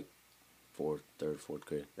 I was like third, fourth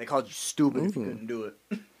grade. they called you stupid if you couldn't do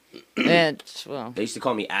it. It's, well, They used to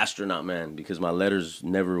call me astronaut man because my letters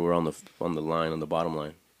never were on the line on the bottom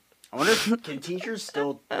line. I wonder if can teachers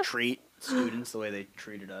still treat students the way they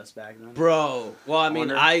treated us back then? Bro. Well, I mean,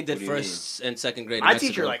 Wonder- I What did do you first and second grade. in My Mexico.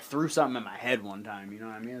 teacher like threw something in my head one time. You know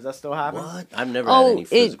what I mean? Does that still happen? What? I've never had oh, any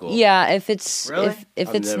physical. yeah. If it's Really? if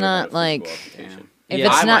I've it's never had a not physical like altercation. if Yeah,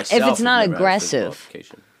 it's I not if myself it's have not never had a physical aggressive.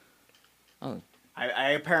 altercation. I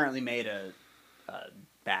apparently made a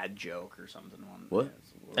bad joke or something. What?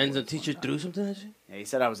 And the teacher threw something at you? Yeah, he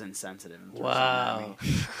said I was insensitive. And threw Wow. something at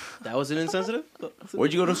me. That wasn't insensitive?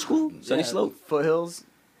 Where'd you go to school? Sunny Yeah. Slope. Foothills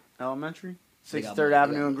Elementary, They got 63rd money,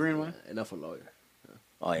 Avenue yeah. and Greenway. Enough a lawyer.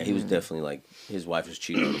 Oh yeah, he was definitely like his wife was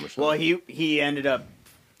cheating on him or something. Well, he ended up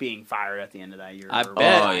being fired at the end of that year. I or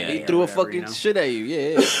bet. Oh, yeah, He yeah, threw a whatever, fucking you know? shit at you.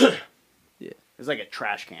 Yeah. It was like a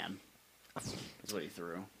trash can. That's what he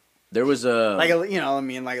threw. there was a Like a, you know, I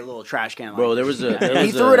mean, like a little trash can. bro. Like, There was a there he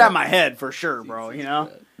was threw a, it at my head for sure, bro. You know.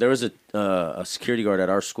 There was a security guard at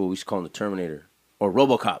our school. We used to call him the Terminator or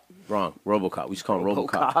RoboCop. Wrong, RoboCop. We used to call him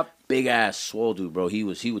RoboCop. RoboCop. Big ass swole dude, bro. He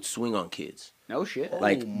would swing on kids. No shit.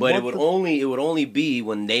 Like, but it would only be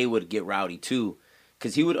when they would get rowdy too,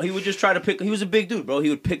 because he would just try to pick. He was a big dude, bro. He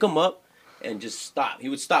would pick them up and just stop. He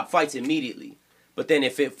would stop fights immediately. But then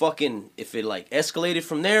if it like escalated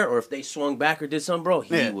from there, or if they swung back or did something, bro,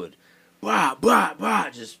 he Yeah. would, blah,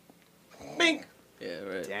 just, bink. Yeah,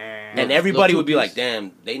 right. Damn. And everybody Little would be two-piece. like,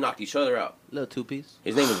 damn, they knocked each other out. Little two-piece.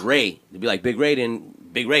 His name was Ray. They'd be like, Big Ray, then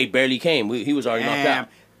Big Ray barely came. He was already knocked Damn. out.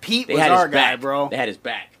 Pete They was had our his guy, back, bro. They had his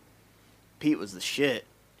back. Pete was the shit.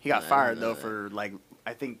 He got fired though for like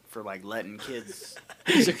I think for like letting kids.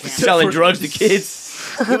 Selling drugs to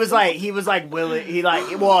kids. he was like willing. He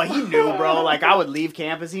knew, bro. Like I would leave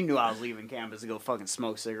campus. He knew I was leaving campus to go fucking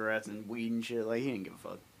smoke cigarettes and weed and shit. Like he didn't give a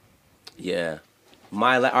fuck. Yeah.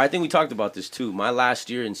 I think we talked about this too. My last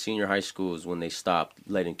year in senior high school is when they stopped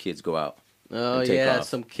letting kids go out. Oh, And take yeah. off.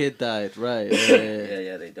 Some kid died. Right. Yeah.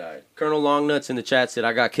 Yeah, they died. Colonel Longnuts in the chat said,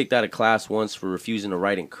 I got kicked out of class once for refusing to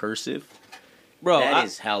write in cursive. Bro, That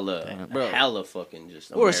is hella, Bro. hella fucking just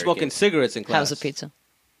we were American. smoking cigarettes in class. how's the pizza?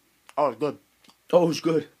 Oh, it's good. Oh, it's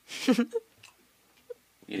good.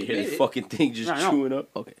 You hear the fucking thing just Yeah, I know. chewing up?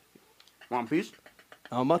 Okay. Want a piece?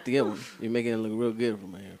 I'm about to get one. You're making it look real good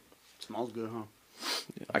from here. Smells good, huh?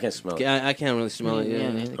 I can smell it. I can't really smell it.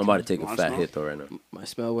 Yeah. neither I'm about to take a Wanna fat smell? hit though right now. My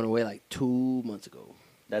smell went away like 2 months ago.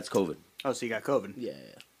 That's COVID. Oh, so you got COVID. Yeah.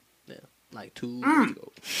 Like 2 months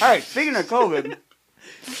ago. Hey, speaking of COVID,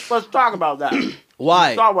 let's talk about that. You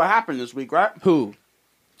Why? saw what happened this week, right? Who?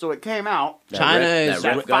 So it came out China is-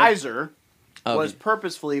 that rep guy? Pfizer Okay. was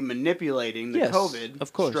purposefully manipulating the Yes, COVID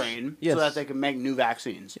of course. strain Yes. so that they could make new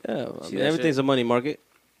vaccines. Yeah, I See mean, that everything's shit? a money market.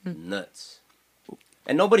 nuts.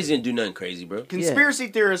 And nobody's gonna do nothing crazy, bro. Conspiracy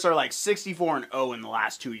theorists are like 64-0 in the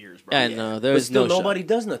last 2 years, bro. And But there's still, no nobody shot.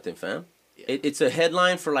 does nothing, fam. It's a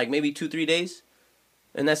headline for like maybe 2-3 days,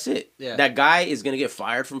 and that's it. Yeah. That guy is gonna get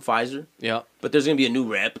fired from Pfizer, Yeah. but there's gonna be a new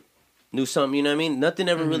rep, new something. You know what I mean? Nothing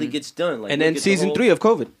ever really gets done. Like, And look then at the season whole- 3 of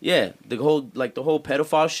COVID. Yeah, the whole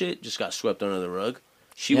pedophile shit just got swept under the rug.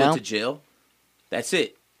 She Yeah. went to jail. That's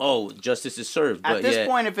it. Oh, justice is served. At But this yeah,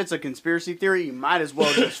 point, if it's a conspiracy theory, you might as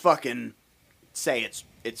well just fucking say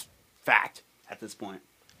it's fact. At this point,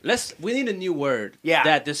 We need a new word. Yeah.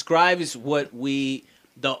 That describes what the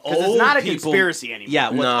old it's not a people, conspiracy anymore. Yeah,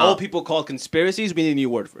 what No. old people call conspiracies. We need a new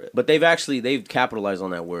word for it. but they've capitalized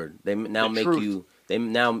on that word. They now The make truth. you. They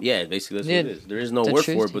now basically that's Yeah, what it is. There is no the word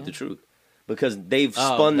truth, for it but yeah. the truth, because they've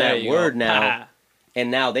Oh, spun there that you word go. now, and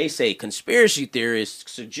now they say conspiracy theorists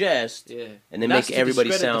suggest, Yeah. and they That's make to everybody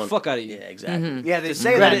discredit sound the fuck out of you. Yeah, exactly. yeah, they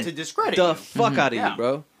say that Discredit to discredit The you. fuck out of Yeah. you,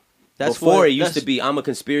 bro. That's Before what- it used to that's- be, I'm a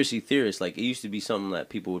conspiracy theorist. Like, it used to be something that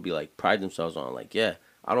people would be like pride themselves on. Like, yeah,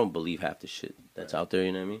 I don't believe half the shit that's out there.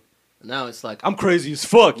 You know what I mean? Now it's like I'm crazy as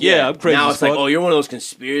fuck. Yeah, I'm crazy Now as it's like, fuck. oh, you're one of those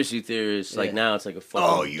conspiracy theorists. Like, Yeah. now it's like a Oh,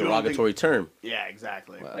 fucking you don't derogatory term. Yeah,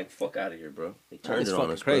 exactly. Wow. Like, fuck out of here, bro. They Nah, turned it's it on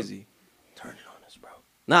fucking us, bro. crazy. Turn it on us, bro.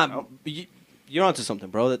 Nah, Nope. you're onto something,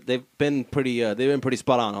 bro. That they've been pretty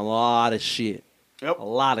spot on. A lot of shit. Yep. A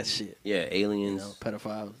lot of shit. Yeah, You aliens. know,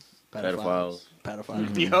 pedophiles. Pedophiles.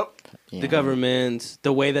 Yep. Yeah. The government,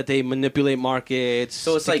 the way that they manipulate markets.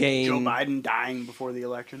 So it's to like gain, Joe Biden dying before the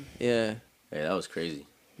election. Yeah. Yeah, that was crazy.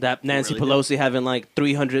 That Nancy really Pelosi having like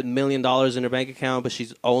 $300 million in her bank account, but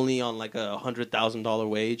she's only on like a $100,000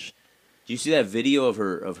 wage. Do you see that video of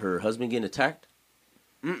her husband getting attacked?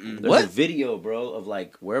 Mm-mm. There's What? a video, bro, of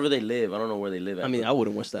like wherever they live. I don't know where they live at. I mean, but I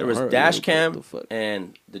wouldn't wish that. there on was her. dash What cam, the fuck?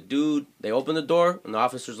 and the dude, they open the door, and the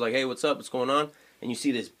officer's like, "Hey, what's up? What's going on?" And you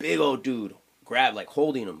see this big old dude grab, like,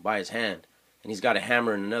 holding him by his hand, and he's got a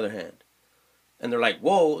hammer in another hand. And they're like,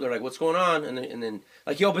 "Whoa!" They're like, "What's going on?" And then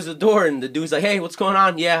like he opens the door, and the dude's like, "Hey, what's going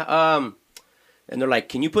on?" Yeah, and they're like,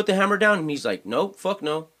 "Can you put the hammer down?" And he's like, "Nope, fuck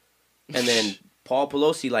no." And then Paul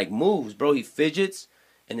Pelosi like moves, bro. He fidgets,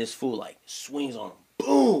 and this fool like swings on him,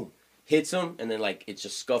 boom, hits him, and then like it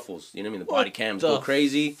just scuffles. You know what I mean? The body cams go the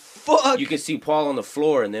crazy. Fuck. You can see Paul on the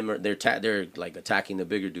floor, and then they're like attacking the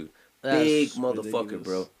bigger dude. Big That's motherfucker, ridiculous.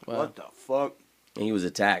 bro. Wow. What the fuck? And he was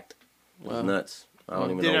attacked. It was Wow. nuts. I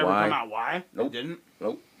don't even Did it know ever why. come out why? Nope. It didn't.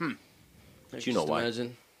 But you know Just why?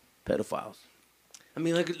 Imagine. Pedophiles. I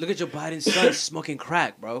mean, look at Joe Biden's son smoking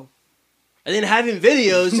crack, bro. And then having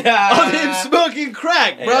videos Nah. of him smoking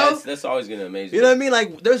crack, Hey, bro. that's always gonna amaze you. You know what I mean?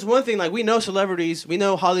 Like, there's one thing, like, we know celebrities, we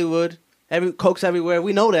know Hollywood, coke's everywhere.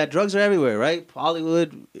 We know that. Drugs are everywhere, right?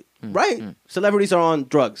 Hollywood, right? Celebrities are on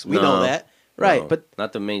drugs. We know No. that. Right, No, but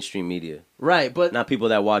not the mainstream media. right, but Not people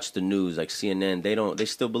that watch the news like CNN. They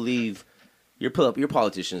still believe your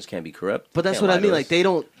politicians can't be corrupt. but that's Can't what I lie to mean. us. Like, they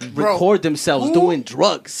don't Bro, record themselves who- doing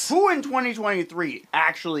drugs. Who in 2023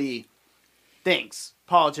 actually thinks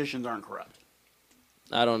politicians aren't corrupt?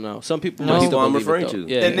 I don't know. Some people No. might People still I'm believe it, referring though.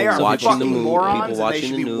 to. Yeah, Then they are people watching the fucking movie, morons, people and they watching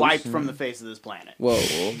should the be news. wiped from the face of this planet. Whoa,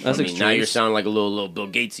 that's I mean, now you're extreme. sounding like a little Bill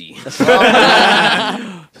Gatesy.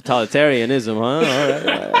 Totalitarianism, huh? All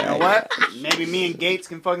right, You know what? Maybe me and Gates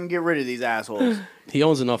can fucking get rid of these assholes. He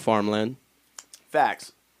owns enough farmland.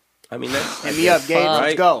 Facts. I mean, that's Hit me up, Gates. Let's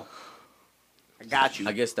right? go. I got you.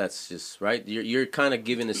 I guess that's just right. You're kind of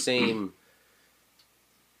giving the same.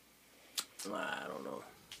 I don't know.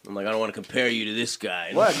 I'm like, I don't want to compare you to this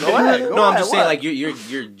guy. What? Go ahead. Go No, I'm ahead. just saying, What? like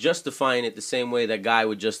you're justifying it the same way that guy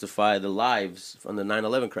would justify the lives from the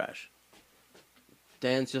 9/11 crash.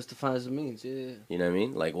 Dance justifies the means. Yeah, You know what I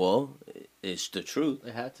mean? Like, well, it's the truth.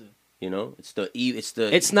 they had to. You know, it's the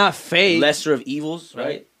It's not fake. lesser of evils,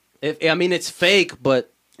 right? I mean, it's fake,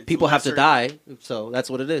 but It's people have to lesser- die, so that's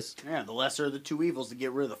what it is. Yeah, the lesser of the two evils to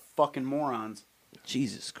get rid of the fucking morons.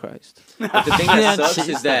 Jesus Christ! But the thing that Yeah, sucks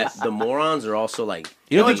Jesus. is that the morons are also like,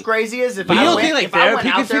 You know don't what's crazy is if But I you don't went, think, like, if I went therapy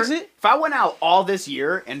out could there, fix it? if I went out all this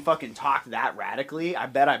year and fucking talked that radically, I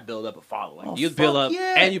bet I'd build up a following. You'd build fuck up,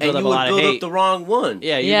 yeah. and you build and up you a would lot of build up hate. the wrong one.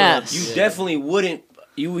 Yeah, you Yes. You build up, definitely wouldn't.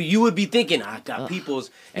 You would be thinking, I got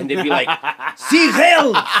peoples, and they'd be like, "See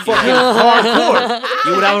hell, fucking hardcore."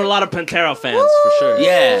 You would have a lot of Pantera fans for sure.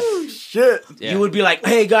 Yeah. Shit. Yeah. You would be like,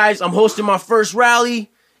 "Hey guys, I'm hosting my first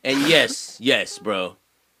rally," and yes, bro.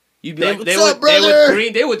 You'd be like, "What's up, brother?"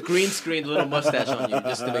 They would green screen the little mustache on you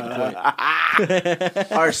just to make a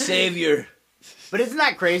point. Our savior. But isn't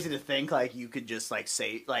that crazy to think like you could just like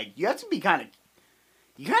say like you have to be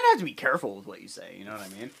you kind of have to be careful with what you say, you know what I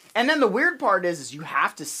mean? And then the weird part is you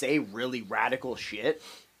have to say really radical shit,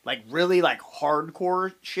 like really like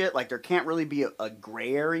hardcore shit. Like there can't really be a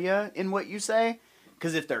gray area in what you say,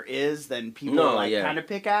 because if there is, then people No, like yeah. kind of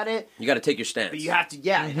pick at it. You got to take your stance. But you have to,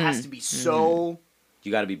 yeah, it has to be so.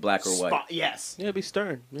 You got to be black or white, Yes. Yeah, be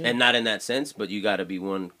stern. Yeah. and not in that sense, but you got to be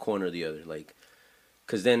one corner or the other, like,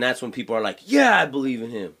 because then that's when people are like, "Yeah, I believe in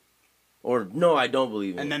him." Or no, I don't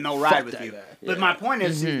believe in and it. then they'll ride Fuck with that you. guy. But Yeah. my point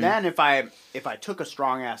is, then if I took a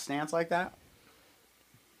strong ass stance like that,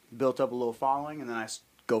 built up a little following, and then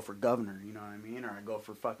go for governor, you know what I mean, or I go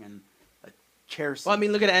for fucking a chair seat. Well, I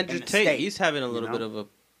mean, look at Andrew in the Tate. state, He's having a you little know? bit of a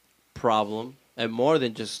problem, and more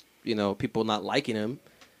than just people not liking him.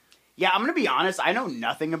 Yeah, I'm gonna be honest. I know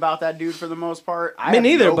nothing about that dude for the most part. Me have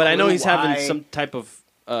neither, no but I know clue he's why. having some type of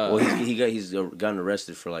Well, he's gotten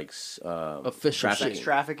arrested for like Official trafficking. sex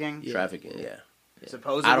trafficking, Trafficking, yeah.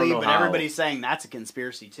 supposedly. I don't know but how. everybody's saying that's a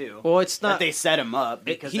conspiracy too. Well, it's that not. they set him up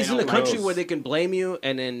because He's they in a don't like country his- where they can blame you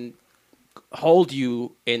and then hold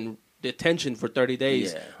you in detention for 30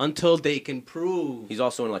 days Yeah. until they can prove, He's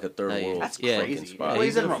also in like a third Yeah, world. That's Yeah. crazy. spot. Well,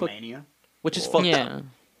 he's in He's a fuck- Romania. which is fucked Yeah. up.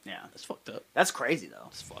 Yeah, That's fucked up. that's crazy though.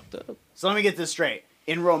 That's fucked up. So let me get this straight.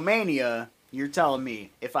 In Romania, you're telling me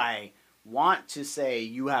if I want to say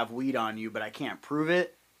you have weed on you, but I can't prove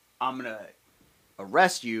it, I'm gonna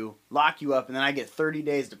arrest you, lock you up, and then I get 30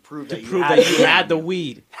 days to prove that you had that you weed had on the you.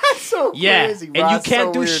 weed. That's so Yeah, crazy, bro. and you That's can't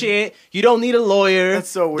so do weird. shit. You don't need a lawyer. That's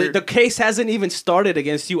so weird. The case hasn't even started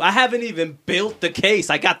against you. I haven't even built the case.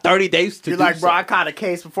 I got 30 days to You're do like, bro, I so. caught a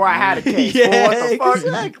case before I had a case. Yeah, Fool, what the fuck?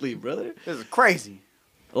 exactly, brother. This is crazy.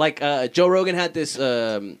 Like Joe Rogan had this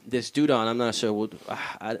this dude on. I'm not sure what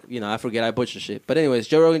I forget. I butcher shit. But anyways,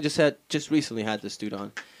 Joe Rogan just recently had this dude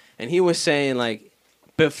on, and he was saying like,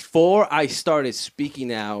 before I started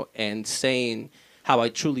speaking out and saying how I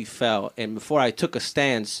truly felt, and before I took a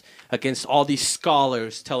stance against all these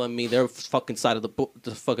scholars telling me their fucking side of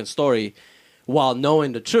the fucking story, while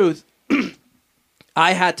knowing the truth,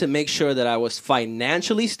 I had to make sure that I was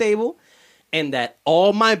financially stable and that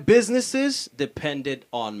all my businesses depended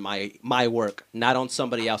on my work, not on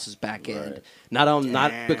somebody else's back end. Right. Not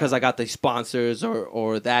Damn. because I got the sponsors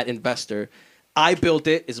or that investor. I built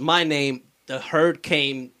it. It's my name. The herd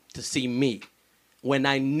came to see me. When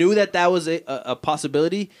I knew that was a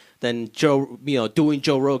possibility, then doing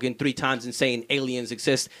Joe Rogan 3 times and saying aliens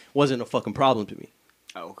exist wasn't a fucking problem to me.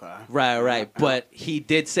 Okay. Right. But he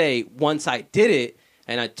did say once I did it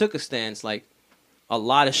and I took a stance, like a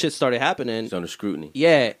lot of shit started happening. He's under scrutiny.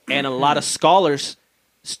 Yeah, and a lot of scholars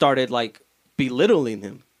started like belittling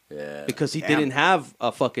him Yeah. because he Damn. didn't have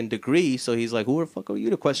a fucking degree. So he's like, "Who the fuck are you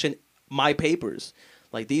to question my papers?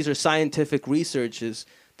 Like these are scientific researches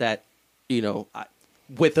that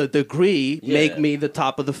with a degree Yeah. make me the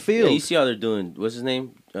top of the Yeah, field." you see how they're doing. What's his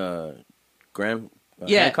name? Graham.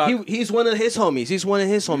 Yeah, Hancock? he's one of his homies. He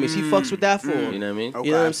fucks with that fool. You know what I mean? Okay.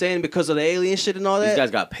 You know what I'm saying? Because of the alien shit and all that. These guys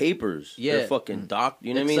got papers. Yeah. They're fucking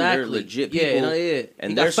you know what I mean? They're legit Yeah, people. yeah.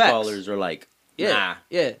 And He their got facts. scholars are like, Yeah, nah.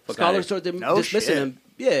 yeah. Fuck Scholars outta are No dismissing shit. him.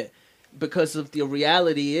 Yeah, because of the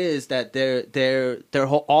reality is that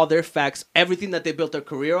all their facts, everything that they built their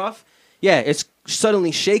career off, yeah, it's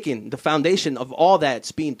suddenly shaking. The foundation of all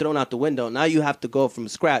that's being thrown out the window. Now you have to go from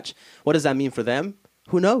scratch. What does that mean for them?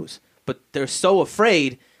 Who knows? But they're so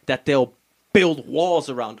afraid that they'll build walls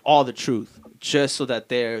around all the truth just so that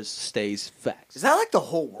theirs stays facts. Is that like the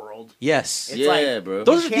whole world? Yes. It's Yeah, like, bro.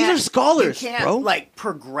 Those you these are can't- scholars, you can't, bro. like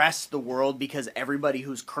progress the world because everybody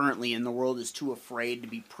who's currently in the world is too afraid to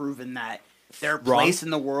be proven that their Wrong. place in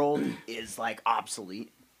the world is like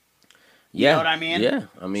obsolete. Yeah. know what I mean? Yeah.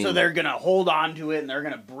 I mean, So they're gonna hold on to it and they're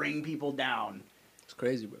gonna bring people down It's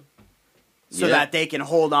crazy, bro. so Yeah. that they can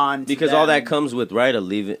hold on to because all that them. comes with, right? You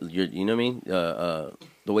know what I mean?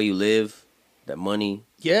 The way you live, that money.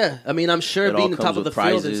 Yeah, I mean, I'm sure It all being the top comes of the with field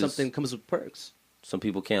and prizes. something comes with perks. Some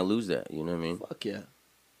people can't lose that. You know what I mean? Fuck yeah.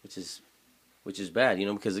 Which is bad. You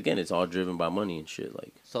know, because again, it's all driven by money and shit.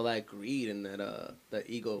 Like, So that greed and that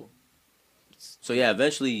ego. so yeah,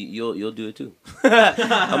 eventually you'll do it too.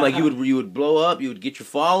 I'm like, you would blow up. You would get your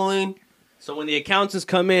following. So when the accountants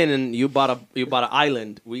come in and you bought an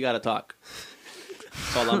island, we gotta talk.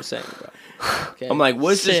 That's all I'm saying, bro. Okay. I'm like,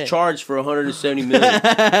 what's Shit. this charge for 170 million? What's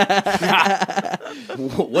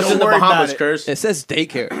Don't in the worry about Bahamas, it. Curse? it says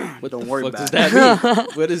daycare. What Don't the worry fuck about does it. that mean?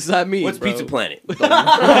 What does that mean? What's bro? Pizza Planet? Oh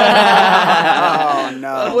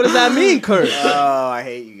no! What does that mean, Kurt? Oh, I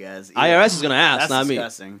hate you guys. IRS is gonna ask, That's not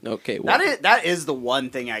disgusting. me. Okay, well, That is the one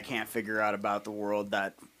thing I can't figure out about the world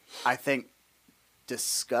that I think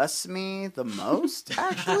disgusts me the most. You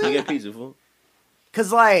Actually, get pizza, fool.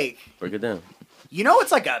 because like Break it down. you know,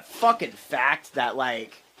 it's like a fucking fact that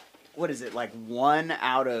like. What is it, like 1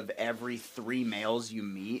 out of every 3 males you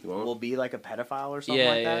meet What? will be like a pedophile or something yeah,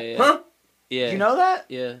 like yeah, that? yeah, Huh? yeah. Do you know that?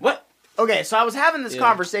 Yeah. What? Okay, so I was having this Yeah.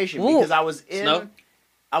 conversation Ooh. because I was Snow?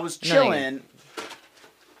 chilling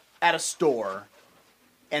at a store,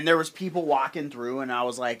 and there was people walking through, and I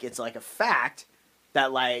was like, it's like a fact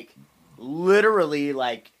that like literally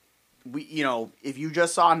like if you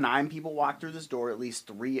just saw 9 people walk through this door, at least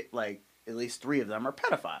 3 like at least 3 of them are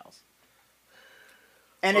pedophiles.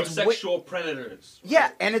 And Or it's sexual predators. yeah,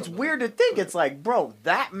 right? and it's Something weird to think it's like, bro,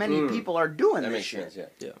 that many people are doing That this makes shit. sense.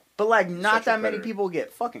 Yeah. But like, not Sexual that many predator. people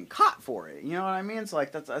get fucking caught for it. You know what I mean? It's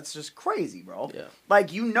like that's just crazy, bro. Yeah.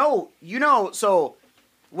 Like you know. So,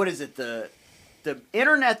 what is it? The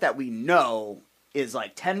internet that we know is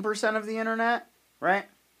like 10% of the internet, right?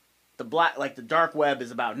 The dark web is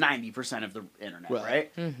about 90% of the internet,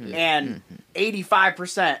 right? And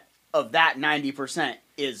 85% of that 90%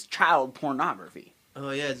 is child pornography. Oh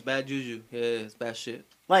yeah, it's bad juju. Yeah, it's bad shit.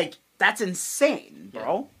 Like, that's insane,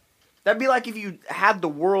 bro. That'd be like if you had the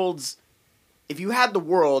world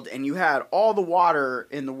and you had all the water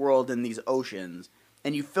in the world in these oceans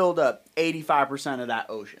and you filled up 85% of that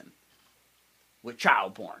ocean with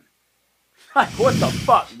child porn. Like, what the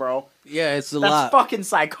fuck, bro? Yeah, it's a That's lot. fucking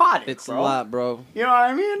psychotic, It's bro. a lot, bro. You know what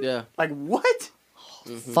I mean? Yeah. Like, what?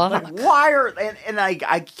 Fuck. Like, why are... And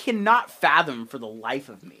I cannot fathom for the life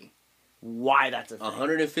of me why that's a thing.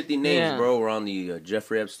 150 names, Yeah. bro, were on the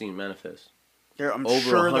Jeffrey Epstein manifest. I'm Over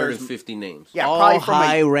sure there's... 150 names. Yeah, All probably from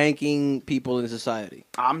high-ranking people in society.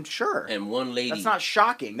 I'm sure. And one lady. That's not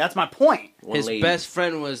shocking. That's my point. one His lady. best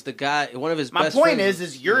friend was the guy. One of his My best point friends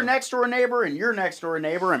is your next door neighbor and your next door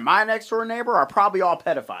neighbor and my next door neighbor are probably all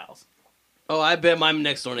pedophiles. Oh, I bet my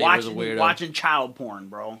next door neighbor's a weirdo. Watching child porn,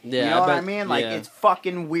 bro. Yeah, you know I what I bet- mean? Like, yeah. it's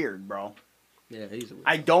fucking weird, bro. Yeah, he's a weirdo.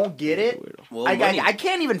 I don't get He's a it. weirdo. Well, I money.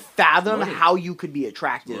 can't even fathom Money. how you could be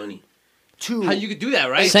attracted Money. to How you could do that,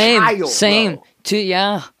 right? Same. child, Same. bro.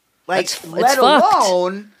 Yeah. like, It's let fucked.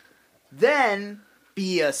 alone then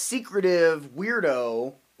be a secretive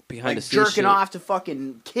weirdo, Behind the like scenes jerking shit. off to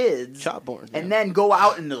fucking kids, Child porn. and then go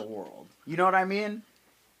out into the world. You know what I mean?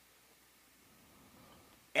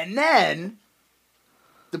 And then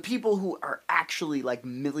the people who are actually like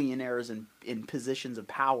millionaires and in positions of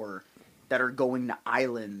power that are going to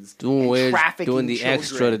islands doing and weird, trafficking doing the children.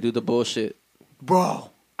 extra to do the bullshit. Bro,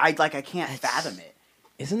 I can't fathom it.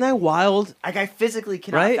 Isn't that wild? Like, I physically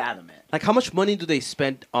cannot Right? fathom it. Like, how much money do they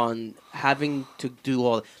spend on having to do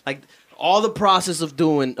all the process of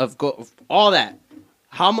doing of all that?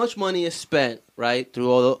 How much money is spent right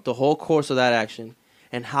through all the whole course of that action,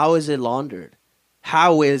 and how is it laundered?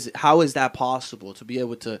 How is that possible to be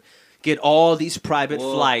able to get all these private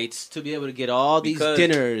Well, flights, to be able to get all these because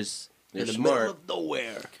dinners in they're the smart. middle of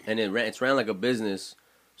nowhere? And it's ran like a business,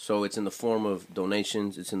 so it's in the form of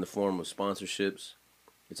donations. It's in the form of sponsorships.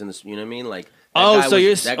 It's in this, you know what I mean? Like,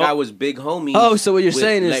 that guy was big homies. Oh, so what you're with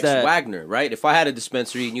saying is Lex that- Wagner, right? If I had a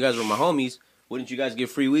dispensary and you guys were my homies, wouldn't you guys get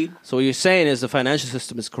free weed? So what you're saying is the financial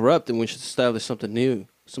system is corrupt, and we should establish something new,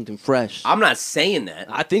 something fresh. I'm not saying that.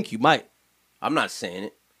 I think you might. I'm not saying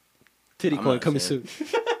it. Titty I'm coin not coming saying soon.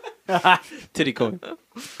 Titty coin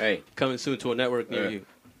Hey, coming soon to a network near you.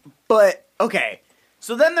 But, okay,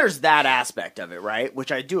 so then there's that aspect of it, right?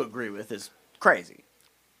 Which I do agree with is crazy.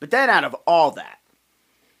 But then out of all that,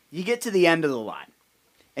 you get to the end of the line,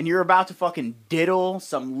 and you're about to fucking diddle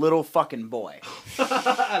some little fucking boy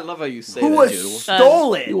I love how you say who that. was Dude.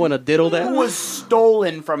 stolen. You want to diddle that? Who was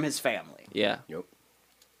stolen from his family Yeah.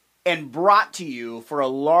 and brought to you for a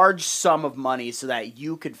large sum of money so that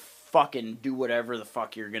you could fucking do whatever the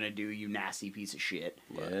fuck you're gonna do, you nasty piece of shit.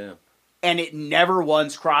 yeah. And it never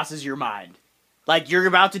once crosses your mind. Like, you're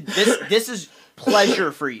about to... This is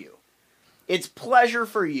pleasure for you. It's pleasure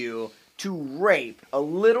for you to rape a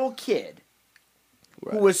little kid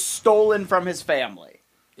who was stolen from his family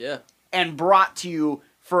Yeah. and brought to you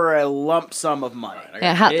for a lump sum of money.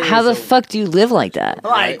 Yeah, how It how is the a- fuck do you live like that?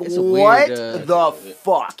 Like, It's a what weird, the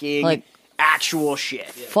fucking like- actual shit?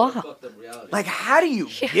 Fuck. Like, how do you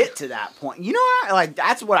get to that point? You know what? Like,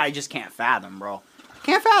 that's what I just can't fathom, bro.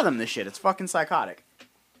 Can't fathom this shit. It's fucking psychotic.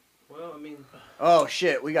 Well, I mean, Oh,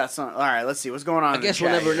 shit. We got some... All right, let's see. What's going on I in guess the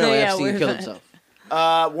we'll chat never here? know. Yeah, Epstein we're killed fine.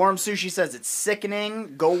 himself. Warm Sushi says it's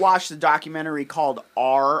sickening. Go watch the documentary called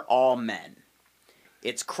Are All Men.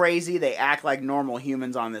 It's crazy. They act like normal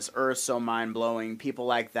humans on this earth. So mind blowing. People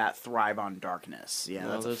like that thrive on darkness. Yeah,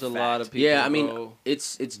 Well, that's there's a a fact. lot of people. Yeah, I mean, bro.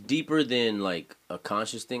 it's deeper than like a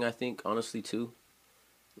conscious thing. I think, honestly, too.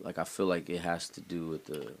 Like, I feel like it has to do with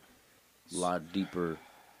a lot deeper.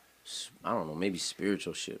 I don't know, maybe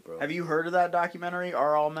spiritual shit, bro. Have you heard of that documentary,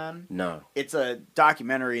 Are All Men? No. It's a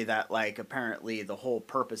documentary that, like, apparently the whole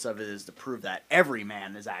purpose of it is to prove that every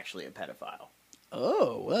man is actually a pedophile.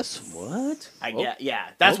 Oh, that's what? Yeah,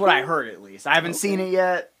 that's what I Okay. heard at least. I haven't seen it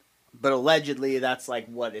yet, but allegedly that's like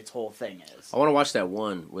what its whole thing is. I want to watch that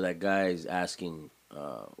one where that guy is asking,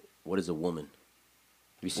 what is a woman?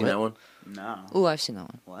 Have you seen What? that one? No. Ooh, I've seen that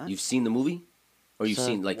one. What? You've seen the movie? Or you've So,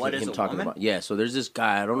 seen like what him is a talking woman? about. Yeah, so there's this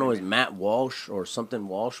guy, I don't know, his Matt Walsh or something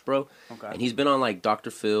Walsh, bro. Okay. And he's been on like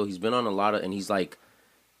Dr. Phil. He's been on a lot of, and he's like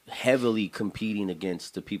heavily competing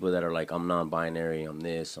against the people that are like, I'm non-binary, I'm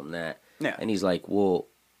this, I'm that. Yeah. And he's like, well,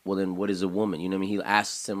 then what is a woman? You know what I mean? He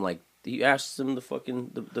asks him the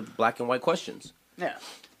fucking the black and white questions, Yeah.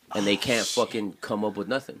 and they can't fucking come up with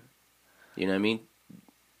nothing. You know what I mean?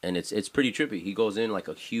 And it's pretty trippy. He goes in like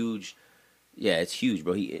a huge, yeah, it's huge,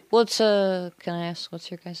 bro. What's can I ask? What's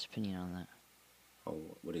your guys' opinion on that?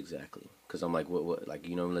 Oh, what exactly? Because I'm like, what, like,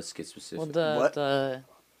 you know, let's get specific. Well, What? the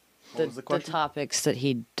was the question? topics that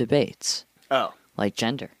he debates, Oh. like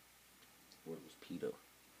gender. Where was Pedo?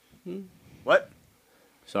 What?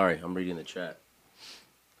 Sorry, I'm reading the chat.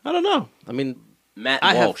 I don't know. I mean, Matt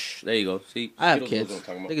I have- Walsh. There you go. See, I have Skittles knows kids. what I'm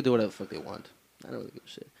talking about. They can do whatever the fuck they want. I don't really give a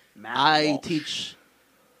shit. Matt I Walsh. teach.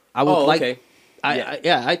 I would Oh, like. okay.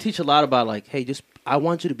 I teach a lot about like, hey, just I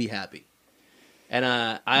want you to be happy, and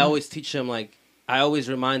I always teach them like, I always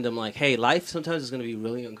remind them like, hey, life sometimes is going to be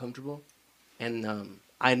really uncomfortable, and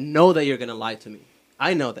I know that you're going to lie to me.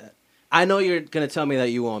 I know that. I know you're going to tell me that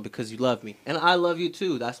you won't because you love me, and I love you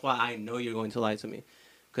too. That's why I know you're going to lie to me,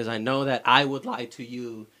 because I know that I would lie to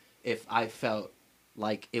you if I felt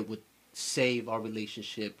like it would save our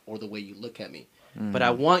relationship or the way you look at me. But I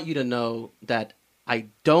want you to know that I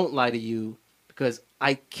don't lie to you because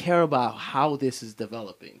I care about how this is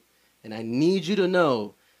developing. And I need you to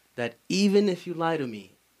know that even if you lie to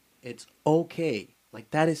me, it's okay.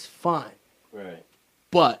 Like, that is fine. Right.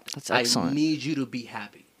 But That's I excellent. need you to be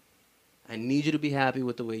happy. I need you to be happy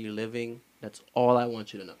with the way you're living. That's all I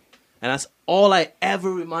want you to know. And that's all I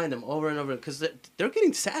ever remind them over and over. Because they're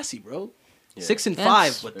getting sassy, bro. Yeah. 6 and Yes.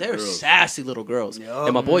 5, but They're they're girls. sassy little girls. Yup.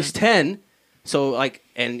 And my boy's 10. So, like,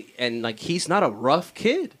 and like, he's not a rough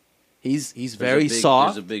kid. He's very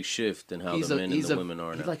soft. There's a big shift in how the men and the women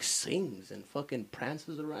are He now. like sings and fucking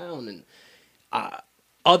prances around, and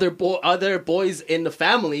other boys in the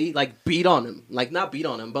family like beat on him, like not beat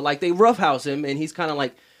on him, but like they roughhouse him, and he's kind of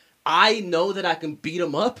like, I know that I can beat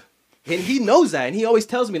him up, and he knows that, and he always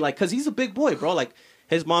tells me like, cause he's a big boy, bro. Like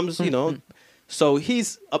his mom's, you know, so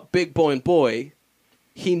he's a big boy.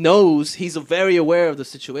 He knows, he's very aware of the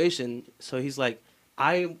situation, so he's like,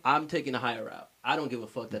 I'm taking a higher route. I don't give a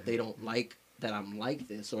fuck that they don't like that I'm like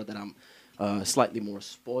this, or that I'm slightly more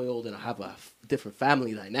spoiled and I have a different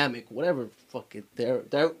family dynamic, whatever fuck it,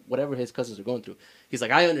 they're whatever his cousins are going through. He's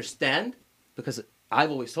like, I understand, because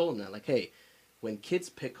I've always told him that, like, hey, when kids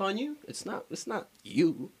pick on you, it's not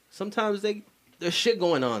you. Sometimes there's shit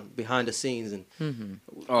going on behind the scenes, and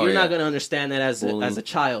Oh, you're yeah. not gonna understand that as Bullying. a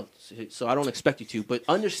child. So I don't expect you to, but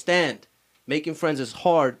understand, making friends is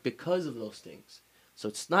hard because of those things. So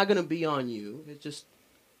it's not gonna be on you.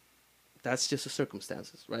 That's just the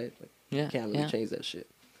circumstances, right? Like, Yeah, you can't really yeah. change that shit.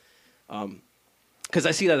 Because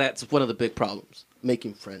I see that's one of the big problems,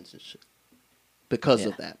 making friends and shit. Because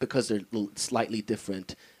of that, because they're slightly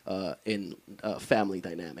different in family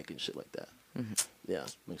dynamic and shit like that. Yeah,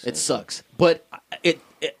 Makes it sense. sucks, but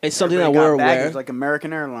it's something Everybody that we're got aware. baggage like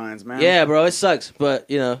American Airlines, man. Yeah, bro, it sucks, but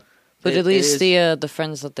you know. But it- at least it is- the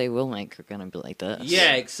friends that they will make are gonna be like this.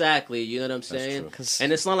 Yeah, exactly. You know what I'm saying? true. 'Cause-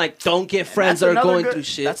 And it's not like don't get And friends that's that are another going good- through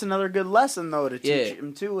shit. That's another good lesson though to Yeah. teach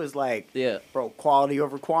him too. Is like, Yeah. bro, quality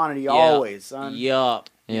over quantity Yeah. always, son. Yeah.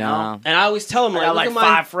 Yeah. And I always tell them I like, got look like at my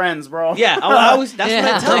 5 friends, bro. Yeah, I always that's what I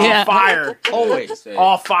Yeah. tell them. Yeah. All fire. Always.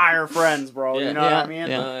 All fire friends, bro. Yeah. You know Yeah. what I mean?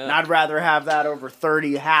 Yeah. And I'd rather have that over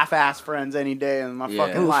 30 half-ass friends any day in my Yeah.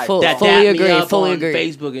 fucking Ooh, life. full- That fully dap me agree, up fully on agree.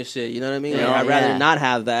 Facebook and shit. You know what I mean? Like, Yeah. I'd rather Yeah. not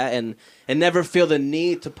have that and never feel the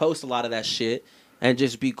need to post a lot of that shit and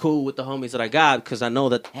just be cool with the homies that I got because I know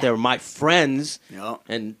that they're my friends Yep.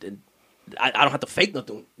 and I don't have to fake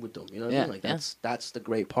nothing with them. You know what I Yeah, mean? Like yeah. that's the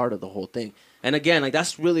great part of the whole thing. And again, like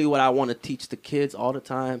that's really what I want to teach the kids all the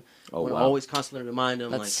time. I Oh, want to wow. always constantly remind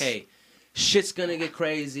them That's- like, hey, shit's gonna get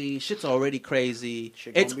crazy. Shit's already crazy.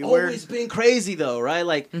 Shit gonna It's be always weird. been crazy though, right?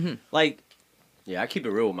 Like, like Yeah, I keep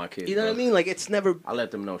it real with my kids. you know what I bro. mean? Like it's never. I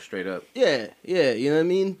let them know straight up. Yeah, you know what I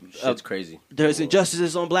mean? Shit's crazy. There's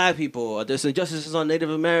injustices on black people. There's injustices on Native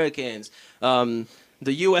Americans. The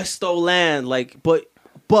U.S. stole land. Like, but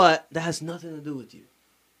that has nothing to do with you.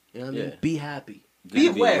 You know what I mean? Yeah. Be happy. Be Be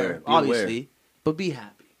aware. aware, Be obviously, aware. but be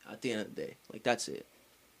happy at the end of the day. Like that's it.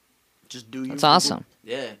 Just do you. That's awesome.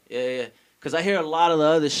 Yeah. Because I hear a lot of the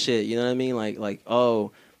other shit. You know what I mean? Like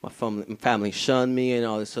oh, my family shunned me and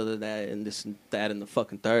all this other that and this and that and the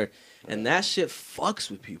fucking third. And that shit fucks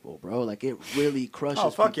with people, bro. Like it really crushes Oh,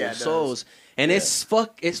 fuck people's yeah, it does. souls. And it's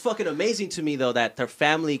fucking amazing to me though that their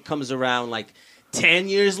family comes around like 10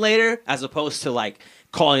 years later, as opposed to like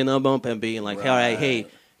calling them up and being like, all right, hey,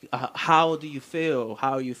 how do you feel?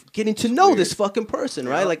 How are you getting to know this fucking person,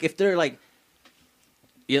 right? Yeah. Like if they're like,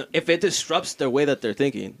 if it disrupts their way that they're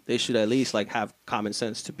thinking, they should at least like have common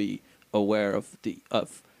sense to be aware of the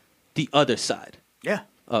other side Yeah.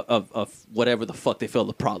 of whatever the fuck they feel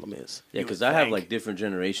the problem is. Yeah, You because would I have think. like different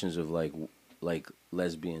generations of like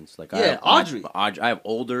lesbians. Like Yeah, Audrey. I have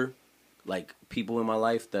older like people in my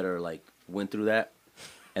life that are like went through that,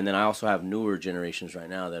 and then I also have newer generations right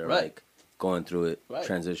now that are Right. like going through it, Right.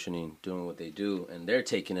 transitioning, doing what they do, and they're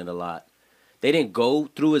taking it a lot. They didn't go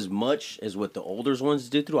through as much as what the older ones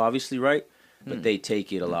did through, obviously, right? But they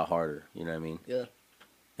take it a lot harder. You know what I mean? Yeah.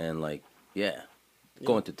 And like, yeah,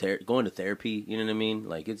 going to therapy. You know what I mean?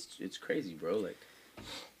 Like it's crazy, bro. Like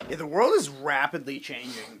Yeah, the world is rapidly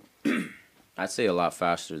changing. I'd say a lot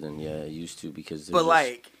faster than it used to because But,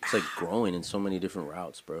 like- it's like growing in so many different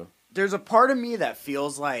routes, bro. There's a part of me that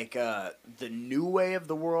feels like the new way of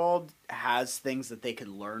the world has things that they could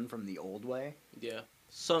learn from the old way. Yeah.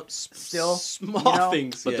 Some Still, small you know?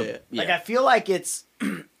 things. But Yeah. Like, I feel like it's,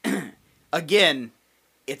 again,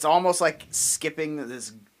 it's almost like skipping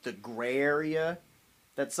the gray area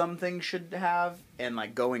that some things should have and,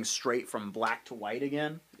 like, going straight from black to white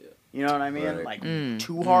again. Yeah. You know what I mean? Right. Like, Mm,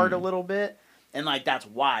 too hard a little bit. And, like, that's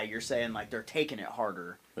why you're saying, like, they're taking it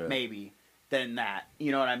harder, Yeah. maybe, than that.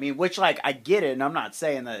 You know what I mean? Which, like, I get it, and I'm not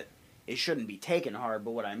saying that it shouldn't be taken hard,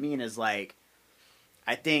 but what I mean is, like,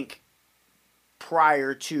 I think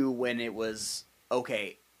prior to when it was,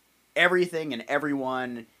 okay, everything and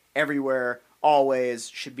everyone, everywhere, always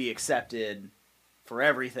should be accepted for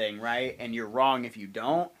everything, right? And you're wrong if you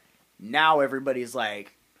don't. Now everybody's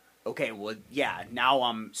like, okay, well, yeah, now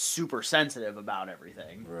I'm super sensitive about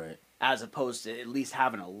everything, Right. as opposed to at least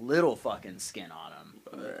having a little fucking skin on them.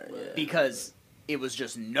 Right. Yeah. Because it was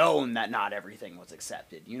just known that not everything was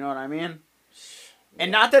accepted. You know what I mean?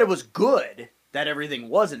 And not that it was good that everything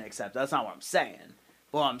wasn't accepted. That's not what I'm saying.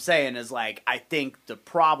 What I'm saying is, like, I think the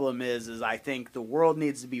problem is I think the world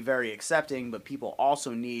needs to be very accepting, but people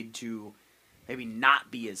also need to maybe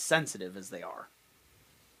not be as sensitive as they are.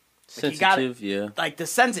 Like, you gotta- Sensitive, yeah. Like, the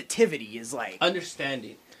sensitivity is like,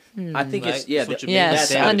 Understanding. I think Right? it's yeah. That's what you the- mean. Yes,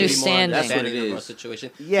 That's understanding. That's what it of a is.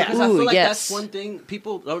 situation. Yeah. Because I feel Ooh, like yes. that's one thing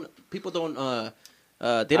people don't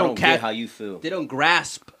I they don't get how you feel. they don't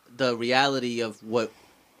grasp the reality of what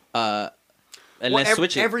and well, let's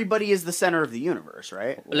switch it. everybody is the center of the universe,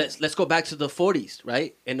 right? Let's go back to the 40s,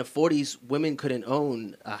 right? In the 40s, women couldn't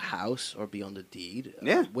own a house or be on the deed.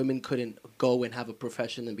 Yeah. Women couldn't go and have a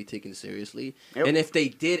profession and be taken seriously. Yep. And if they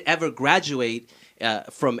did ever graduate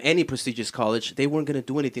from any prestigious college, they weren't going to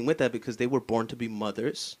do anything with that because they were born to be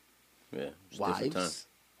mothers, Yeah. It's a different time. wives,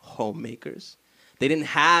 homemakers. They didn't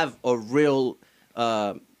have a real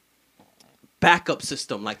backup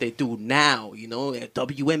system like they do now, you know,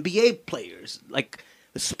 WNBA players, like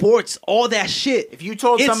sports, all that shit. If you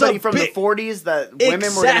told It's somebody a from big- the 40s that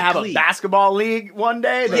women were going to have a Exactly. basketball league one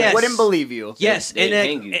day, they Yes. wouldn't believe you. Yes, They and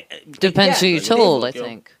hang you. Depends who you They told, look, I yo.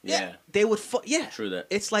 think. Yeah. They would, yeah. True that.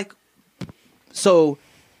 It's like, so,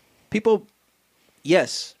 people,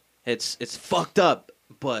 yes, it's fucked up,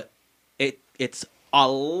 but it's a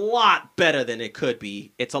lot better than it could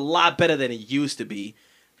be. It's a lot better than it used to be.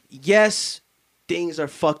 Yes, things are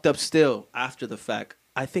fucked up still after the fact.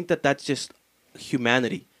 I think that's just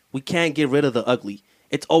humanity. We can't get rid of the ugly.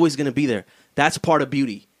 It's always gonna be there. That's part of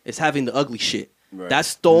beauty. Is having the ugly shit. Right.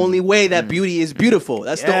 That's the only way that beauty is beautiful.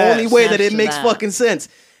 That's the Yes. only way that it Yes to makes that. fucking sense.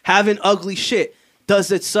 Having ugly shit.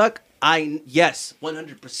 Does it suck? Yes,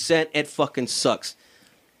 100% it fucking sucks.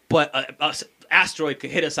 But asteroid could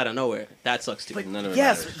hit us out of nowhere. That sucks too. But None of it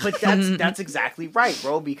yes, matters. but that's exactly right,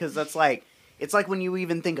 bro. Because that's like, it's like when you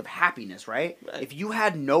even think of happiness, right? Right. If you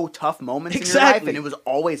had no tough moments in your Exactly. life and it was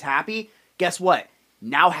always happy, guess what?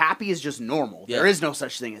 Now happy is just normal. Yeah. There is no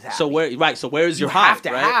such thing as happy. So where is you your high? have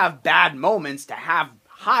to right? have bad moments to have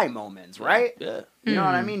high moments, right? Yeah. You know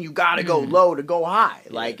what I mean? You got to go low to go high.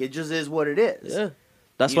 Like, it just is what it is. Yeah.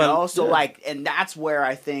 That's You why. know? So, yeah. like, and that's where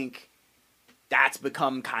I think that's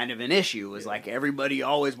become kind of an issue is like everybody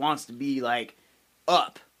always wants to be like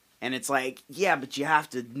up. And it's like, yeah, but you have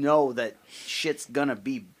to know that shit's gonna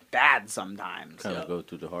be bad sometimes. Kind of go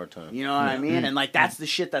through the hard time. You know what I mean? And like, that's the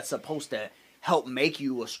shit that's supposed to help make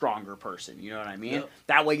you a stronger person. You know what I mean? Yeah.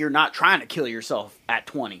 That way you're not trying to kill yourself at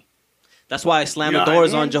 20. That's why I slam You know the what I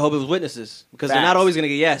doors mean? on Jehovah's Witnesses because they're not Facts. always gonna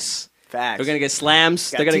get yes. Facts. They're gonna get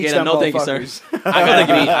slams. Gotta They're gonna teach get a them no, thank you, sir. motherfuckers.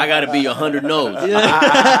 I gotta be 100 no's. you know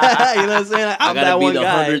what I'm saying? I I'm gotta that be one the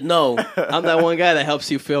guy. 100 no. I'm that one guy that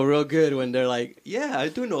helps you feel real good when they're like, "Yeah, I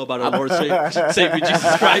do know about our Lord Savior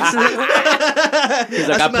Jesus Christ." As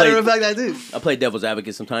a matter of fact, I do. I play devil's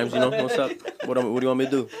advocate sometimes. You know what's up? What do you want me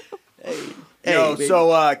to do? Yo, baby.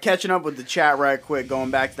 so catching up with the chat right quick,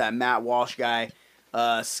 going back to that Matt Walsh guy.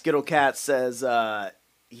 Skittlecat says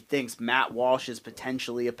he thinks Matt Walsh is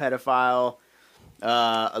potentially a pedophile.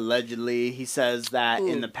 Allegedly, he says that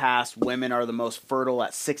in the past, women are the most fertile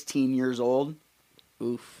at 16 years old.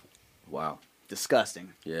 Oof. Wow.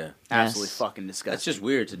 Disgusting. Yeah. Absolutely Yes. fucking disgusting. That's just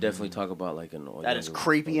weird to definitely talk about like an. That is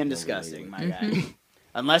creepy and disgusting, my guy. Mm-hmm.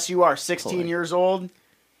 Unless you are 16 years old,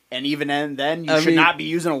 and even then you I should mean, not be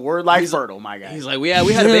using a word like he's- fertile, my guy. He's like, we had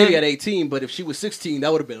a baby at 18, but if she was 16,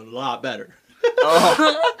 that would have been a lot better.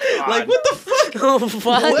 Oh, Like, what the fuck?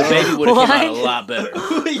 What? The baby would have came out a What? lot better.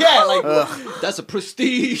 Yeah, like, Ugh. that's a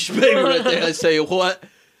prestige baby right there. I say, what?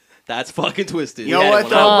 That's fucking twisted. You know had it what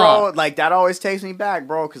when though, I- bro? Like that always takes me back,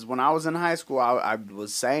 bro. Because when I was in high school, I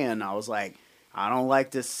was saying I was like, I don't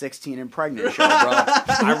like this 16 and pregnant show, bro.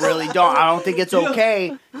 I really don't. I don't think it's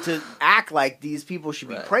okay to act like these people should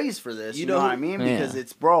be Right. praised for this. You You know know who- what I mean? Yeah. Because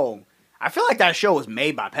it's, bro. I feel like that show was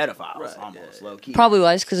made by pedophiles, Right, almost yeah. low key. Probably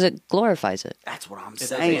was because it glorifies it. That's what I'm does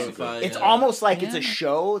saying. glorify, It's yeah. almost like it's a Yeah.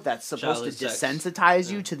 show that's supposed Childish to sex.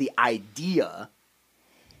 desensitize you to the idea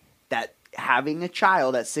that having a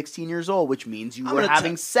child at 16 years old, which means you I'm were gonna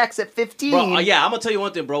having sex at 15. Bro, yeah, I'm gonna tell you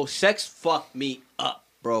one thing, bro. Sex fucked me up,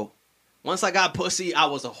 bro. Once I got pussy, I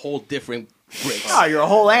was a whole different break. Oh, you're a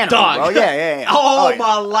whole animal, Dog. bro. Yeah. Oh, yeah.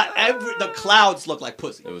 my life. The clouds look like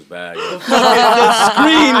pussy. It was bad. Yeah. The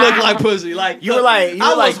screen looked like pussy. Like You were like- you were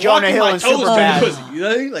I like was Jonah walking Hill my in toes Superbad. through pussy. You know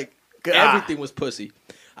what I mean? Like God. everything was pussy.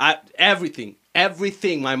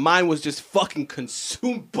 Everything. My mind was just fucking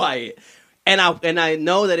consumed by it. And I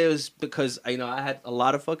know that it was because I had a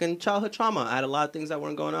lot of fucking childhood trauma. I had a lot of things that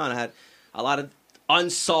weren't going on. I had a lot of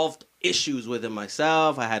unsolved issues within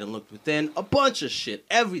myself. I hadn't looked within. A bunch of shit.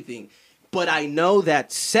 Everything. But I know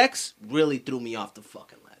that sex really threw me off the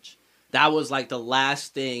fucking ledge. That was like the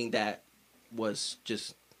last thing that was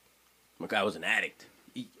just My guy was an addict.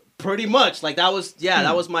 pretty much like that was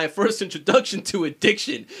that was my first introduction to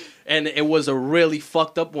addiction, and it was a really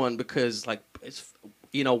fucked up one because like it's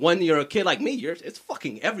when you're a kid like me, it's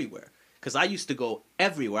fucking everywhere. Because I used to go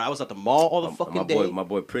everywhere. I was at the mall all the fucking day. My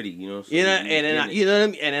boy, pretty. You know. So You know, you and then get it. you know what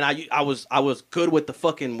I mean. And then I was good with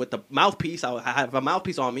the mouthpiece. I have a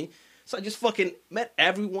mouthpiece on me, so I just fucking met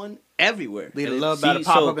everyone everywhere. Lead a And love see, about to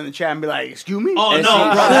pop so- up in the chat and be like, "Excuse me." Oh And no, see-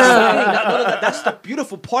 bro! That's the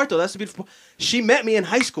beautiful part, though. That's the beautiful. She met me in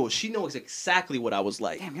high school. She knows exactly what I was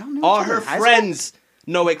like. Damn, y'all knew All each other her in high school? friends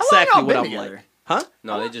know long exactly y'all what been I'm together? like. Huh?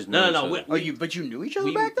 No, they just No, know no, each no. other. But you knew each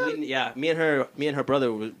other back then? Yeah, me and her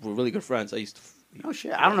brother were really good friends. I used to. Oh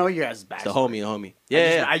shit! I don't know your guys' back. The homie.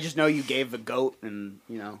 Yeah, I just know you gave the goat, and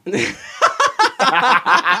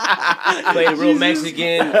Played real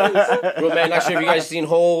Mexican. Real man. Not sure if you guys seen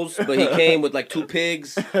Holes, but he came with like 2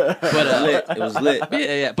 pigs. But it was lit.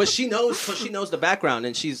 yeah. But she knows the background,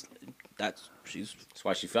 and she's. That's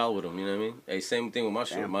why she fell with him. You know what I mean? Hey, same thing with my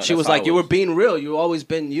shit. Damn. She was like, "You were being real. You always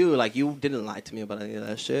been you. Like you didn't lie to me about any of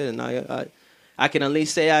that shit." And I can at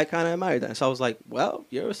least say I kind of admired that. So I was like, "Well,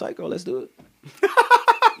 you're a psycho. Let's do it."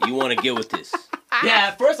 You want to get with this? Yeah.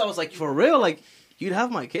 At first, I was like, "For real? Like you'd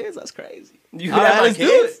have my kids? That's crazy." You All have right, my let's do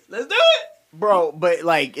kids? it. Let's do it. bro. But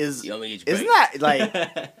like, isn't You want me to get your that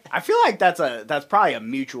like? I feel like that's probably a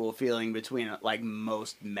mutual feeling between like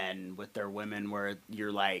most men with their women, where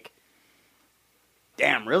you're like,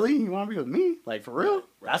 "Damn, really? You want to be with me? Like for real?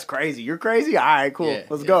 That's crazy. You're crazy. All right, cool. Yeah,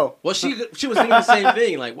 Let's yeah. go." Well, she was thinking the same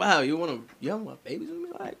thing. Like, wow, you want babies with me?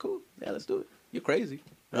 All right, cool. Yeah, let's do it. You're crazy.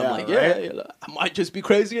 And I'm Yeah, like, right? yeah, I might just be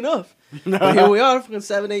crazy enough. But here we are, fucking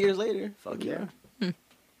 7-8 years later. Fuck yeah. That's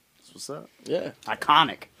what's up. Yeah,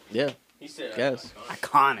 Iconic. yeah. He said, Guess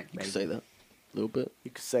Iconic, you baby. could say that a little bit.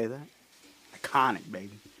 You could say that. Iconic,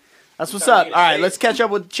 baby. That's what's Trying up. to All get a right, shake. let's catch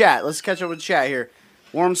up with the chat. Here.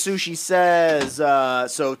 Warm Sushi says,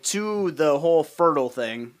 so to the whole fertile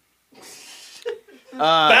thing.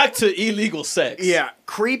 Back to illegal sex. Yeah,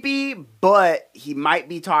 creepy, but he might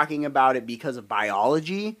be talking about it because of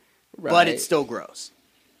biology, but Right. it's still gross.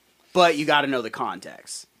 But you got to know the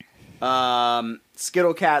context.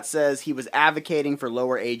 Skittlecat says he was advocating for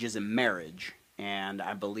lower ages in marriage, and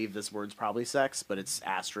I believe this word's probably sex, but it's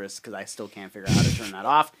asterisk because I still can't figure out how to turn that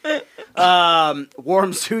off.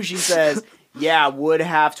 Warm Sushi says, yeah, would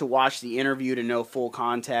have to watch the interview to know full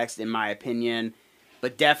context, in my opinion,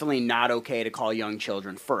 but definitely not okay to call young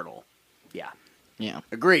children fertile. Yeah. Yeah.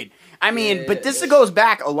 Agreed. I mean, but this goes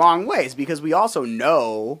back a long ways because we also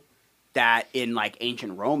know that in like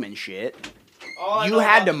ancient Roman shit, you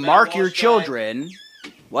had to mark your children.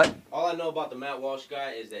 What? All I know about the Matt Walsh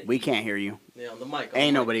guy is that We can't hear you. Yeah, on the mic.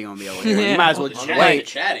 Ain't nobody gonna be able to hear you. You might as well the just chat, wait. the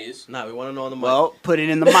chat is. Nah, we want to know on the mic. Well, put it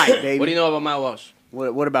in the mic, baby. What do you know about Matt Walsh?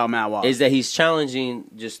 What about Matt Walsh? is that he's challenging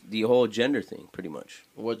just the whole gender thing, pretty much,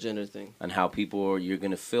 What gender thing? and how people are, you're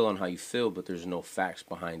gonna feel on how you feel, but there's no facts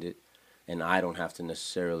behind it, and I don't have to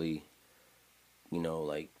necessarily,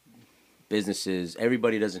 like businesses.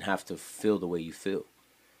 Everybody doesn't have to feel the way you feel,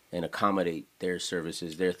 and accommodate their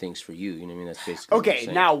services, their things for you. You know what I mean? That's basically what I'm Okay,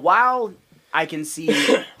 saying. now while I can see,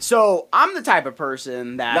 so I'm the type of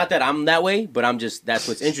person that Not that I'm that way, but I'm just that's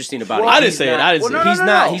what's interesting about Well, it. I didn't He's say it. not- I didn't say Well, it. no, He's no,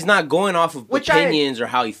 not. no. He's not going off of Which opinions or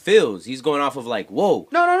how he feels. He's going off of like, whoa.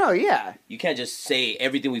 no, yeah. You can't just say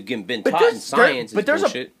everything we've been But taught in there's science is there's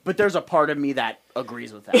bullshit. there's a part of me that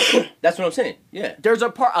agrees with that. That's what I'm saying. Yeah. There's a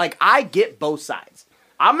part like I get both sides.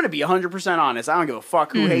 I'm gonna be 100% honest. I don't give a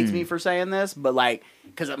fuck who hates me for saying this, but like,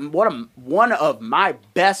 because one of my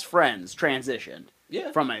best friends transitioned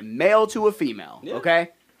Yeah. from a male to a female. Yeah. Okay.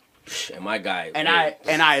 And my guy. And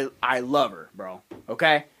hey, I love her, bro.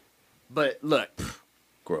 Okay, but look,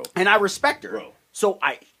 grow. and I respect her. Bro. So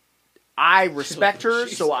I respect her.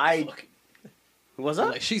 She's So I fucking- what's I'm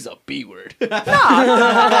up? like, she's a B word. No,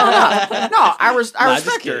 I just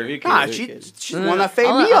respect kidding, her. you're kidding, Nah, you're she's kidding. the one that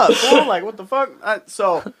fade me up. Fool. Like what the fuck?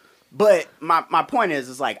 But my point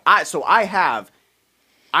is like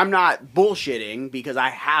I'm not bullshitting because I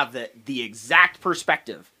have the exact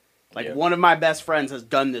perspective. Like Yeah. one of my best friends has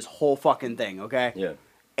done this whole fucking thing, okay? Yeah.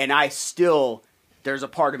 And there's a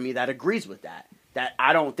part of me that agrees with that. That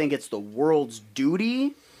I don't think it's the world's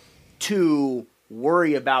duty to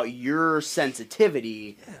worry about your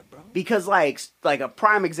sensitivity. Yeah, bro. Because like a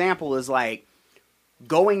prime example is like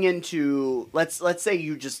going into let's say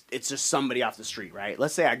it's just somebody off the street, right?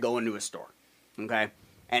 Let's say I go into a store, okay?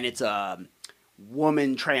 And it's a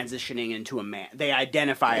woman transitioning into a man. They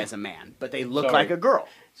identify as a man, but they look Sorry. like a girl.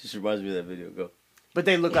 Just reminds me of that video. Go. But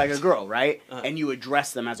they look like a girl, right? And you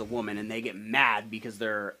address them as a woman, and they get mad because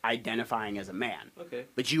they're identifying as a man. Okay.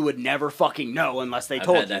 But you would never fucking know unless they I've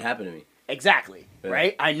told had you. that happen to me. Exactly, Yeah.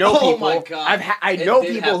 right? I know Oh people. my God. I It know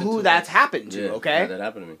did people happen who to that's us. happened to. Yeah, Okay, I've had that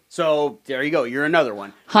happened to me. so there you go. You're another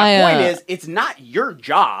one. Hi, My point is, it's not your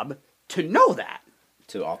job to know that.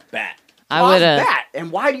 To off bat. I would. Off bat.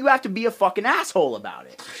 And why do you have to be a fucking asshole about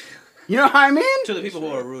it? You know what I mean? To the people who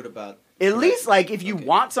are rude about. At least, like, if you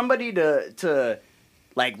want somebody to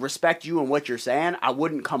like respect you and what you're saying, I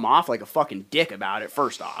wouldn't come off like a fucking dick about it.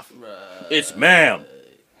 First off, It's ma'am.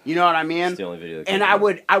 you know what I mean? It's the only video. That And came to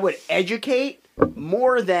mind. I would educate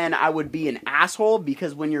more than I would be an asshole,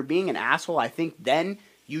 because when you're being an asshole, I think then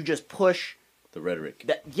you just push the rhetoric.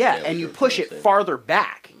 that, Yeah, and you sure, push I it understand. farther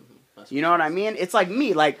back. You know what I mean? It's like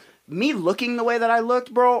me looking the way that I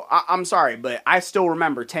looked, bro. I'm sorry, but I still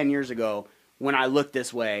remember 10 years ago when I looked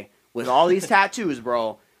this way with all these tattoos,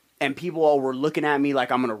 bro, and people were looking at me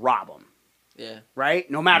like I'm gonna rob them. Yeah. Right?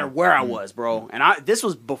 No matter where I was, bro. And this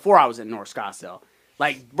was before I was in North Scottsdale.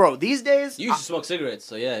 Like, bro, these days, You used to smoke cigarettes,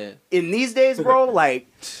 so yeah. in these days, bro, like,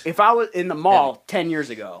 if I was in the mall 10 years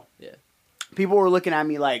ago, Yeah. people were looking at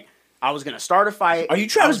me like I was gonna start a fight. Are you I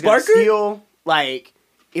Travis was gonna Barker? Steal. Like,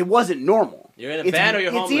 it wasn't normal. You're in a van or you're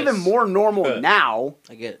It's homeless. even more normal now.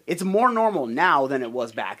 I get it. It's more normal now than it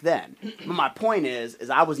was back then. But my point is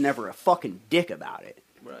I was never a fucking dick about it.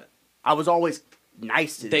 Right. I was always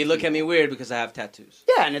nice to They these look at people. me weird because I have tattoos.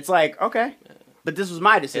 Yeah, and it's like, okay. But this was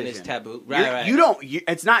my decision. And it's taboo. You're- Right, right. You don't.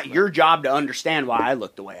 It's not your job to understand why I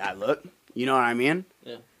look the way I look. You know what I mean?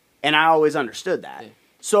 Yeah. And I always understood that. Yeah.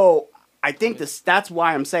 So I think that's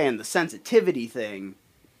why I'm saying the sensitivity thing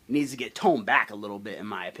needs to get toned back a little bit, in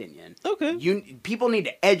my opinion. Okay. People need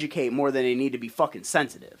to educate more than they need to be fucking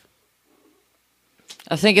sensitive.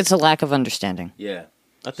 I think it's a lack of understanding. Yeah.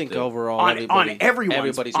 I think Still. overall, On everybody's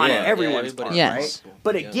everyone's part. part, everybody's right? Yes.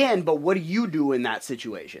 But Yeah. again, what do you do in that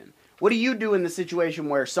situation? What do you do in the situation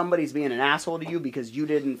where somebody's being an asshole to you because you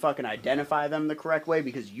didn't fucking identify them the correct way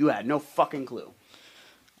because you had no fucking clue?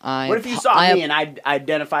 What if you saw me and I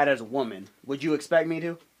identified as a woman? Would you expect me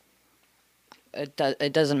to?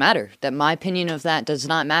 It doesn't matter. That my opinion of that does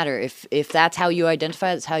not matter. If that's how you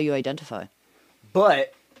identify, that's how you identify.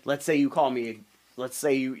 But let's say you call me. Let's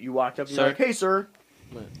say you walked up and you're Sir? like, "Hey, sir,"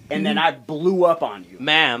 and then I blew up on you.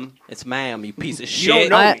 Ma'am, it's ma'am, you piece of You don't shit.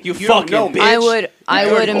 know me. You You don't fucking know me. bitch. I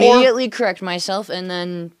You would dirty whore. immediately correct myself and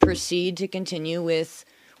then proceed to continue with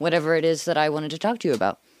whatever it is that I wanted to talk to you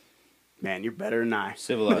about. Man, you're better than I.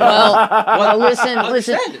 Civilized. Well, listen.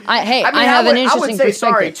 Understandable. I I have an I interesting would say perspective.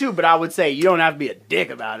 sorry too, but I would say you don't have to be a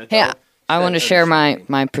dick about it. Hey, though. I want to That's share my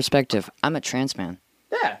understanding. perspective. I'm a trans man,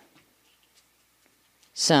 Yeah.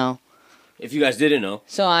 so If you guys didn't know,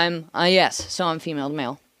 I'm so I'm female to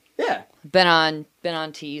male. Yeah. Been on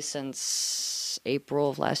T since February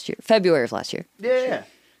of last year. Yeah.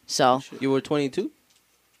 So You were 22?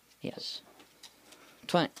 yes,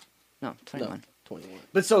 21. 21.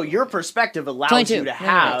 But so your perspective allows 22. you to No,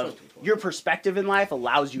 have your perspective in life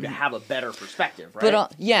allows you to have a better perspective, right?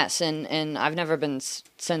 But yes, and I've never been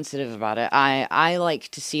sensitive about it. I like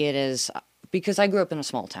to see it as because I grew up in a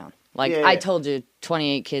small town. Like Yeah. I told you,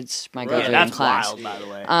 28 kids my yeah, graduating that's class. wild, by the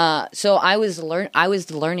way. So I was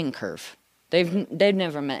the learning curve. They've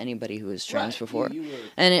never met anybody who was trans before, You were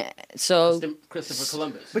and so Christopher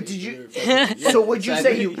Columbus. But did you? You're So would you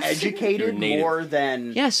say Exactly. you educated You're native. more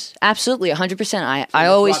than? yes, absolutely, 100%. I let's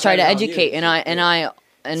always rock try to that on you. educate,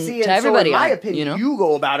 and See, to and everybody, so in my I- opinion, you know,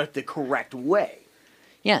 go about it the correct way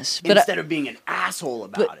yes, but instead of being an asshole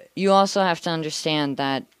about but it. you also have to understand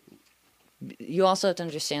that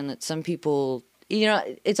some people,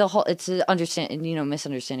 it's a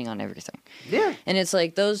misunderstanding on everything. Yeah. And it's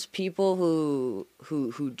like those people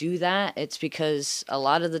who do that, it's because a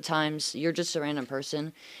lot of the times you're just a random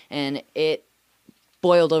person and it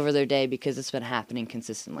boiled over their day because it's been happening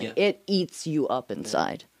consistently. Yeah. It eats you up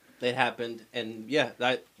inside. It happened, and yes,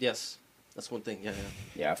 that's one thing. Yeah.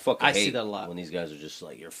 Yeah, I fucking I hate see that a lot. when these guys are just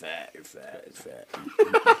like, you're fat, you're fat, you're fat.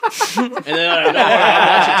 And then I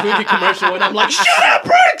watch a Twinkie commercial, and I'm like, shut up,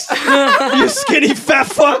 Bricks! You skinny fat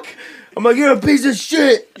fuck! I'm like, you're a piece of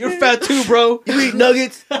shit. You're fat too, bro. You eat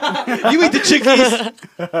nuggets. You eat the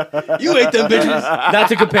chickies. You ate them bitches. Not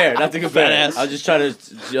to compare. Fat ass. I was just trying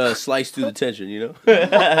to slice through the tension, you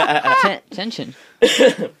know. Tension.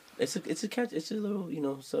 It's a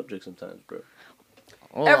little subject sometimes, bro.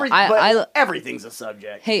 Well, Everything's a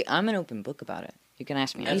subject. hey, I'm an open book about it. You can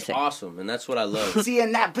ask me That's anything. awesome, and that's what I love. See,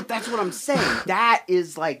 but that's what I'm saying. That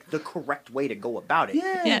is like the correct way to go about it.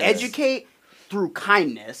 Yeah. Yes. Educate through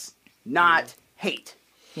kindness, not hate.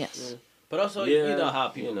 Yes. But also, Yeah, you know how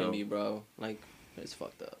people you know. can be, bro. Like, it's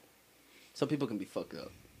fucked up. Some people can be fucked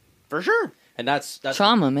up, For sure. and that's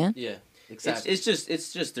Trauma, man. Yeah, exactly. It's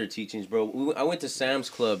just their teachings, bro. I went to Sam's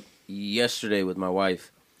Club yesterday with my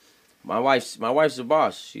wife. My wife's the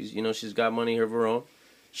boss. She's got money of her own.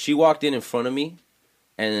 She walked in front of me,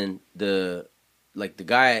 and the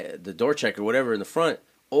guy, the door checker, whatever, in the front,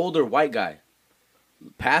 older white guy,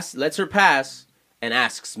 lets her pass and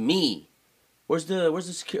asks me, where's your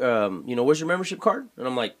membership card? And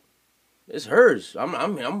I'm like, it's hers.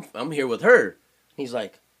 I'm here with her. He's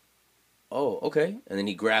like, oh, okay. And then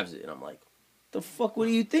he grabs it, and I'm like, the fuck, what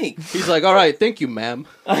do you think? He's like, all right, thank you, ma'am.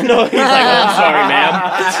 I know. He's like, oh, I'm sorry,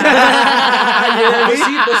 ma'am.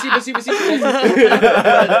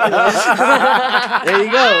 There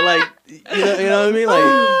you go. Like, you know what I mean? Like,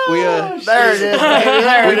 we There it is. baby.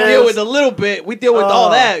 There we it deal is. with a little bit. We deal with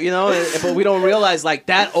all that, but we don't realize like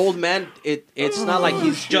that old man. It's not like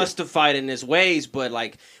he's justified in his ways, but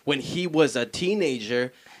like when he was a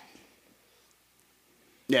teenager,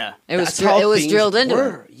 Yeah. It was that's how it was things drilled into him.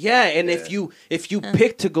 were. Yeah, and if you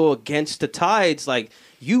pick to go against the tides, like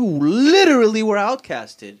you literally were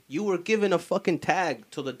outcasted. You were given a fucking tag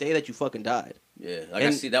till the day that you fucking died. Yeah, like I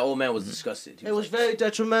And- see that old man was disgusted. He It was like, very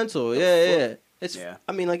detrimental. Yeah. It's. Yeah.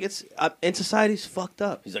 I mean, like it's. And society's fucked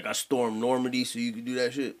up. He's like, I stormed Normandy so you could do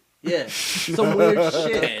that shit. Yeah. Some weird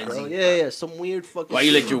shit, bro. Pansy. Yeah. Some weird fucking. Why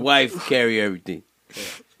you let shit. your wife carry everything?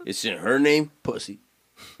 It's in her name, pussy.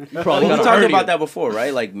 Probably We got a talked hernia. about that before,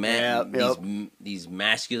 right? Like, man, Yeah, these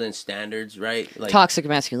masculine standards, right? Like, Toxic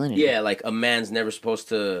masculinity. yeah, like a man's never supposed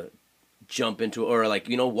to jump into or like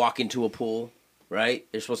walk into a pool, right?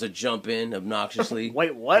 They're supposed to jump in obnoxiously.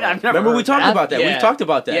 Wait, what? I've never Remember we heard talked that. about that. Yeah. We've talked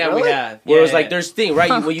about that. Yeah, Really? we have. Where it was Yeah, like yeah. there's thing,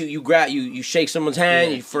 right? When you grab you shake someone's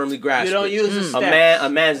hand, Yeah. you firmly grasp. You don't it. use a step. A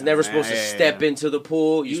man's never supposed to Yeah. step into the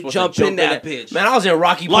pool. You're You supposed jump to in that bitch. Man, I was in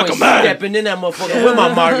Rocky Like Point a man. stepping in that motherfucker with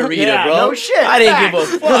my margarita, Yeah, bro. no shit. I didn't give a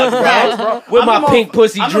fuck, bro. With I'm my a pink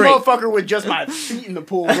pussy I'm drink. a motherfucker with just my feet in the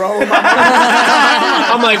pool, bro.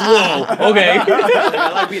 I'm like, whoa, okay.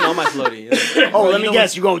 I like being on my floaty. Oh, let you me know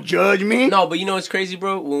guess. You gonna judge me? No, but you know what's crazy,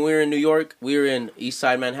 bro? When we were in New York, we were in East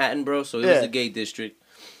Side Manhattan, bro. So it was Yeah. the gay district.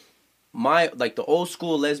 The old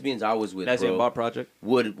school lesbians I was with, That's bro, your bar project.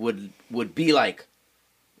 would be like,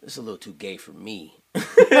 it's a little too gay for me.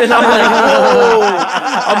 And I'm like, whoa.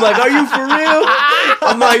 I'm like, are you for real?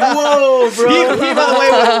 I'm like, whoa, bro. He by the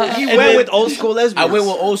way, he went with old school lesbians. I went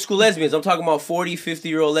with old school lesbians. I'm talking about 40,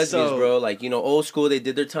 50-year-old lesbians, So- bro. Like, old school, they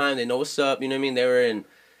did their time. They know what's up. You know what I mean? They were in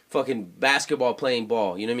fucking basketball playing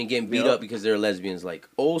ball. You know what I mean? Getting beat Yep. up because they're lesbians. Like,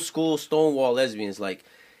 old school Stonewall lesbians. Like,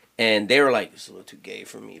 and they were like, it's a little too gay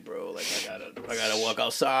for me, bro. Like, I gotta walk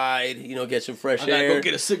outside, get some fresh I gotta air. go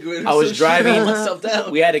get a cigarette. I was driving myself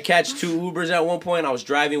down. We had to catch 2 Ubers at one point. I was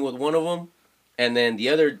driving with one of them, and then the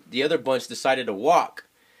other bunch decided to walk.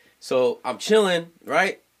 So I'm chilling,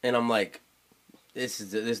 right? And I'm like, this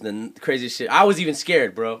is the craziest shit. I was even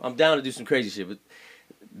scared, bro. I'm down to do some crazy shit,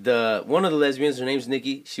 but one of the lesbians, her name's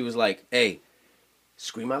Nikki. She was like, "Hey,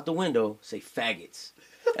 scream out the window, say faggots.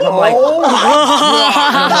 And I'm like, oh,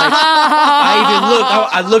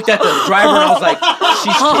 I looked at the driver and I was like,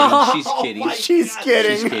 she's kidding. She's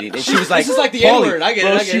kidding. And she was like, This is like the Pauly, N-word. I get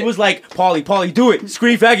bro, it. She was like, Pauly, do it.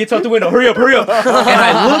 Scream faggots out the window. Hurry up. And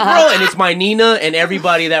I look, bro, and it's my Nina and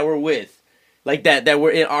everybody that we're with. Like that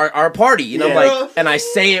were in our party. And I'm like, and I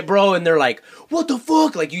say it, bro, and they're like, what the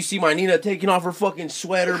fuck? Like, you see my Nina taking off her fucking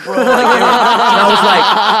sweater, bro. Like, and I was like,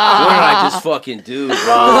 what did I just fucking do,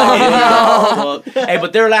 bro? Like, hey,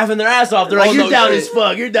 but they're laughing their ass off. They're like, you're down as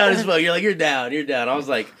fuck. You're down as fuck. You're like, you're down. I was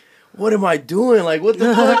like, what am I doing? Like, what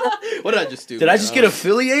the fuck? What did I just do? Did I just get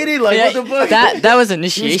affiliated? Like, what the fuck? That was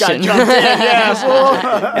initiation. Yeah, fool.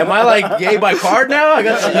 Am I like gay by card now? I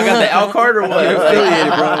got the L card or what? You're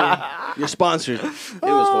affiliated, bro. You're sponsored. It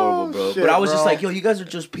was horrible, bro. shit, But I was just bro. like, yo, you guys are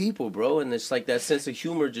just people, bro. And it's like that sense of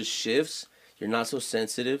humor just shifts. You're not so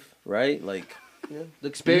sensitive, right? Like, The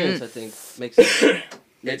experience, I think, makes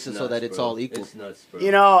it so that it's bro. all equal. It's nuts, bro.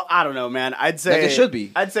 You know, I don't know, man. I'd say Like it should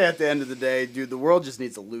be. I'd say at the end of the day, dude, the world just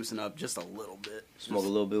needs to loosen up just a little bit. Smoke a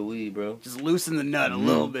little bit of weed, bro. Just loosen the nut a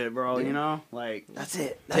little bit, bro. You know, like that's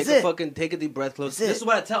it. Take That's a it. take a deep breath, close. That's This it. is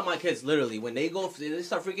what I tell my kids literally when they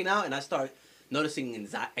start freaking out and I start noticing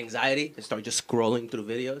anxiety and start just scrolling through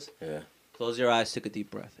videos. Yeah. Close your eyes, take a deep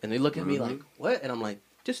breath, and they look at me like, "What?" And I'm like,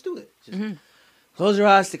 "Just do it. Just close your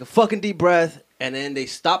eyes, take a fucking deep breath." And then they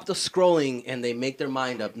stop the scrolling and they make their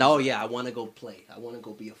mind up. No, yeah, I want to go play. I want to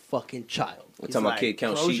go be a fucking child. One He's time my like, kid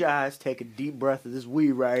count close sheep. your eyes, take a deep breath of this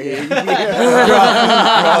weed right here.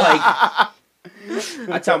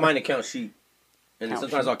 I tell mine to count sheep. And then Count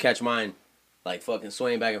sometimes sheep. I'll catch mine like fucking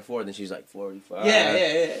swaying back and forth. And she's like 45.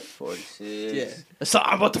 Yeah. 46. Yeah. So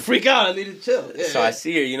I'm about to freak out. I need to chill. Yeah. So I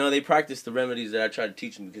see her, they practice the remedies that I try to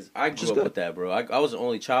teach them because I grew up with that, bro. I was an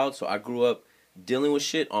only child, so I grew up dealing with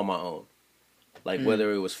shit on my own. Like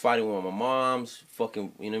whether it was fighting with my mom's,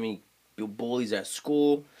 fucking, you know what I mean, bullies at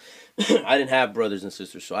school. I didn't have brothers and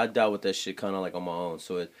sisters, so I dealt with that shit kind of like on my own.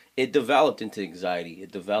 So it developed into anxiety.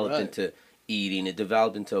 It developed into eating. It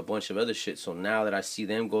developed into a bunch of other shit. So now that I see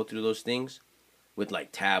them go through those things with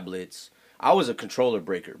like tablets, I was a controller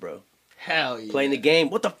breaker, bro. Hell yeah. Playing the game,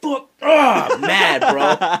 what the fuck? Mad,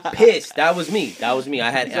 bro. Pissed. That was me.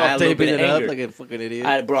 I had a little bit of anger. like a fucking idiot.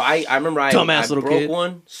 I remember I Dumbass little broke kid.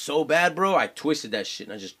 one so bad, bro. I twisted that shit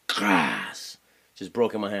and I just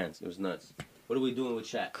broke in my hands. It was nuts. What are we doing with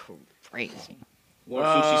chat? Crazy. Warm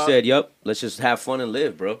Sushi said, "Yup, let's just have fun and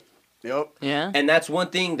live, bro." Yep. Yeah. And that's one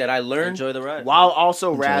thing that I learned. Enjoy the ride. While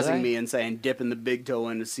also Enjoy razzing that. me and saying dipping the big toe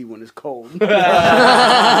in to see when it's cold.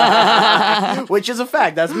 Which is a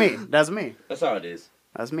fact. That's me. That's how it is.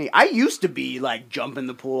 That's me. I used to be like jumping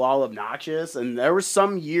the pool all obnoxious, and there was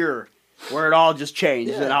some year where it all just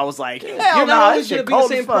changed, and I was like, hell You're no, not always this gonna shit be the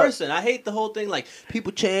cold as same fuck. person. I hate the whole thing. Like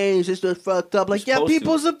people change. This is fucked up. Like You're supposed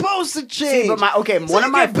people supposed to change. See, but one So of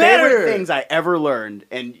you my get better. favorite things I ever learned,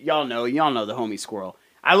 and y'all know the homie Squirrel.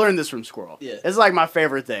 I learned this from Squirrel. Yeah. It's like my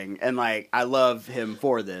favorite thing, and like I love him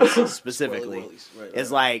for this specifically. Right.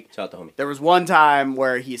 It's like Shout out to homie. there was one time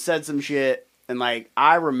where he said some shit, and like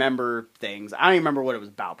I remember things. I don't even remember what it was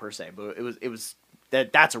about per se, but it was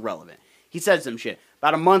that's irrelevant. He said some shit.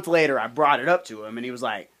 About a month later, I brought it up to him, and he was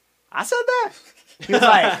like, "I said that."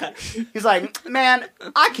 He's like, "Man,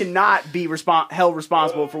 I cannot be held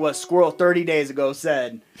responsible for what Squirrel 30 days ago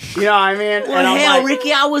said." You know what I mean? And I'm like,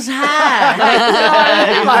 Ricky, I was high.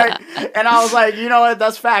 you know what I mean? And I was like, you know what?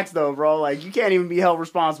 That's facts, though, bro. Like, you can't even be held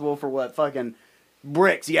responsible for what fucking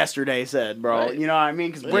Bricks yesterday said, bro. Right. You know what I mean?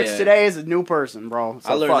 Because Bricks Yeah. today is a new person, bro. So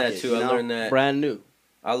I learned fuck that it, too. you I know? learned that. Brand new.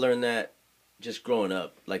 I learned that just growing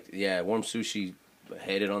up. Like, Warm Sushi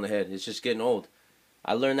hit it on the head. It's just getting old.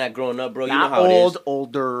 I learned that growing up, bro. You know Not how old, it is.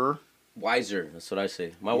 older. Wiser. That's what I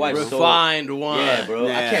say. My wife's so... Refined one. Yeah, bro. I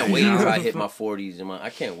Yeah. can't wait until I hit my 40s. I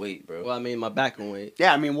can't wait, bro. Well, I mean, my back and weight.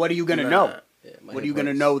 Yeah, I mean, what are you gonna Nah. know? Yeah, my What are hip you gonna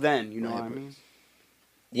hurts. know then? You know My what I hip mean?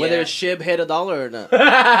 Whether Yeah. it's Shib hit $1 or not.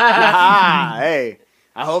 Hey,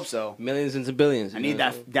 I hope so. Millions and billions. I need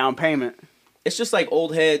that down payment. It's just like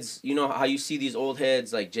old heads. You know how you see these old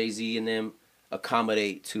heads like Jay-Z and them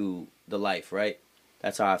accommodate to the life, right?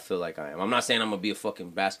 That's how I feel like I am. I'm not saying I'm gonna be a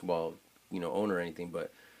fucking basketball, owner or anything,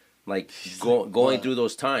 but like going through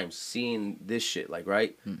those times, seeing this shit, like,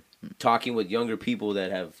 right? Talking with younger people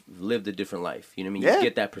that have lived a different life. You know what I mean? Yeah. You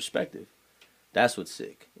get that perspective. That's what's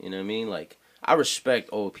sick. You know what I mean? Like, I respect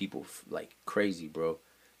old people like crazy, bro.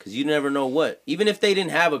 Because you never know what. Even if they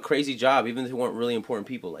didn't have a crazy job, even if they weren't really important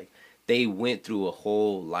people, like, they went through a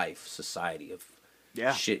whole life, society of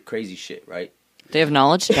shit, crazy shit, right? They have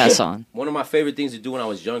knowledge to pass on. One of my favorite things to do when I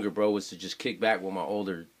was younger, bro, was to just kick back with my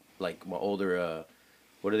older,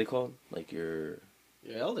 what are they called? Like your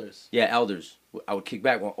Your elders. Yeah, elders. I would kick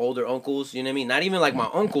back with older uncles. You know what I mean? Not even like my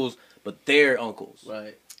uncles, but their uncles.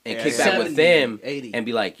 Right. And Yeah, kick yeah. back with them 80. and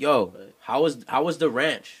be like, "Yo, Right. how was the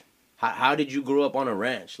ranch? How did you grow up on a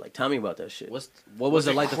ranch? Like, tell me about that shit." What was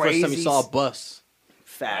it it like the first time you crazy? saw a bus?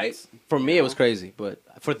 Facts. For me, it was crazy, but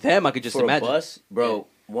for them, I could just For imagine. a bus, bro?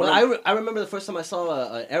 Well, I remember the first time I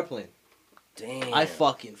saw an airplane. Damn. I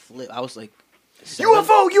fucking flipped. I was like,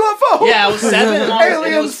 UFO, UFO. Yeah, I was 7 and, and it was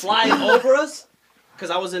Aliens. flying over us because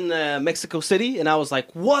I was in Mexico City and I was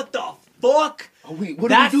like, "What the fuck? Oh, wait, what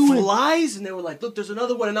that are we doing? flies?" And they were like, "Look, there's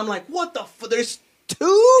another one." And I'm like, "What the fuck? There's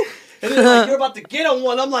 2?" And they're like, "You're about to get on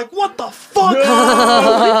one." I'm like, "What the fuck?"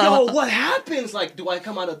 I'm like, "Yo, what happens? Like, do I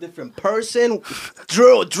come out a different person?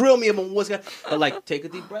 Drill me. What's gonna?" But like, take a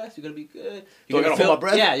deep breath. You're gonna be good. Do I You're gotta feel hold my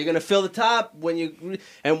breath? Yeah, you're gonna feel the top when you,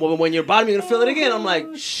 and when you're bottom, you're gonna feel it again. I'm like,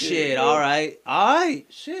 shit. All right,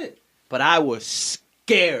 shit. But I was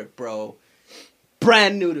scared, bro.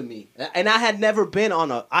 Brand new to me, and I had never been on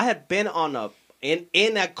a. I had been on a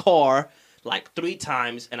in that car like 3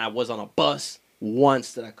 times, and I was on a bus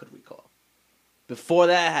once that I could recall. Before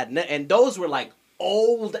that, I had and those were like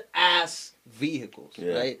old ass vehicles,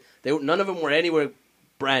 Yeah. right? None of them were anywhere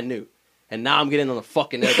brand new, and now I'm getting on a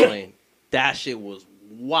fucking airplane. That shit was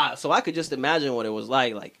wild. So I could just imagine what it was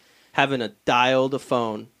like having to dial the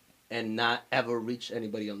phone and not ever reach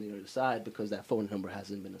anybody on the other side because that phone number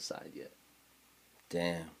hasn't been assigned yet.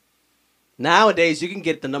 Damn. Nowadays, you can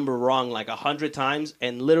get the number wrong like 100 times,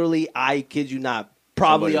 and literally, I kid you not,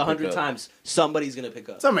 probably Somebody will 100 pick up. times, somebody's gonna pick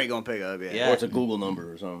up. Somebody gonna pick up, yeah. Yeah. Or it's a Google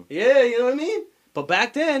number or something. Yeah, you know what I mean? But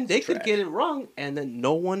back then, they could Trash. get it wrong, and then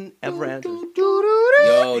no one ever answers.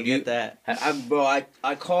 Yo, You get that?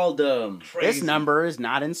 I called This number is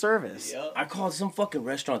not in service. I called some fucking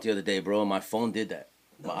restaurant the other day, bro, and my phone did that.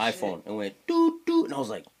 My shit. iPhone. And went doot doot, and I was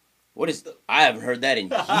like, "What is? I haven't heard that in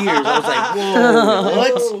years." I was like,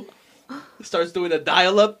 "Whoa, what?" Starts doing a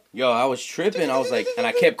dial-up. Yo, I was tripping. I was like, and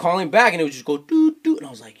I kept calling back, and it would just go doot doot, and I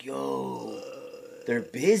was like, "Yo, they're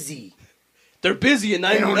busy." They're busy in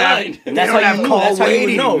don't 99. And that's don't how have you knew. call That's how you would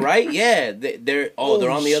waiting. know, right? Yeah, they're on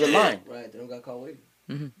the other shit. line. Right, they don't got call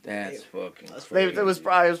waiting. That's fucking. That's It was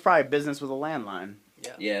probably business with a landline.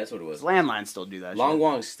 Yeah, that's what it was. Because landlines still do that Long shit.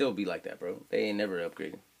 Wongs still be like that, bro. They ain't never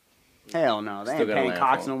upgraded. Hell no. They Still ain't got a paying land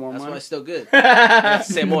Cox phone. no more That's why money. it's still good. That's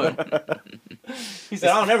the same oil. He said,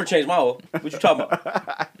 "I don't never change my oil." What you talking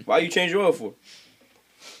about? Why you change your oil for?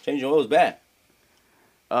 Changing your oil is bad.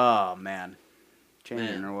 Oh, man. Changing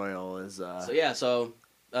Man. your oil is... So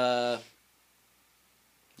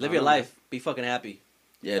live your life. Be fucking happy.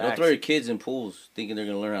 Yeah, don't Facts. throw your kids in pools thinking they're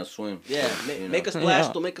gonna learn how to swim. Yeah, You know? make a splash.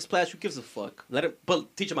 Yeah. Don't make a splash. Who gives a fuck?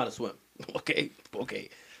 But teach them how to swim. Okay.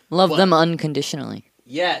 Love What? them unconditionally.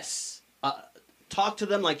 Yes. Talk to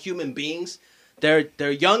them like human beings. They're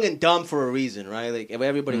young and dumb for a reason, right? Like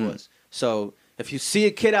everybody was. So if you see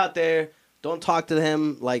a kid out there, don't talk to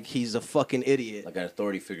him like he's a fucking idiot. Like an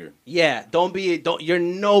authority figure. Yeah, you're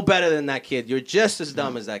no better than that kid. You're just as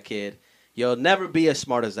dumb as that kid. You'll never be as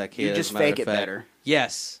smart as that kid. You as just a matter fake of it fact. better.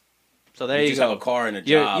 Yes. So there You you just go. have a car and a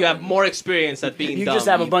You're, job. you have and more experience at being You dumb. just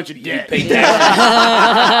have a bunch of you debt. pay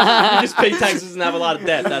taxes. You just pay taxes and have a lot of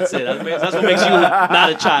debt. That's it. That's what makes you not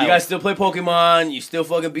a child. You guys still play Pokemon. You still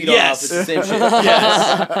fucking beat Yes. off. It's the same shit.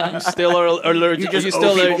 yes. You still are allergic. You just you owe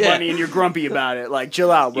still people yeah. money and you're grumpy about it. Like,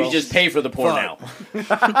 chill out, bro. You just pay for the porn Fuck.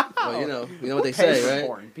 now. Well, you know what they Pay say, for right?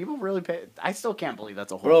 porn. People really pay. I still can't believe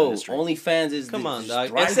that's a whole Bro, industry. OnlyFans is Come on, just dog. It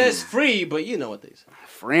thriving. says free, but you know what they say.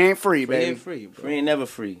 Free ain't free, Free baby. ain't free, bro. Free ain't never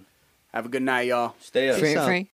free. Have a good night, y'all. Stay up. Free, out. free.